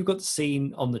 but when you've got the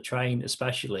scene on the train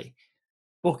especially,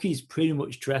 Bucky's pretty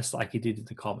much dressed like he did in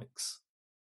the comics,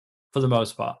 for the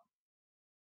most part.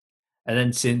 And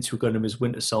then since we've got him as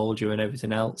Winter Soldier and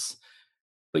everything else.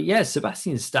 But yeah,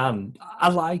 Sebastian Stan, I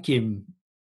like him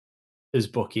as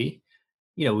Bucky.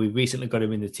 We recently got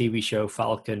him in the TV show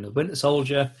Falcon and Winter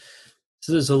Soldier.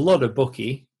 So there's a lot of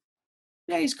Bucky.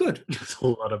 Yeah, he's good. There's a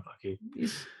lot of Bucky.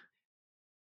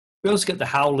 We also get the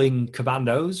Howling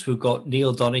Commandos, who've got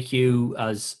Neil Donahue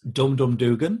as Dum Dum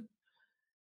Dugan.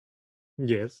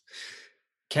 Yes.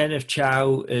 Kenneth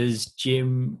Chow as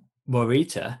Jim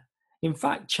Morita. In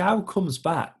fact, Chow comes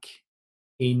back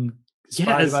in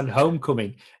Spider-Man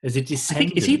Homecoming as a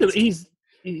descendant. I think,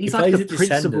 he's like the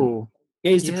principal.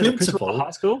 Yeah, he's the principal of high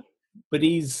school. But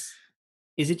he's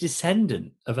a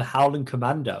descendant of a Howling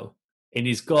Commando, and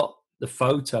he's got the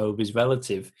photo of his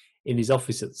relative in his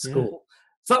office at the school. Yeah.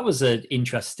 So that was an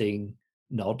interesting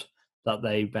nod that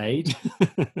they made.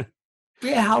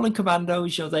 Yeah, Howling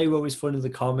Commandos, they were always fun in the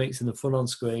comics and the fun on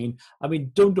screen. I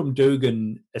mean, Dum Dum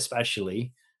Dugan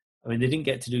especially. I mean, they didn't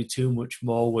get to do too much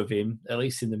more with him, at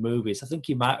least in the movies. I think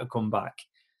he might have come back,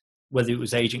 whether it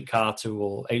was Agent Carter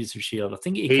or Agents of S.H.I.E.L.D. I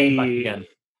think he came back again.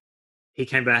 He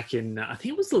came back in, I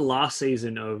think it was the last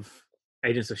season of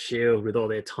Agents of S.H.I.E.L.D. with all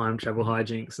their time travel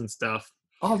hijinks and stuff.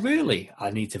 Oh, really?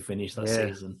 I need to finish that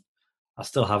season. I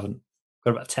still haven't.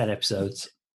 Got about 10 episodes.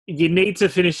 You need to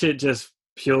finish it just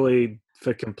purely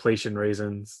for completion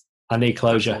reasons. I need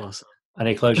closure. Awesome. I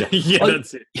need closure.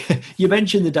 That's it. You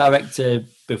mentioned the director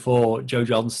before, Joe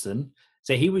Johnston.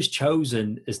 So he was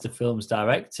chosen as the film's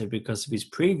director because of his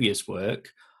previous work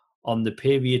on the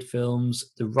period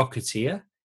films The Rocketeer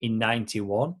in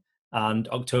 91 and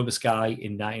October Sky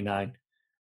in 99.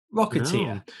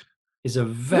 Rocketeer is a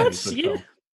very good film.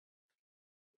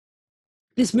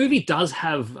 This movie does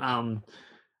have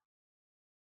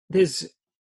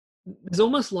there's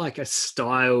almost like a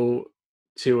style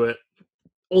to it,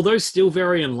 although still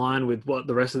very in line with what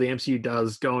the rest of the MCU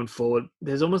does going forward.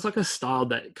 There's almost like a style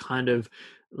that kind of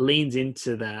leans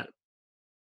into that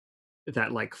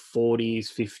like 40s,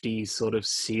 50s sort of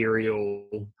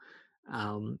serial.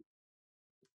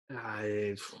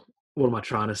 What am I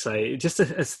trying to say? Just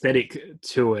an aesthetic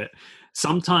to it.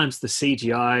 Sometimes the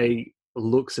CGI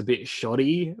looks a bit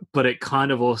shoddy, but it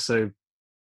kind of also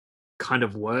kind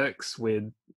of works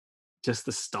with just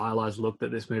the stylized look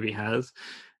that this movie has.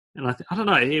 And I don't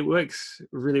know, it works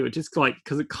really well, just like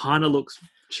because it kind of looks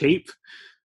cheap,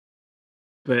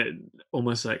 but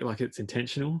almost like it's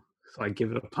intentional. So I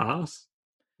give it a pass,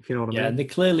 if you know what I mean. Yeah, and they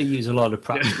clearly use a lot of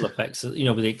practical effects, with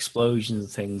the explosions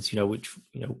and things, which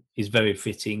is very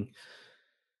fitting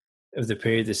of the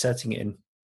period they're setting it in.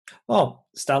 Oh,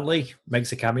 Stan Lee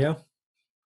makes a cameo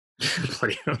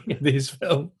in this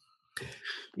film.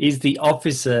 He's the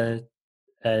officer.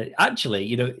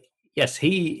 Actually, yes,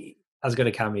 he has got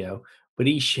a cameo, but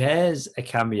he shares a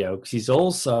cameo because he's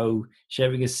also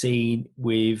sharing a scene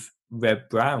with Reb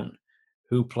Brown,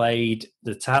 who played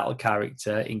the title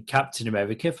character in Captain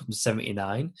America from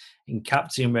 79, in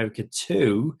Captain America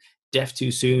 2, Death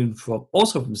Too Soon,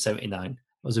 also from 79. It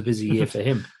was a busy year for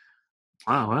him.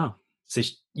 Wow. So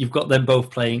you've got them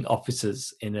both playing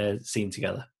officers in a scene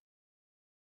together.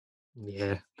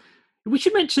 Yeah. We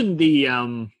should mention the,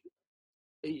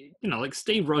 like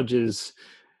Steve Rogers,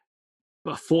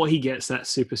 before he gets that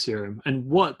super serum, and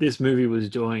what this movie was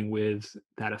doing with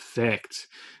that effect,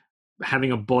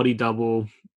 having a body double,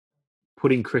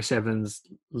 putting Chris Evans'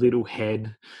 little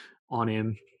head on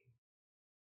him.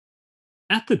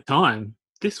 At the time,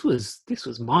 this was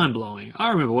mind blowing. I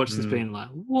remember watching this being like,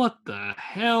 "What the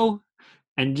hell?"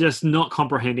 and just not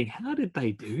comprehending how did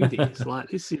they do this. Like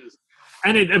this is,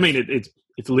 and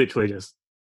it's literally just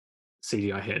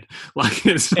CGI head. Like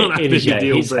it's not a big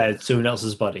deal. His head, someone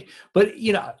else's body. But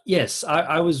yes,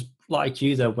 I was like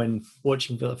you though when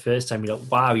watching for the first time.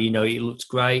 Wow, it looks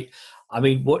great. I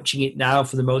mean, watching it now,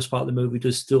 for the most part, the movie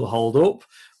does still hold up.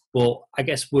 But I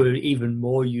guess we're even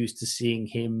more used to seeing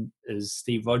him as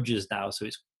Steve Rogers now, so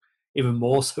it's even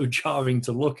more so jarring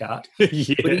to look at.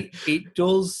 Yeah. But it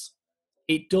does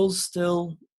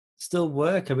still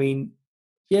work. I mean,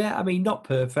 not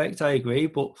perfect, I agree,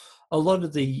 but a lot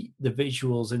of the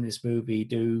visuals in this movie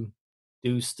do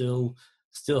still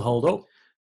hold up.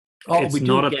 It's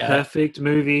not a perfect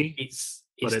movie. It's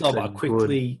not, but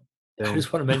quickly. I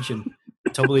just want to mention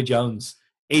Tommy Lee Jones.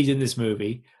 He's in this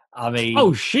movie. I mean,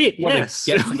 oh shit! Yes,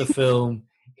 get for the film.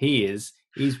 He's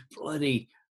bloody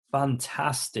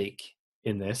fantastic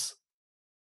in this.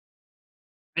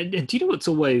 And do you know what's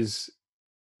always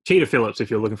Cheetah Phillips,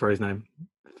 if you're looking for his name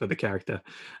for the character?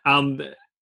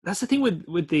 That's the thing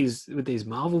with these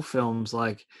Marvel films.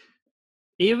 Like,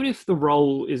 even if the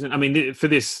role isn't, I mean, for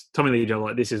this Tommy Lee Jones,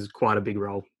 like this is quite a big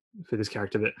role for this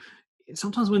character, but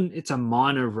sometimes when it's a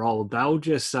minor role, they'll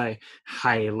just say,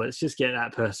 hey, let's just get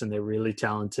that person. They're really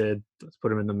talented. Let's put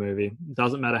them in the movie. It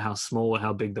doesn't matter how small or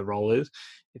how big the role is.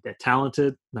 If they're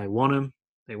talented, they want them,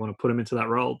 they want to put them into that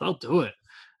role, they'll do it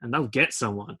and they'll get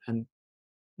someone. And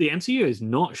the MCU is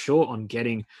not short on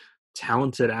getting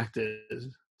talented actors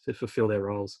to fulfill their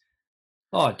roles.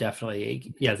 Oh,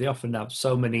 definitely. Yeah, they often have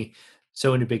so many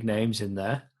big names in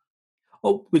there.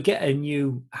 Oh, we get a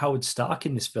new Howard Stark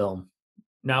in this film,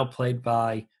 now played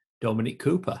by Dominic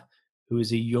Cooper, who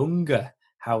is a younger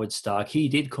Howard Stark. He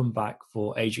did come back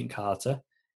for Agent Carter.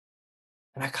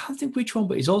 And I can't think which one,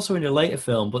 but he's also in a later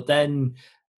film. But then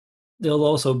they'll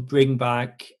also bring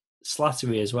back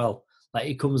Slattery as well. Like,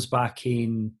 he comes back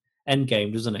in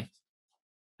Endgame, doesn't he?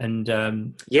 And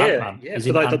yeah. He's for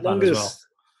in like the Ant-Man longest, as well.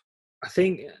 I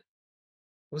think,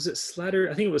 was it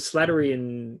Slattery? I think it was Slattery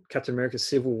in Captain America: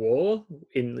 Civil War,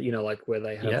 in like where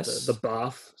they have the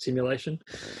bath simulation.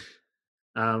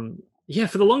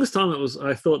 For the longest time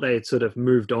I thought they had sort of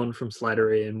moved on from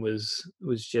Slattery and was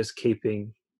just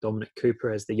keeping Dominic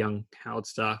Cooper as the young Howard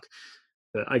Stark.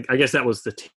 But I guess that was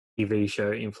the TV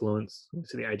show influence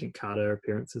to the Agent Carter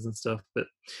appearances and stuff. But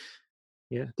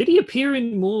yeah, did he appear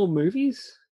in more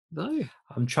movies though?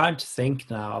 I'm trying to think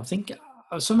now. I think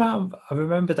somehow I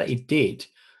remember that he did.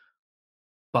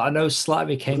 But I know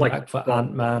Slattery came back for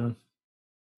Ant-Man,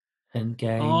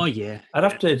 Endgame. Oh yeah, I'd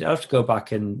have to go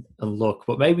back and look.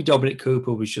 But maybe Dominic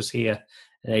Cooper was just here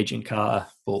in Agent Carter.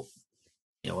 But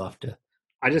we'll have to.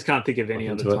 I just can't think of any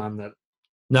other time that.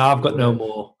 No, I've got no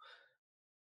more.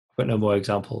 I've got no more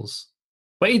examples.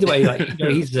 But either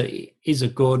way, he's a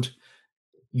good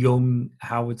young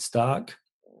Howard Stark.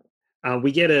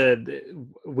 We get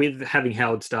with having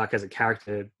Howard Stark as a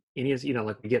character in his,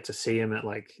 we get to see him at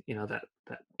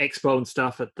that expo and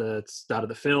stuff at the start of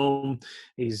the film.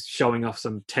 He's showing off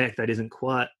some tech that isn't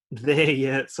quite there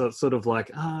yet. So it's sort of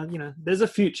like, there's a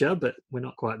future, but we're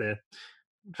not quite there,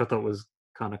 which I thought was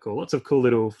kind of cool. Lots of cool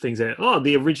little things there. Oh,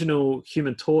 the original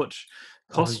Human Torch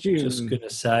costume. I was just going to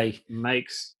say.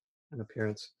 Makes an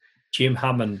appearance. Jim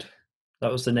Hammond.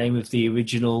 That was the name of the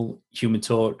original Human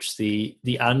Torch, the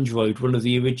android, one of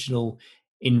the original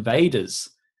invaders.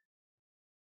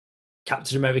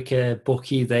 Captain America,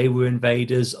 Bucky, they were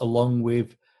invaders along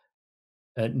with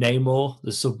Namor, the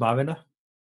Submariner.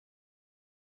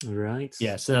 Right.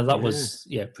 Yeah, so that was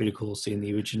pretty cool seeing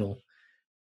the original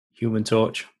Human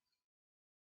Torch.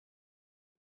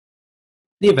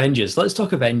 The Avengers. Let's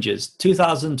talk Avengers.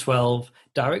 2012,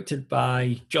 directed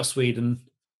by Joss Whedon.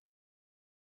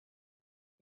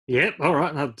 Yep. All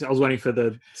right. I was waiting for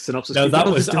the synopsis. No, that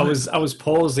was I was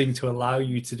pausing to allow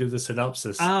you to do the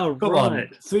synopsis. Oh, come right. on,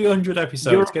 300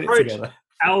 episodes. Get it together.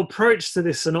 Our approach to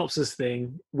this synopsis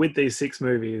thing with these 6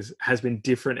 movies has been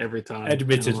different every time.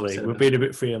 Admittedly, we've been a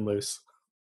bit free and loose.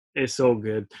 It's all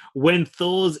good. When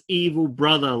Thor's evil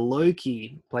brother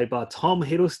Loki, played by Tom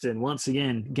Hiddleston, once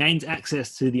again gains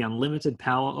access to the unlimited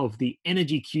power of the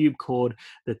energy cube called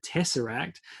the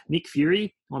Tesseract, Nick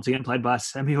Fury, once again played by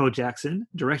Samuel Jackson,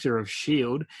 director of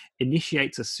S.H.I.E.L.D.,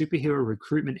 initiates a superhero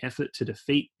recruitment effort to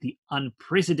defeat the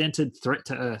unprecedented threat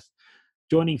to Earth.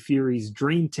 Joining Fury's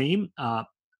dream team are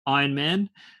Iron Man,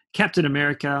 Captain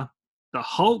America, the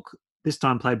Hulk, this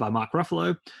time played by Mark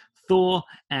Ruffalo, Thor,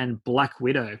 and Black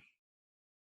Widow.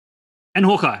 And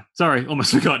Hawkeye. Sorry,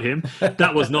 almost forgot him.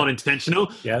 That was not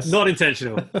intentional. Yes. Not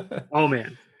intentional. Oh,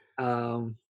 man.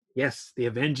 Yes, the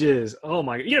Avengers. Oh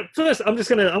my! Yeah. First, I'm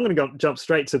gonna jump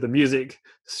straight to the music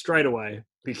straight away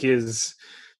because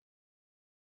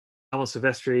Alan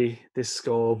Silvestri. This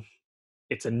score,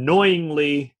 it's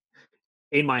annoyingly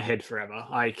in my head forever.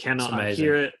 I It's cannot amazing.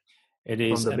 unhear it It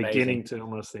from is the beginning amazing. to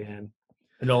almost the end.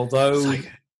 And So although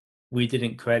good. we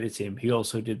didn't credit him, he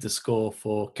also did the score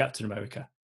for Captain America.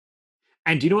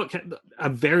 And do you know what? A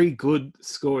very good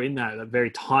score in that.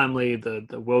 Very timely.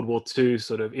 The World War II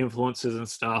sort of influences and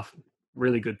stuff.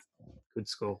 Really good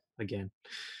score again.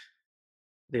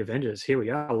 The Avengers. Here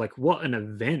we are. Like, what an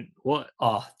event! What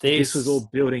Oh, this was all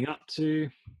building up to.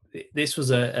 this was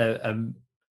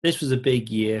this was a big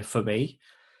year for me.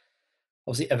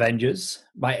 Obviously, Avengers.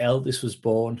 My eldest was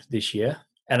born this year,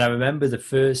 and I remember the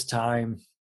first time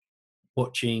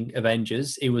watching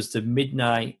Avengers. It was the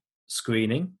midnight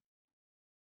screening,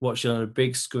 watched it on a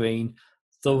big screen,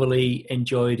 thoroughly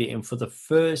enjoyed it. And for the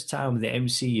first time in the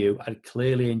MCU, I'd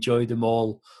clearly enjoyed them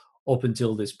all up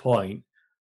until this point.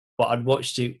 But I'd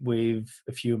watched it with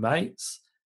a few mates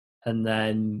and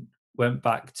then went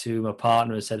back to my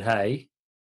partner and said, "Hey,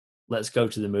 let's go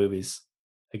to the movies."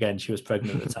 Again, she was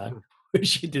pregnant at the time when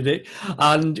she did it.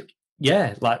 And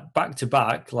yeah, like back to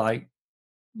back, like,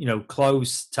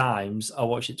 close times, I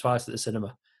watched it twice at the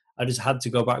cinema. I just had to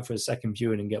go back for a second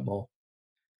viewing and get more.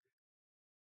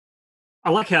 I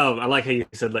like how you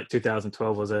said like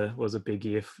 2012 was a big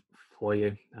year for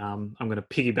you. I'm going to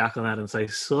piggyback on that and say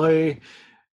so.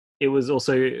 It was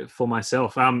also for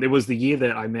myself. It was the year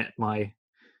that I met my,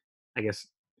 I guess,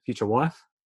 future wife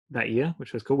that year,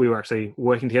 which was cool. We were actually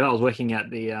working together. I was working at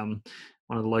the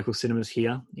one of the local cinemas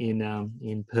here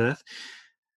in Perth.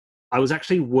 I was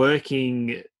actually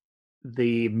working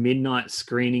the midnight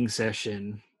screening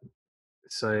session,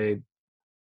 so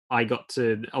I got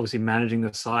to obviously managing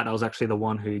the site. I was actually the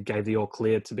one who gave the all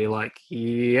clear to be like,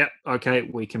 "Yep, okay,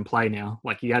 we can play now."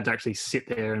 Like you had to actually sit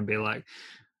there and be like,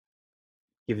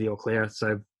 give the all clear.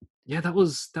 So yeah, that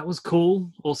was cool.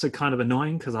 Also kind of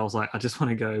annoying because I was like, I just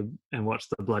want to go and watch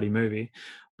the bloody movie.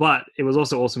 But it was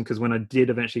also awesome because when I did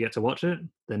eventually get to watch it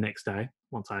the next day,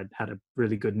 once I'd had a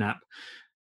really good nap,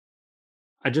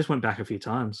 I just went back a few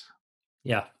times.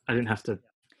 Yeah. I didn't have to.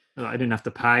 I didn't have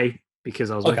to pay because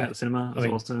I was working Okay. at the cinema.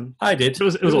 It was awesome. I did. It It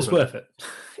was was awesome. worth it.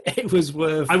 It was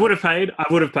worth. I would have paid. I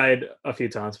would have paid a few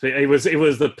times, but it was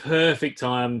the perfect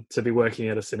time to be working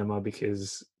at a cinema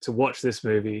because to watch this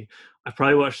movie, I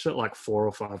probably watched it like 4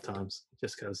 or 5 times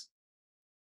just because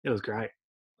it was great.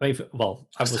 Well,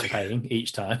 I was paying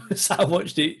each time, so I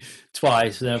watched it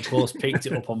twice, and then of course picked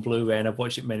it up on Blu-ray, and I've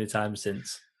watched it many times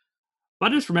since.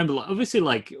 But I just remember, like, obviously,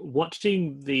 like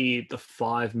watching the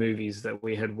 5 movies that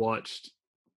we had watched,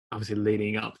 obviously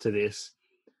leading up to this.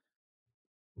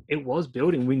 It was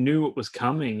building. We knew it was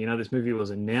coming. This movie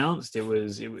was announced. It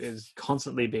was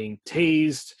constantly being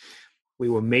teased. We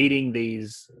were meeting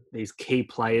these key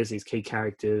players, these key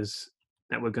characters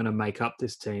that were going to make up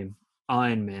this team.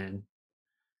 Iron Man,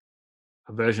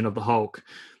 a version of the Hulk,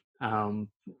 um,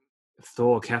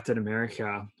 Thor, Captain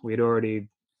America. We'd already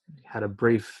had a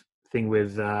brief thing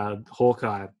with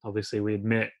Hawkeye. Obviously, we had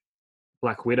met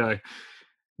Black Widow,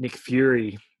 Nick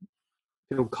Fury,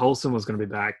 Phil Coulson was going to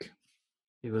be back.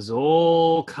 It was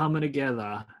all coming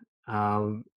together.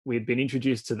 We'd been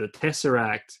introduced to the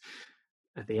Tesseract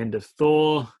at the end of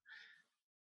Thor.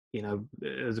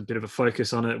 There was a bit of a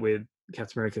focus on it with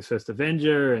Captain America's First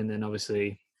Avenger, and then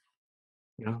obviously,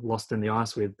 Lost in the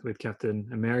Ice with Captain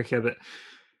America. But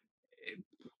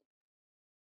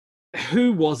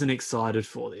who wasn't excited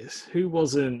for this? Who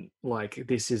wasn't like,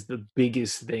 this is the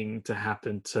biggest thing to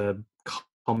happen to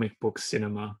comic book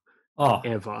cinema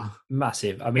ever?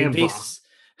 Massive. I mean, Ever.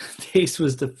 this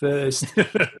was the first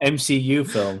MCU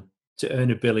film to earn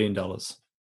 $1 billion. Was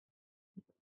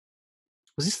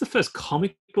this the first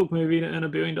comic book movie to earn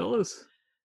 $1 billion?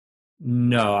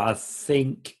 No, I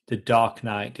think The Dark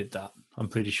Knight did that. I'm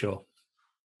pretty sure.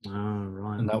 Oh,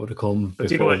 right. And that would have come But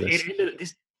before this.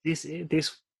 this. It ended,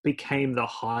 this became the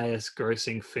highest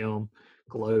grossing film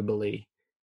globally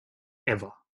ever.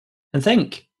 And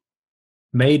think,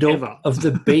 made up of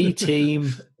the B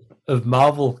team of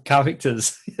Marvel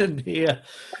characters in here.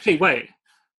 Actually, wait.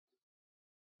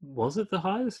 Was it the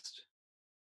highest?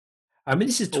 I mean,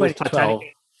 this is 2012.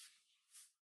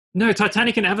 No,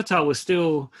 Titanic and Avatar was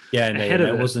still ahead of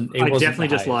it. It wasn't. I definitely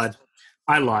just lied.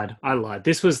 I lied.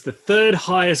 This was the 3rd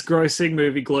highest grossing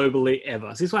movie globally ever.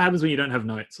 So this is what happens when you don't have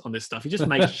notes on this stuff. You just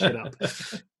make shit up.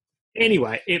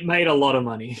 Anyway, it made a lot of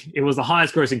money. It was the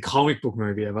highest grossing comic book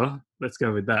movie ever. Let's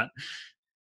go with that.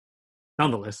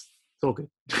 Nonetheless, it's all good.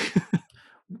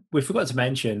 We forgot to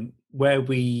mention where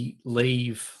we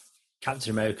leave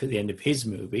Captain America at the end of his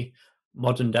movie,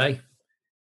 modern day.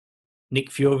 Nick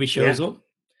Fury shows Yeah. up.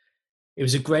 It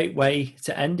was a great way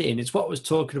to end it. And it's what I was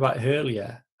talking about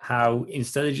earlier, how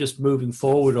instead of just moving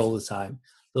forward all the time,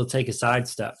 they'll take a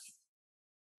sidestep.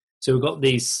 So we've got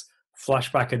this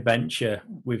flashback adventure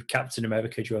with Captain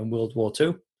America during World War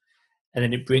II, and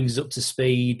then it brings us up to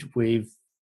speed with,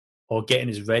 or getting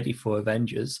us ready for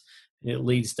Avengers, and it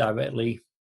leads directly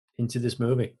into this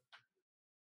movie.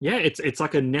 Yeah, it's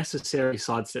like a necessary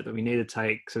sidestep that we need to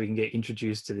take so we can get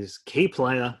introduced to this key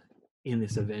player in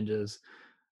this Avengers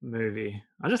movie.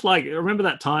 I remember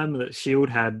that time that Shield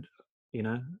had,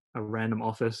 a random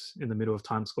office in the middle of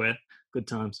Times Square. Good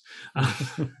times.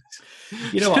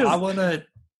 You know what? I want to.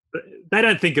 They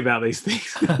don't think about these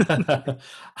things.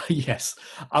 Yes,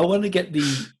 I want to get the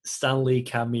Stan Lee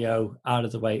cameo out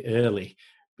of the way early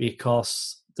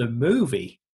because the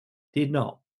movie did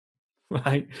not.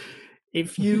 Right?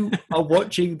 If you are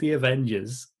watching the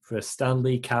Avengers for a Stan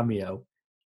Lee cameo,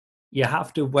 you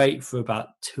have to wait for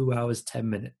about 2 hours 10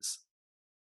 minutes.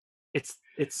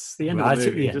 It's the end Right of the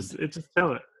at movie. the end. Just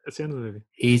tell it. It's the end of the movie.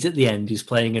 He's at the end. He's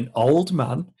playing an old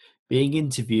man being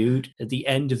interviewed at the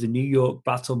end of the New York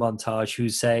battle montage who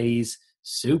says,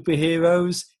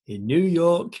 "Superheroes in New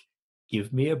York,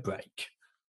 give me a break."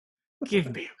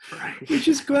 Give me a break. Which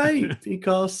is great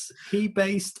because he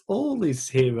based all his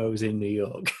heroes in New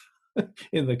York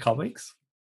in the comics.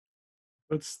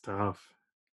 Good stuff.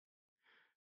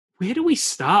 Where do we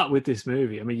start with this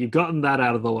movie? I mean, you've gotten that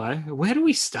out of the way. Where do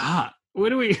we start? Where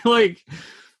do we like?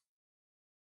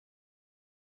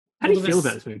 How do you feel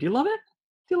about this movie? Do you love it?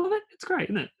 Do you love it? It's great,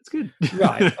 isn't it? It's good.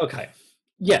 Right. Okay.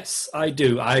 Yes, I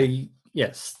do.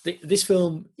 This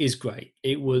film is great.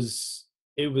 It was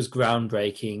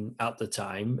groundbreaking at the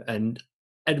time, and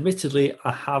admittedly,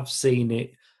 I have seen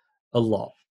it a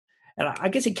lot. And I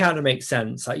guess it kind of makes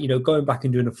sense. Like, going back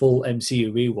and doing a full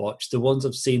MCU rewatch, the ones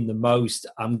I've seen the most,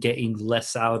 I'm getting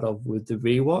less out of with the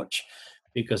rewatch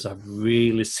because I've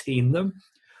really seen them.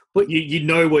 But you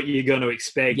know what you're going to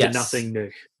expect, yes, and nothing new.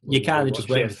 You kind of just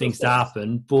wait for things to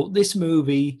happen. But this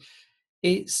movie,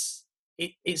 it's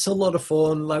a lot of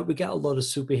fun. Like, we get a lot of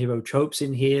superhero tropes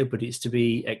in here, but it's to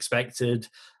be expected.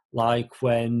 Like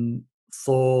when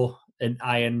Thor and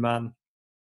Iron Man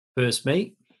first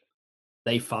meet,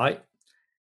 they fight.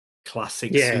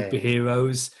 Classic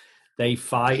superheroes. They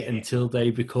fight until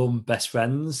they become best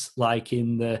friends, like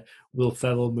in the Will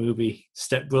Ferrell movie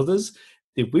Step Brothers.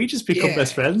 Did we just become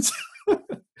best friends?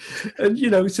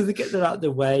 And, so they get that out of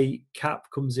the way. Cap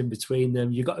comes in between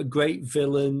them. You got a great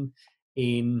villain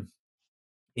in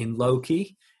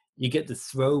Loki. You get the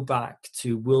throwback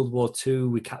to World War II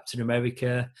with Captain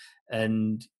America,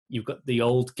 and you've got the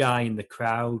old guy in the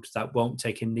crowd that won't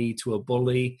take a knee to a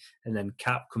bully, and then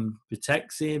Cap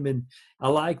protects him. And I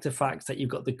like the fact that you've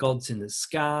got the gods in the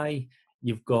sky.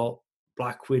 You've got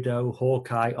Black Widow,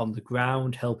 Hawkeye on the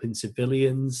ground helping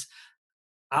civilians.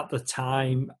 At the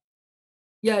time,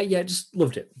 just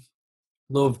loved it.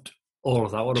 Loved all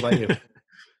of that. What about you?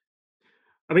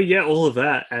 I mean, yeah, all of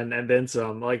that and then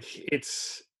some. Like, it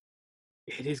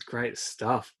is great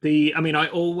stuff. I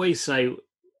always say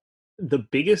the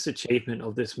biggest achievement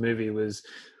of this movie was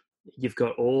you've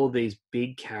got all these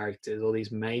big characters, all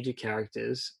these major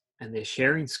characters, and they're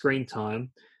sharing screen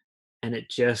time, and it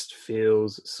just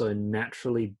feels so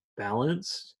naturally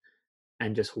balanced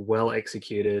and just well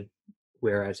executed.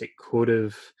 Whereas it could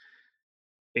have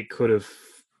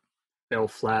fell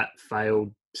flat,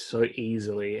 failed so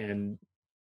easily, and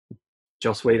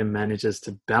Joss Whedon manages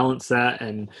to balance that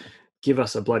and give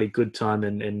us a bloody good time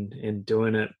in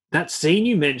doing it. That scene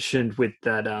you mentioned with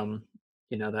that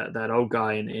that old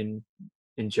guy in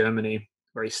Germany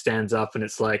where he stands up and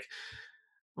it's like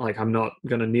I'm not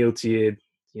gonna kneel to you,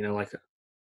 like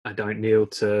I don't kneel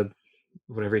to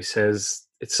whatever he says.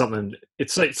 It's something.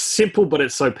 It's simple, but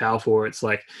it's so powerful. It's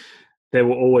like there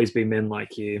will always be men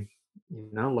like you,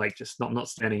 like just not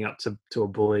standing up to a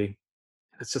bully.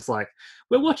 It's just like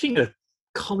we're watching a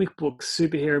comic book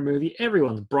superhero movie.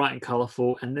 Everyone's bright and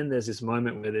colorful, and then there's this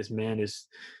moment where this man is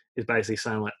basically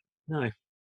saying like, no,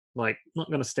 like not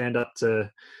going to stand up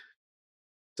to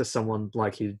someone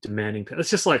like you demanding. It's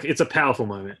just like it's a powerful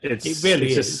moment. It really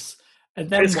is. Just, and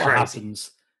then what happens?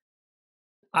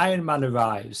 Iron Man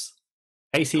arrives.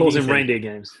 AC/DC. Calls him Reindeer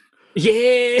Games.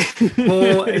 Yeah.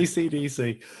 Poor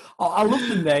AC/DC. Oh, I love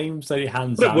the names that he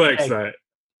hands out. It works though.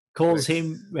 Calls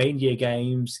him Reindeer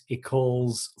Games. He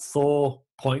calls Thor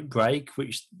Point Break,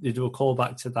 which they do a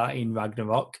callback to that in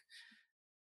Ragnarok.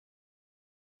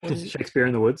 Shakespeare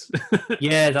in the Woods.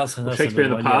 Yeah, that's Shakespeare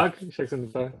in the Park. Yeah. Shakespeare in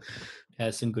the Park.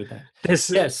 Yeah, some good names.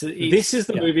 This is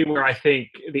the movie where I think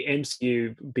the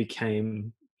MCU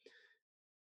became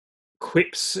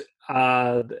quips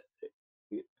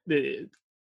the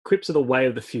quips are the way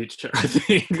of the future. I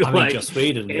think. I mean, Joss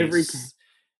Whedon every is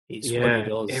it's what he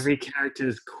does. every character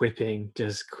is quipping,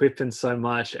 just quipping so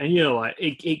much, and like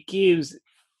it gives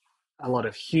a lot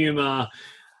of humor.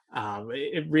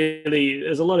 It really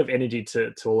there's a lot of energy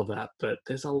to all of that, but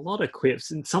there's a lot of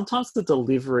quips, and sometimes the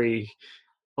delivery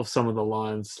of some of the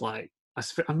lines, like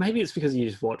maybe it's because you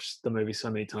just watched the movie so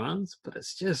many times, but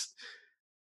it's just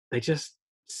they just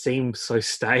seem so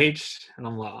staged, and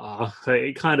I'm like, oh, so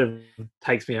it kind of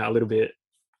takes me out a little bit.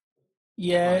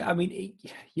 Yeah, I mean,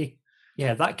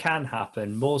 yeah, that can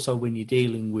happen more so when you're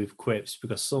dealing with quips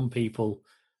because some people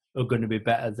are going to be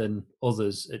better than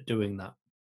others at doing that.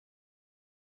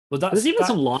 But there's even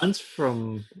some lines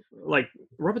from like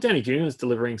Robert Downey Jr. is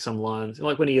delivering some lines,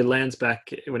 like when he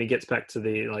gets back to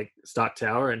the like Stark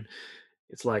Tower, and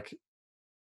it's like,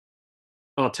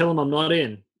 "Oh, tell him I'm not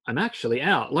in. I'm actually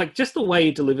out." Like just the way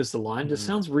he delivers the line just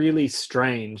sounds really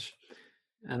strange.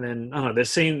 And then I don't know.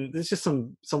 There's just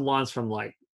some lines from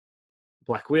like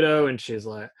Black Widow, and she's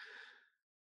like,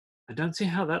 I don't see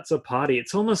how that's a party.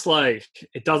 It's almost like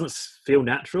it doesn't feel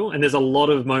natural. And there's a lot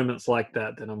of moments like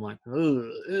that I'm like, ugh,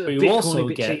 but you also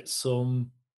get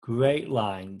some great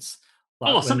lines.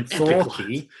 Like when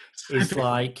Thorky is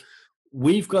like,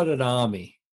 we've got an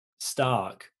army,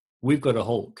 Stark, we've got a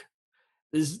Hulk.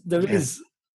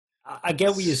 I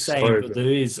get what you're saying, but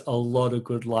there is a lot of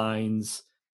good lines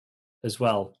as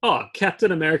well. Oh,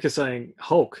 Captain America saying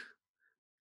Hulk,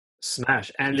 smash.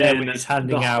 And then he's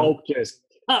handing out Hulk just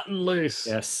cutting loose.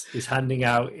 Yes, he's handing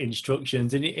out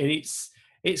instructions, and it's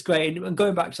great. And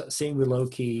going back to that scene with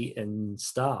Loki and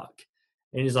Stark,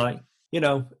 and he's like,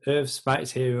 Earth's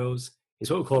mightiest heroes. It's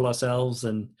what we call ourselves,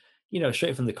 and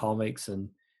straight from the comics, and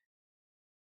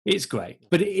it's great.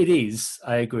 But it is,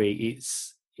 I agree,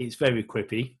 it's very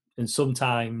quippy, and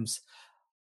sometimes,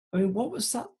 I mean, what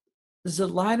was that? There's a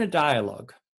line of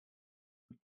dialogue,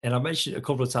 and I mentioned it a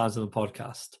couple of times on the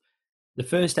podcast. The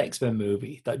first X-Men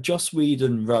movie that Joss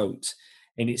Whedon wrote,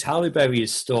 and it's Halle Berry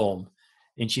as Storm,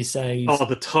 and she says, "Oh,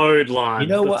 the Toad line. You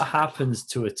know what happens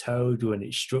to a toad when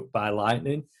it's struck by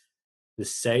lightning? The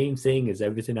same thing as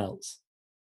everything else,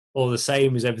 or the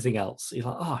same as everything else." You're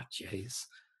like, "Oh, jeez,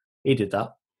 he did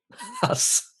that."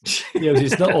 That's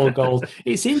it's not all gold.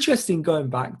 It's interesting going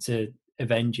back to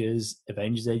Avengers,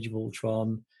 Age of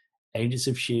Ultron, Agents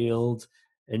of Shield,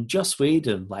 and Joss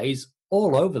Whedon lays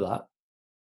all over that.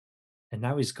 And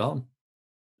now he's gone.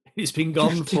 He's been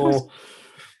gone for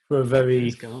a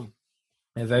very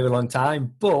long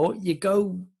time. But you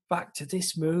go back to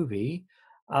this movie,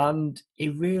 and he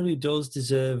really does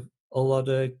deserve a lot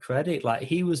of credit. Like,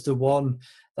 he was the one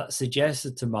that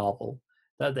suggested to Marvel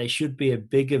that there should be a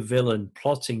bigger villain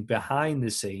plotting behind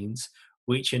the scenes,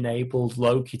 which enabled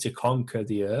Loki to conquer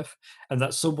the Earth, and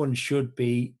that someone should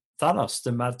be Thanos,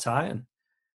 the Mad Titan.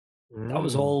 That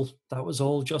was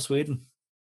all Joss Whedon.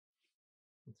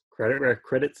 Credit where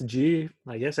credit's due,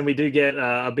 I guess. And we do get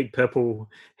a big purple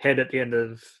head at the end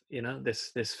of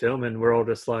this film, and we're all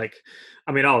just like,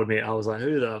 I mean, I'll admit, I was like,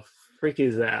 who the frick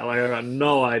is that? Like, I got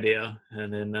no idea,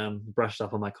 and then brushed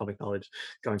up on my comic knowledge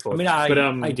going forward. I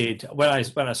mean, I did when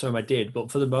I saw him, I did, but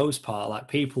for the most part, like,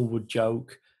 people would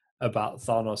joke about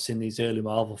Thanos in these early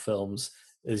Marvel films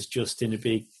as just in a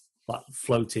big like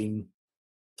floating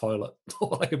toilet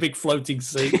or like a big floating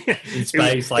seat in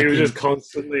space. He was just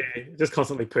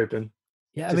constantly pooping.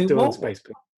 Yeah, I mean, space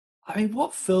poop. I mean,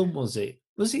 what film was it?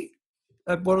 Was it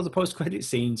one of the post-credit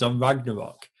scenes on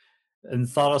Ragnarok? And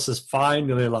Thanos is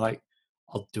finally like,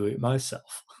 "I'll do it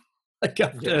myself." Like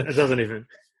it doesn't even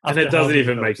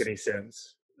make any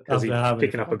sense because he's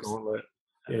picking up a gauntlet.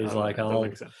 He's like, "I'll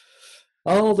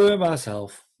do it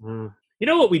myself." You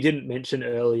know what we didn't mention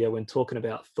earlier when talking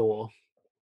about Thor?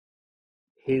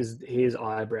 His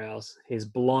eyebrows, his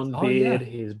blonde beard,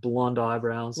 his blonde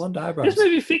eyebrows. This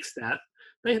movie fixed that.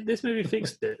 This movie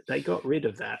fixed it. They got rid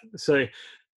of that. So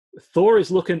Thor is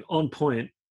looking on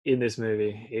point in this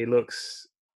movie. He looks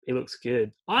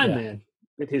good. Iron Man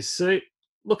with his suit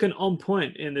looking on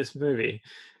point in this movie.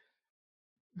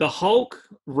 The Hulk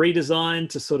redesigned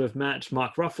to sort of match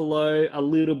Mark Ruffalo, a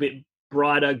little bit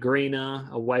brighter, greener,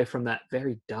 away from that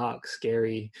very dark,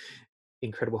 scary,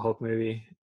 Incredible Hulk movie.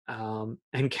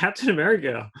 And Captain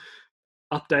America,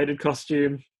 updated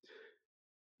costume,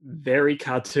 very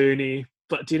cartoony.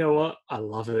 But do you know what? I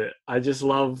love it. I just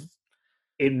love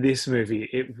in this movie,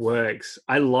 it works.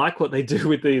 I like what they do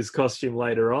with these costume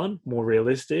later on, more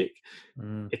realistic.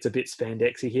 It's a bit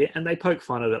spandexy here, and they poke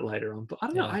fun at it later on. But I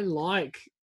don't know. I like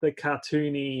the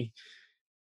cartoony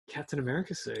Captain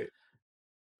America suit.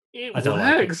 It I don't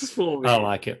like it. works for me. I don't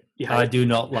like it. You hate I it? do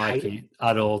not You like hate it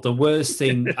at all. The worst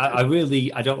thing, I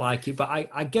don't like it, but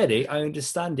I get it. I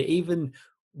understand it. Even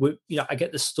with, I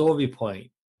get the story point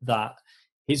that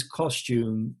his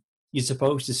costume, you're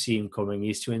supposed to see him coming,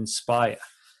 is to inspire.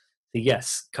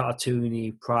 Yes,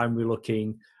 cartoony, primary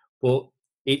looking, but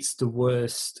it's the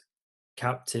worst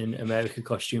Captain America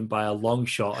costume by a long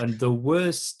shot. And the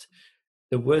worst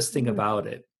thing about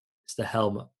it is the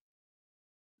helmet.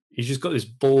 He's just got this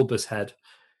bulbous head.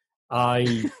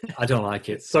 I don't like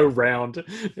it. It's so round.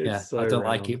 Yeah, It's so I don't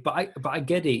like round. it. But I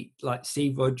get it. Like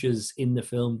Steve Rogers in the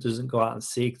film doesn't go out and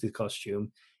seek the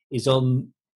costume. He's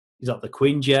at the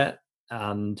Quinjet,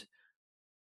 and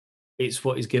it's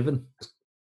what he's given. It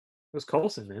was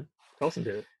Coulson, man. Coulson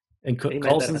did it. And He made that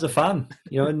Coulson's a happen.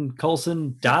 fan, and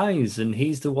Coulson dies, and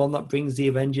he's the one that brings the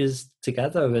Avengers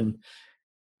together. And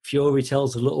Fury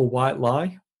tells a little white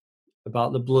lie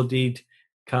about the bloodied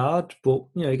card, but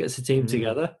he gets the team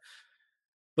together.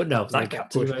 But no, Yeah, that got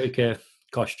Captain pushed. America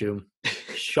costume,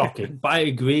 shocking. But I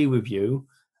agree with you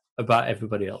about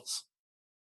everybody else.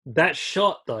 That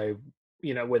shot, though,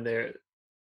 when they're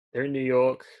in New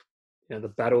York, the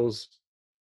battle's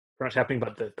pretty much happening,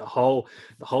 but the whole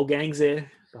gang's there,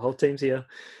 the whole team's here,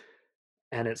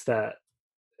 and it's that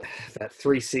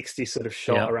 360 sort of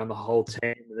shot Yeah. around the whole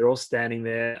team. They're all standing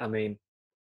there. I mean,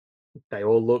 they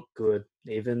all look good.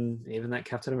 Even that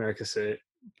Captain America suit,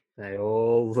 they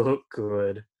all look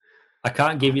good. I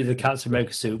can't give you the Captain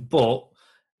America suit, but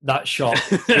that shot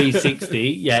 360,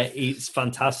 yeah, it's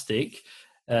fantastic.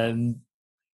 In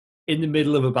the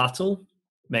middle of a battle,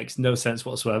 makes no sense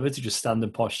whatsoever to just stand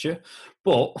and posture,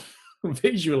 but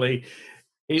visually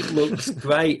it looks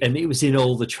great, and it was in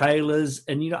all the trailers.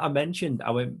 And I mentioned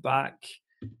I went back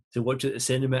to watch it at the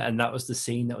cinema, and that was the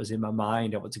scene that was in my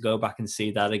mind. I want to go back and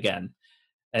see that again.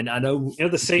 And I know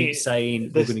the scene keep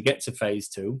saying we're going to get to phase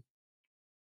 2,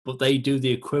 but they do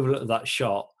the equivalent of that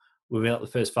shot within the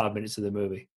first 5 minutes of the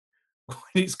movie.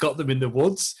 When it's got them in the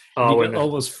woods, and you get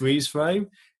almost freeze frame.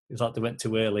 It's like they went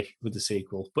too early with the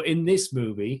sequel. But in this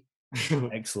movie,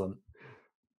 excellent.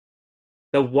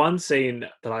 The one scene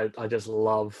that I just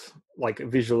love, like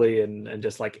visually and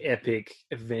just like epic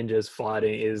Avengers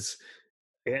fighting, is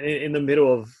in the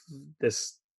middle of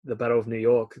the Battle of New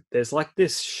York. There's like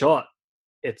this shot.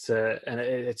 It's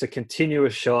a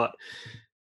continuous shot.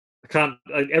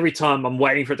 Every time I'm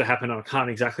waiting for it to happen, I can't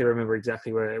exactly remember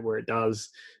where it does.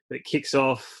 But it kicks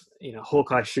off.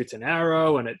 Hawkeye shoots an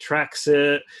arrow and it tracks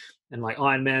it, and like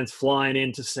Iron Man's flying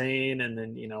into scene, and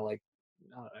then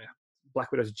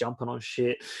Black Widow's jumping on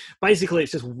shit. Basically,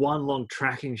 it's just one long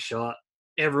tracking shot.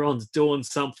 Everyone's doing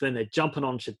something. They're jumping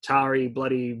on Chitauri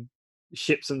bloody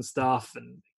ships and stuff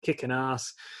and kicking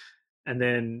ass. And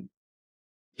then,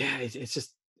 yeah, it's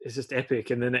just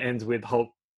epic. And then it ends with Hulk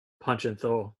punching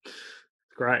Thor.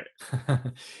 Great.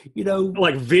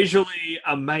 Like visually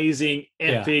amazing,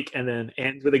 epic, and then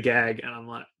ends with a gag. And I'm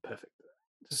like, perfect.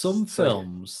 Some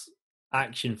films,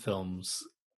 action films,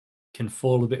 can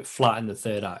fall a bit flat in the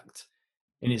third act.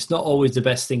 And it's not always the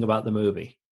best thing about the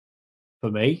movie.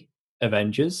 For me,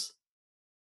 Avengers,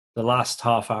 the last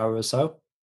half hour or so,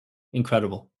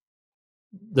 incredible.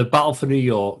 The Battle for New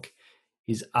York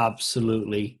is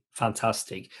absolutely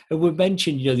fantastic. And we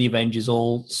mentioned, the Avengers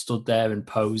all stood there and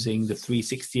posing, the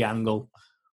 360 angle.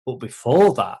 But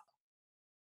before that,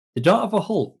 they don't have a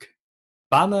Hulk.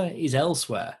 Banner is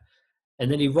elsewhere.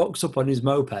 And then he rocks up on his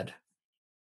moped.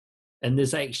 And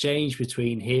there's that exchange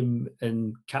between him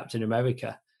and Captain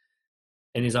America.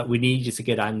 And he's like, we need you to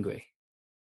get angry.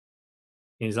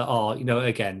 And he's like, oh,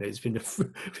 again, it's been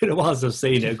a while since I've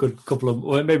seen it, a good couple of,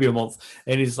 well, maybe a month.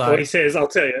 And he's like... Well, he says, I'll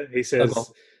tell you. He says,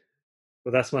 well,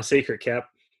 that's my secret, Cap.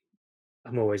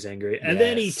 I'm always angry. And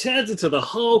then he turns into the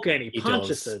Hulk and he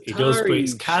punches the He does, but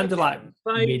it's kind of like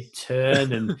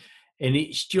mid-turn and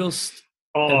it's just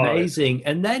amazing.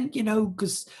 And then,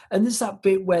 and there's that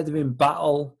bit where they're in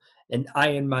battle and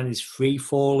Iron Man is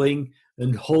free-falling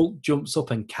and Hulk jumps up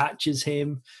and catches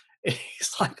him.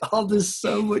 It's like, there's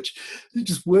so much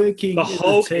just working. The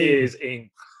Hulk is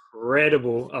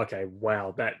incredible. Okay,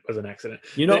 wow, that was an accident.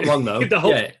 You're not wrong, though.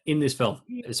 In this film,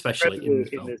 especially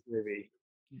in this movie.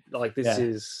 Like, this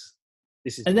is...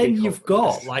 And then you've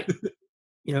got,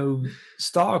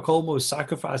 Stark almost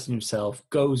sacrificing himself,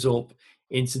 goes up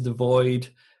into the void,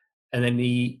 and then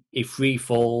he free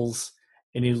falls,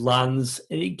 and he lands,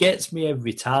 and it gets me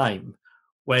every time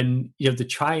when they're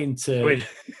trying to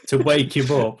wake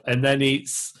him up, and then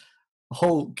it's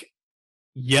Hulk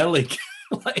yelling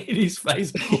in his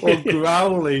face or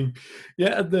growling,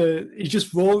 and he's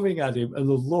just roaring at him, and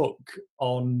the look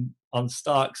on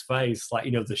Stark's face,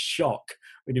 the shock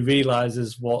when he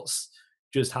realizes what's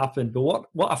just happened. But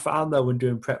what I found though when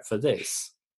doing prep for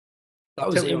this, that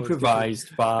was Tell me what was different.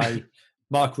 improvised by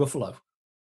Mark Ruffalo.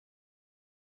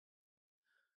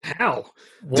 How?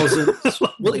 Wasn't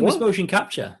well, it was What? motion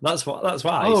capture. That's why.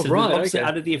 Oh, So right, obviously okay.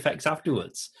 added the effects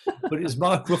afterwards. But it was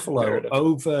Mark Fair Ruffalo enough.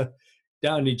 over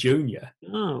Downey Jr.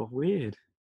 Oh, weird.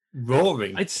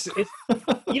 roaring. It's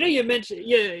you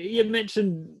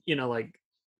mentioned like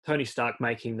Tony Stark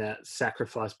making that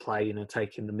sacrifice play,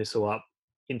 taking the missile up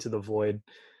into the void.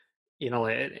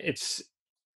 It's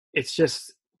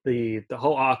just the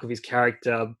whole arc of his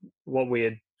character, what we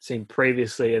had seen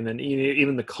previously, and then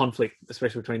even the conflict,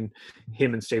 especially between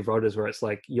him and Steve Rogers, where it's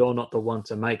like, you're not the one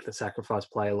to make the sacrifice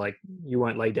play, like you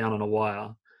won't lay down on a wire,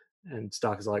 and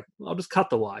Stark is like, I'll just cut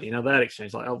the wire. That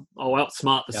exchange, like I'll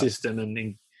outsmart the system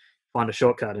and find a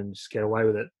shortcut and just get away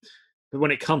with it. But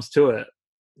when it comes to it,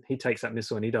 he takes that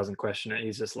missile and he doesn't question it.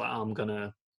 He's just like,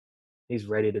 he's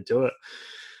ready to do it.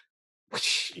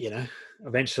 Which,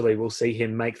 eventually we'll see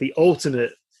him make the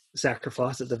ultimate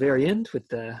sacrifice at the very end with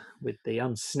the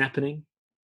unsnapping,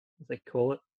 as they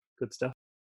call it. Good stuff.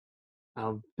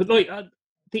 But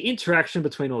the interaction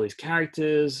between all these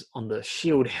characters on the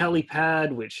Shield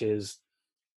helipad, which is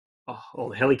or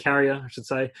the helicarrier, I should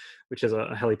say, which is a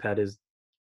helipad is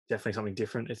definitely something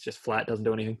different. It's just flat, doesn't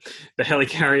do anything. The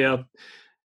helicarrier,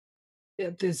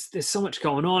 there's so much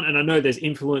going on, and I know there's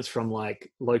influence from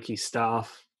like Loki's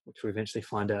staff, which we eventually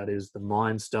find out is the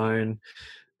Mind Stone.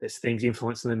 There's things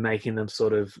influencing them, making them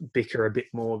sort of bicker a bit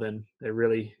more than they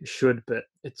really should, but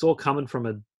it's all coming from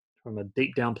a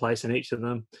deep down place in each of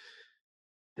them.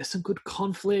 There's some good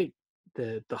conflict.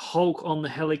 The Hulk on the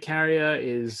helicarrier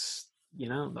is,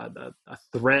 a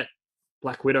threat.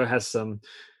 Black Widow has some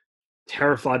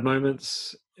terrified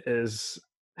moments. There's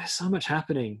so much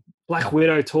happening. Black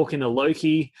Widow talking to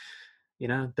Loki.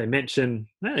 They mention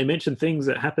things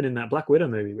that happen in that Black Widow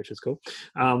movie, which is cool.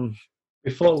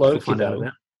 Before Loki, though,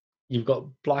 you've got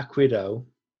Black Widow,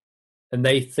 and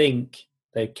they think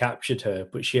they've captured her,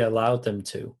 but she allowed them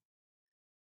to.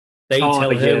 They tell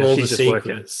her all the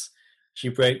secrets. She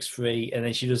breaks free, and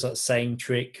then she does that same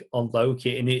trick on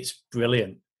Loki, and it's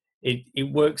brilliant.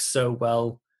 It works so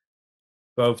well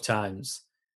both times.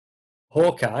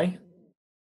 Hawkeye,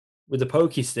 with a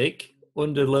pokey stick,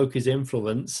 under Loki's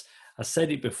influence, I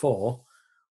said it before,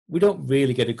 we don't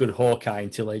really get a good Hawkeye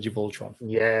until Age of Ultron.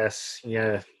 Yes,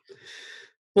 yeah.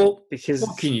 Well, because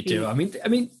what can you do? I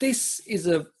mean, this is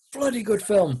a bloody good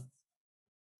film.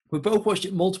 We both watched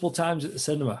it multiple times at the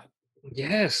cinema.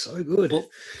 Yes, so good. Well,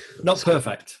 not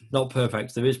perfect.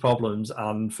 There is problems,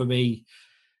 and for me,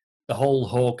 the whole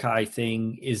Hawkeye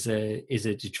thing is a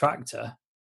detractor.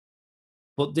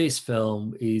 But this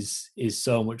film is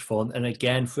so much fun, and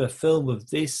again, for a film of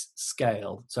this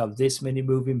scale, to have this many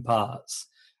moving parts,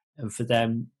 and for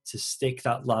them to stick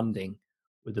that landing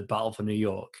with the Battle for New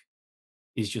York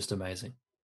is just amazing.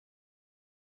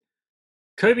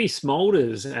 Cobie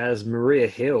Smulders as Maria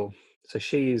Hill. So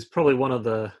she's probably one of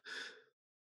the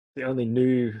only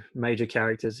new major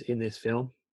characters in this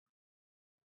film.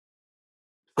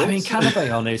 I mean, can I be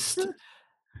honest?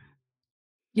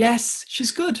 Yes,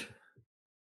 she's good.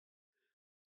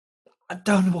 I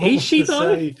don't know what to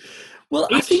say. Well,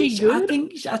 I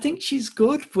think she's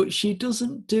good, but she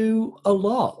doesn't do a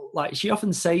lot. Like, she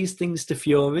often says things to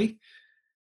Fury.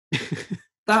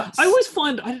 I always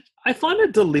find I find her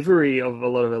delivery of a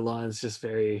lot of her lines just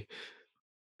very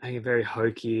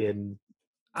hokey and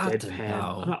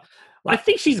deadpan. I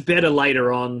think she's better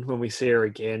later on when we see her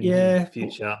again in the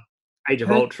future. Age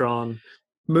of Ultron.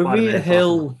 Maria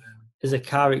Hill as a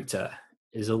character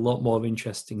is a lot more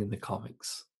interesting in the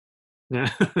comics. Yeah.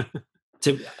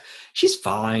 She's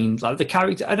fine. Like the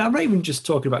character, and I'm not even just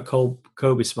talking about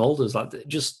Cobie Smulders, like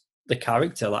just the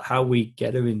character, like how we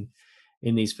get her in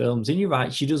these films. And you're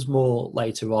right, she does more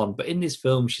later on, but in this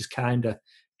film, she's kind of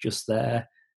just there.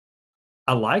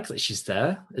 I like that she's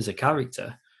there as a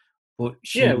character, but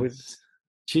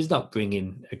she's not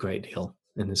bringing a great deal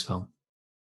in this film.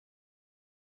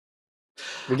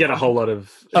 We get a whole lot of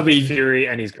Fury,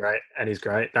 and he's great.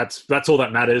 That's all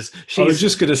that matters. I was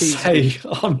just going to say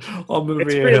on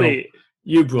Maria Hill,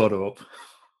 you brought her up.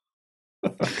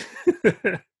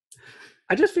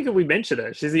 I just figured we mentioned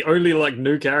her. She's the only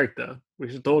new character. We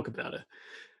should talk about her.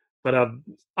 But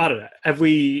I don't know.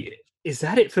 Is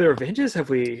that it for Avengers? Have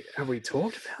we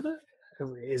talked about it?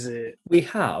 Is it? We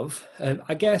have.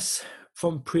 I guess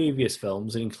from previous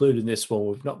films, including this one,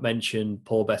 we've not mentioned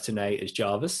Paul Bettany as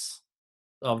Jarvis.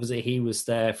 Obviously, he was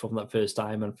there from that first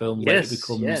Iron Man film. Later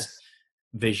becomes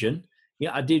Vision.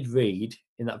 Yeah, I did read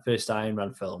in that first Iron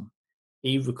Man film,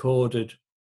 he recorded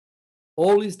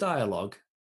all his dialogue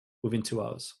within 2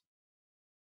 hours.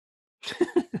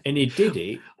 And he did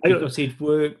it because he'd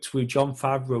worked with Jon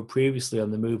Favreau previously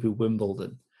on the movie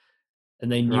Wimbledon,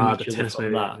 and they knew Right, each the other tennis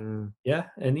from movie. that. Yeah,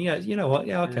 and yeah, you know what?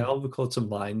 Yeah, okay, Yeah. I'll record some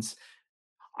lines.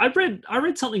 I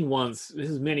read something once. This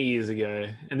is many years ago,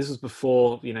 and this was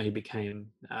before he became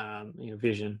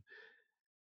Vision.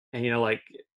 And like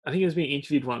I think he was being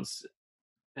interviewed once,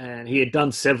 and he had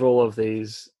done several of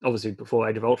these. Obviously, before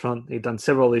Age of Ultron, he'd done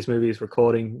several of these movies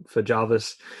recording for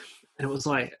Jarvis, and it was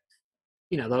like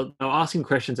they were asking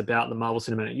questions about the Marvel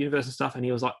Cinematic Universe and stuff, and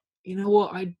he was like, you know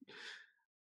what,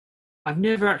 I've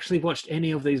never actually watched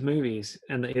any of these movies.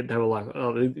 And they were like,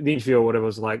 oh, the interview or whatever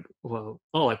was like, well,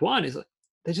 oh, like why? And he's like,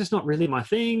 they're just not really my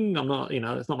thing. I'm not,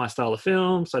 it's not my style of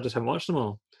film, so I just haven't watched them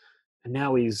all. And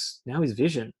now he's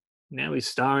Vision. Now he's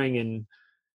starring in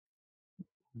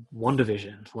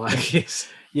WandaVision. Like,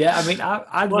 Yeah, I mean,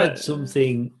 I'd read what?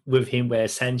 something with him where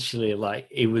essentially, like,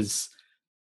 it was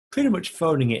pretty much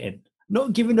phoning it in,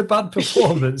 not giving a bad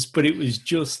performance, but it was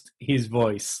just his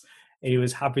voice, and he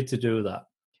was happy to do that.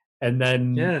 And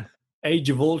then Yeah, Age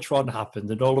of Ultron happened,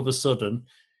 and all of a sudden,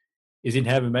 he's in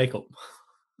hair and makeup.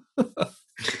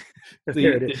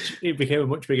 there it is. It became a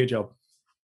much bigger job.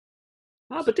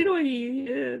 Oh, but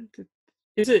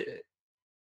is it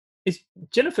is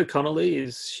Jennifer Connelly?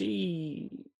 Is she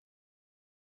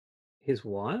his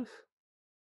wife?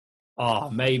 Oh,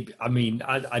 maybe. I mean,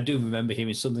 I do remember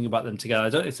hearing something about them together. I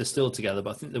don't know if they're still together,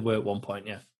 but I think they were at one point,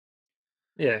 yeah.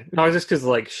 Yeah, no, just because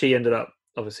like she ended up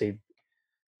obviously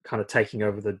kind of taking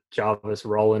over the Jarvis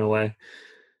role in a way,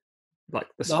 like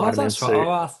the No, Spider-Man that's right. suit.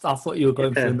 Oh, I thought you were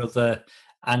going for Yeah. another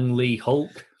Ang Lee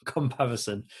Hulk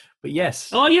comparison. But yes,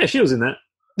 Oh yeah, she was in that.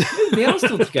 they are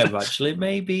still together, actually.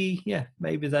 Maybe, yeah,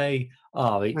 maybe they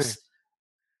are. It's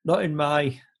not in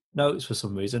my notes for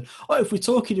some reason. Oh, if we're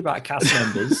talking about cast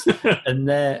members and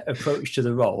their approach to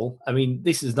the role, I mean,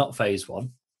 this is not phase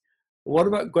one. What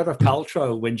about Gwyneth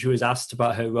Paltrow when she was asked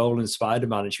about her role in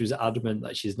Spider-Man and she was adamant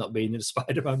that she's not been in a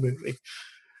Spider-Man movie?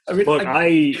 I mean, Look,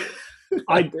 I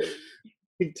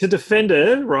to defend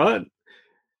her, right?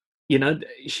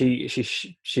 She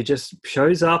just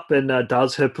shows up and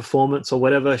does her performance or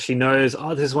whatever. She knows,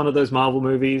 oh, this is one of those Marvel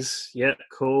movies. Yeah,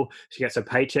 cool. She gets a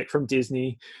paycheck from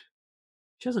Disney.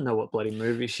 She doesn't know what bloody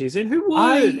movie she's in. Who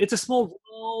would? It's a small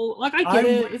role. Like, I get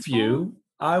it. It's fine.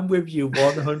 I'm with you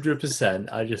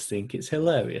 100%. I just think it's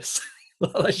hilarious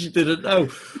that she didn't know.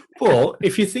 But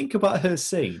if you think about her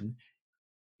scene,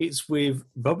 it's with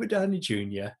Robert Downey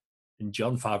Jr. and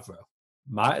Jon Favreau.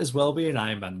 Might as well be an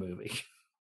Iron Man movie.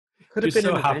 Could have Just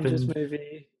been so an Avengers happened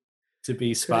movie. to be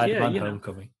Yeah, Spider-Man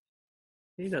Homecoming.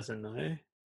 He doesn't know.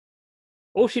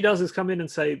 All she does is come in and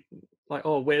say, like,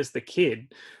 oh, where's the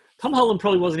kid? Tom Holland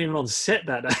probably wasn't even on set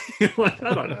that day. Like,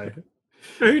 I don't know.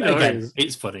 Who knows? Again,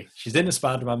 it's funny. She's in a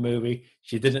Spider-Man movie.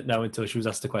 She didn't know until she was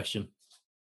asked the question.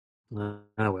 Oh,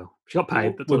 well. She got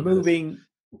paid. We're moving.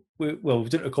 We've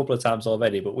done it a couple of times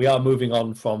already, but we are moving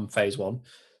on from phase one.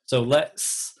 So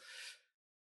let's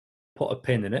put a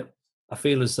pin in it. I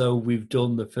feel as though we've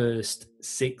done the first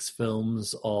 6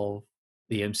 films of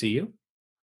the MCU.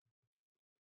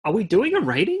 Are we doing a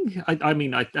rating? I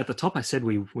mean, at the top I said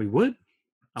we would.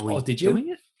 Are we did you? doing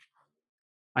it?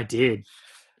 I did.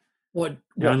 What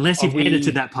unless you've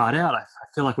edited that part out, I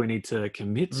feel like we need to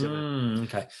commit to it.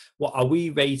 Okay. What are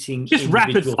we rating? Just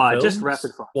rapid fire. Films? Just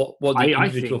rapid fire. What the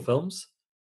individual films?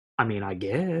 I mean, I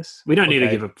guess we don't need to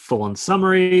give a full-on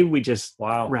summary. We just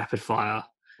rapid fire.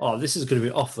 Oh, this is going to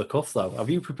be off the cuff, though. Have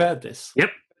you prepared this?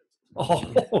 Yep.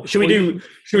 Oh, should we do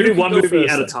one movie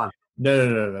at a time?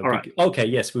 No. All right. Okay,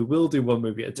 yes, we will do one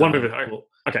movie at a time. One movie.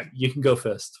 Okay. You can go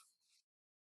first.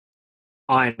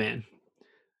 Iron Man.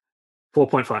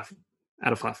 4.5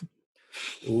 out of 5.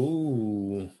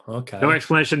 Ooh, okay. No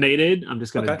explanation needed. I'm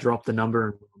just going to drop the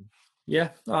number. Yeah,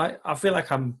 I feel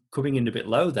like I'm coming in a bit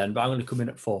low then, but I'm going to come in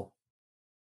at 4.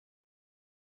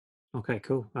 Okay,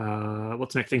 cool.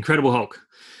 What's next? Incredible Hulk.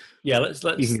 Yeah, let's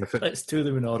do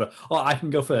them in order. Oh, I can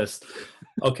go first.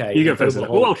 Okay, you go first.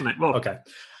 We'll alternate. Okay.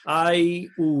 Okay.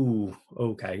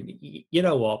 You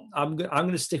know what? I'm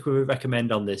going to stick with a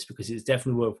recommend on this because it's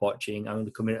definitely worth watching. I'm going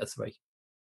to come in at a 3.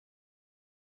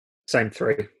 Same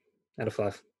 3 out of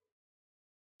 5.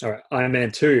 All right, Iron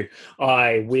Man 2.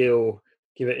 I will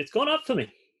give it. It's gone up for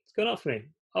me.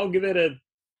 I'll give it a.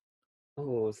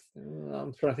 Oh,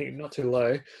 I'm trying to think. Not too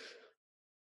low.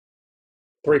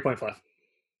 3.5.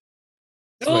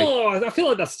 Oh, I feel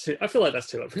like that's too.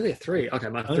 Low. Really, a 3. Okay,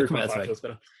 my 3.5 feels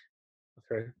better.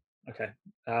 3. Okay.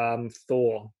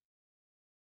 Thor.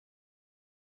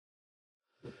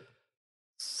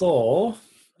 Thor.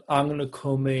 I'm going to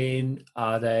come in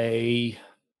at a.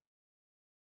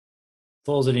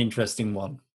 Thor's an interesting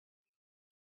one.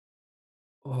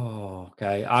 Oh,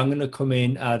 okay. I'm going to come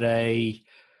in at a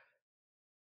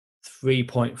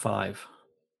 3.5.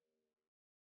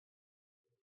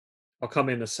 I'll come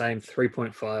in the same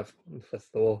 3.5 for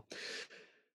Thor.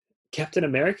 Captain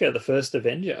America, the First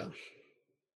Avenger.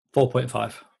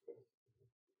 4.5.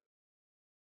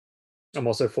 I'm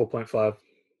also 4.5.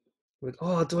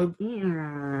 Oh, do I?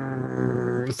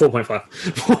 4.5.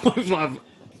 4.5.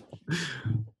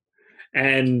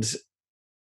 And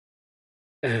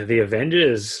the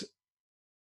Avengers,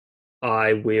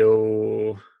 I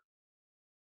will.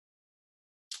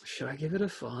 Should I give it a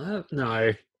 5?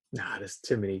 No. Nah, there's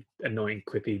too many annoying,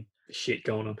 quippy shit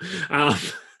going on.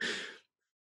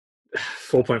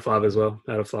 4.5 as well,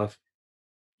 out of 5.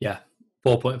 Yeah,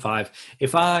 4.5.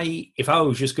 If I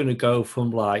was just going to go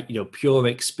from like, pure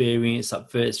experience,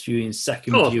 that first viewing,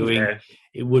 second viewing, Yeah.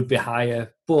 it would be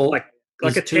higher. But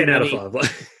like a 10 out of 5.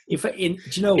 Do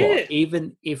you know what?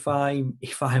 Even if I'm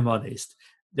honest,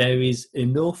 there is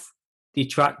enough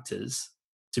detractors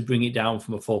to bring it down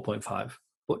from a 4.5.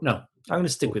 But no, I'm going to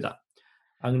stick with that.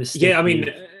 I'm going to stick with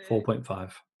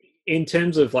 4.5. In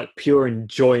terms of like pure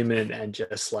enjoyment and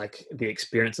just like the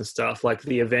experience and stuff, like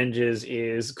the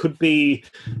Avengers could be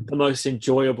the most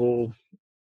enjoyable,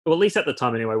 or at least at the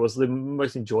time anyway, was the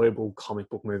most enjoyable comic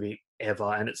book movie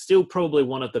ever. And it's still probably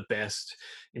one of the best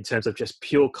in terms of just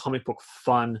pure comic book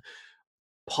fun,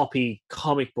 poppy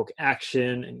comic book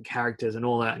action and characters and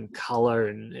all that, and color,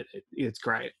 and it's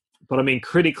great. But I mean,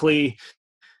 critically,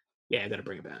 yeah, gotta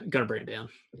bring it down. Gotta bring it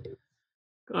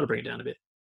down a bit.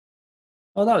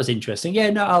 Oh, that was interesting. Yeah,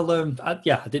 no, I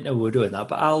didn't know we were doing that,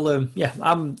 but I'm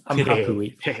happy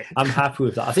with. I'm happy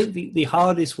with that. I think the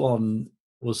hardest one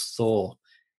was Thor,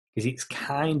 because it's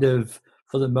kind of,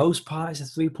 for the most part, it's a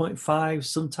 3.5.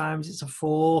 Sometimes it's a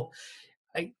 4.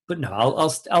 But no,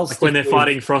 I'll like when they're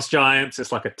fighting frost giants,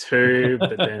 it's like a 2.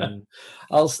 But then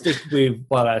I'll stick with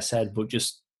what I said. But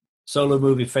just solo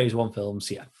movie phase 1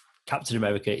 films, yeah, Captain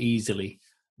America easily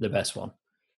the best one.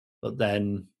 But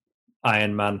then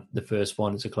Iron Man, the first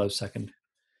one, is a close second.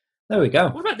 There we go.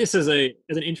 What about this as an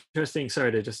interesting?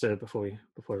 Sorry to just before we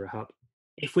wrap up,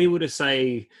 if we were to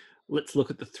say, let's look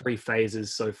at the 3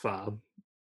 phases so far,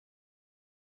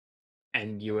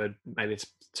 and you were maybe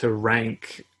to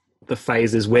rank the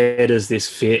phases, where does this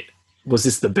fit? Was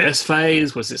this the best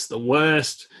phase? Was this the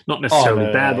worst? Not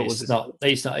necessarily bad, but was it's not.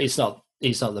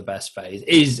 It's not the best phase.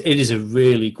 It is a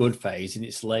really good phase, and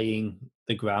it's laying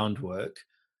the groundwork.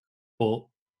 But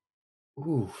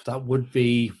that would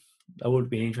be an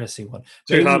interesting one.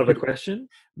 Too hard of a question.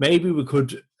 Maybe we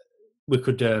could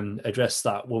address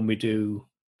that when we do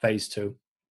phase 2.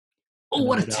 Oh,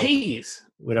 what a tease!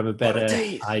 We'd have a better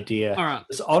idea. All right.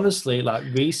 Because honestly, like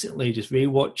recently, just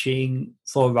rewatching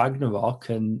Thor Ragnarok,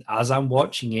 and as I'm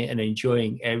watching it and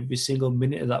enjoying every single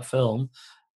minute of that film,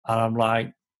 and I'm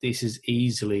like, this is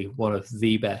easily one of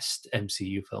the best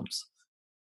MCU films.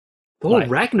 Thor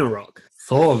Ragnarok.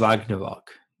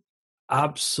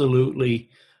 Absolutely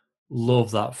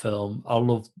love that film.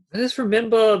 I just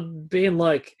remember being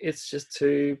like, it's just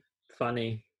too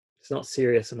funny. It's not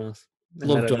serious enough.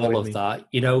 Loved all of that.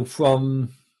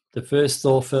 From the first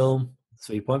Thor film,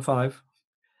 3.5.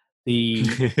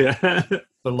 The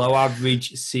below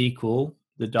average sequel,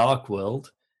 The Dark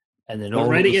World, and then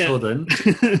all of a sudden,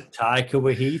 Taika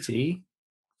Waititi,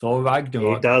 Thor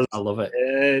Ragnarok. I love it.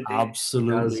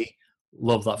 Absolutely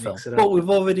love that film. But we've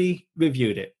already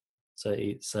reviewed it, so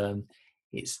it's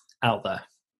out there.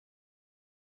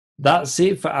 That's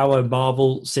it for our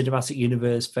Marvel Cinematic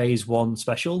Universe Phase 1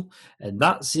 special, and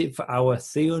that's it for our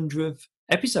 300th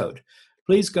episode.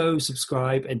 Please go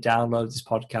subscribe and download this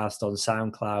podcast on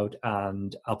SoundCloud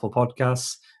and Apple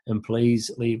Podcasts, and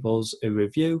please leave us a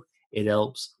review. It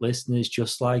helps listeners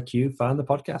just like you find the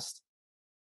podcast.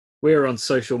 We're on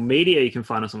social media. You can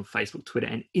find us on Facebook, Twitter,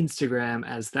 and Instagram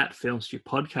as That Film Stew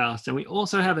Podcast. And we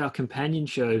also have our companion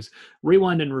shows,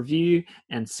 Rewind and Review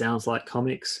and Sounds Like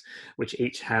Comics, which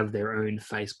each have their own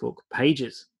Facebook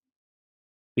pages.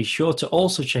 Be sure to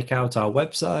also check out our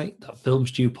website,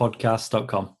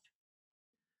 thatfilmstewpodcast.com.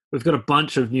 We've got a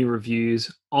bunch of new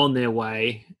reviews on their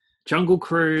way. Jungle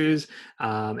Cruise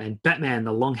and Batman,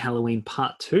 The Long Halloween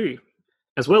Part 2,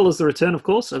 as well as the return, of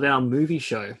course, of our movie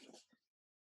show.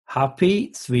 Happy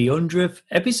 300th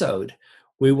episode.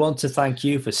 We want to thank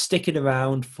you for sticking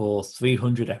around for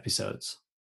 300 episodes.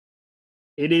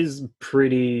 It is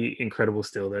pretty incredible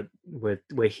still that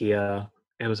we're here,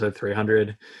 episode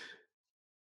 300.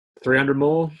 300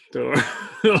 more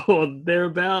or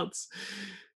thereabouts.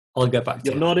 I'll get back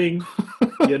to you. Nodding.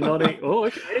 You're nodding. Oh,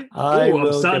 okay. I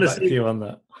will get back to you on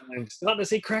that. I'm starting to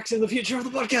see cracks in the future of the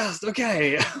podcast.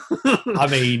 Okay. I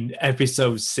mean,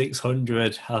 episode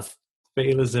 600 has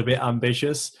feel is a bit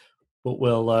ambitious, but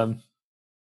we'll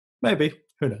maybe,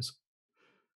 who knows?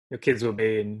 Your kids will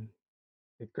be in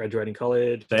graduating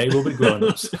college. They will be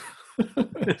grown-ups.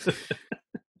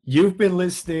 You've been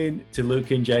listening to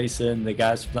Luke and Jason, the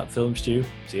guys from That Film Stew.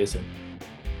 See you soon.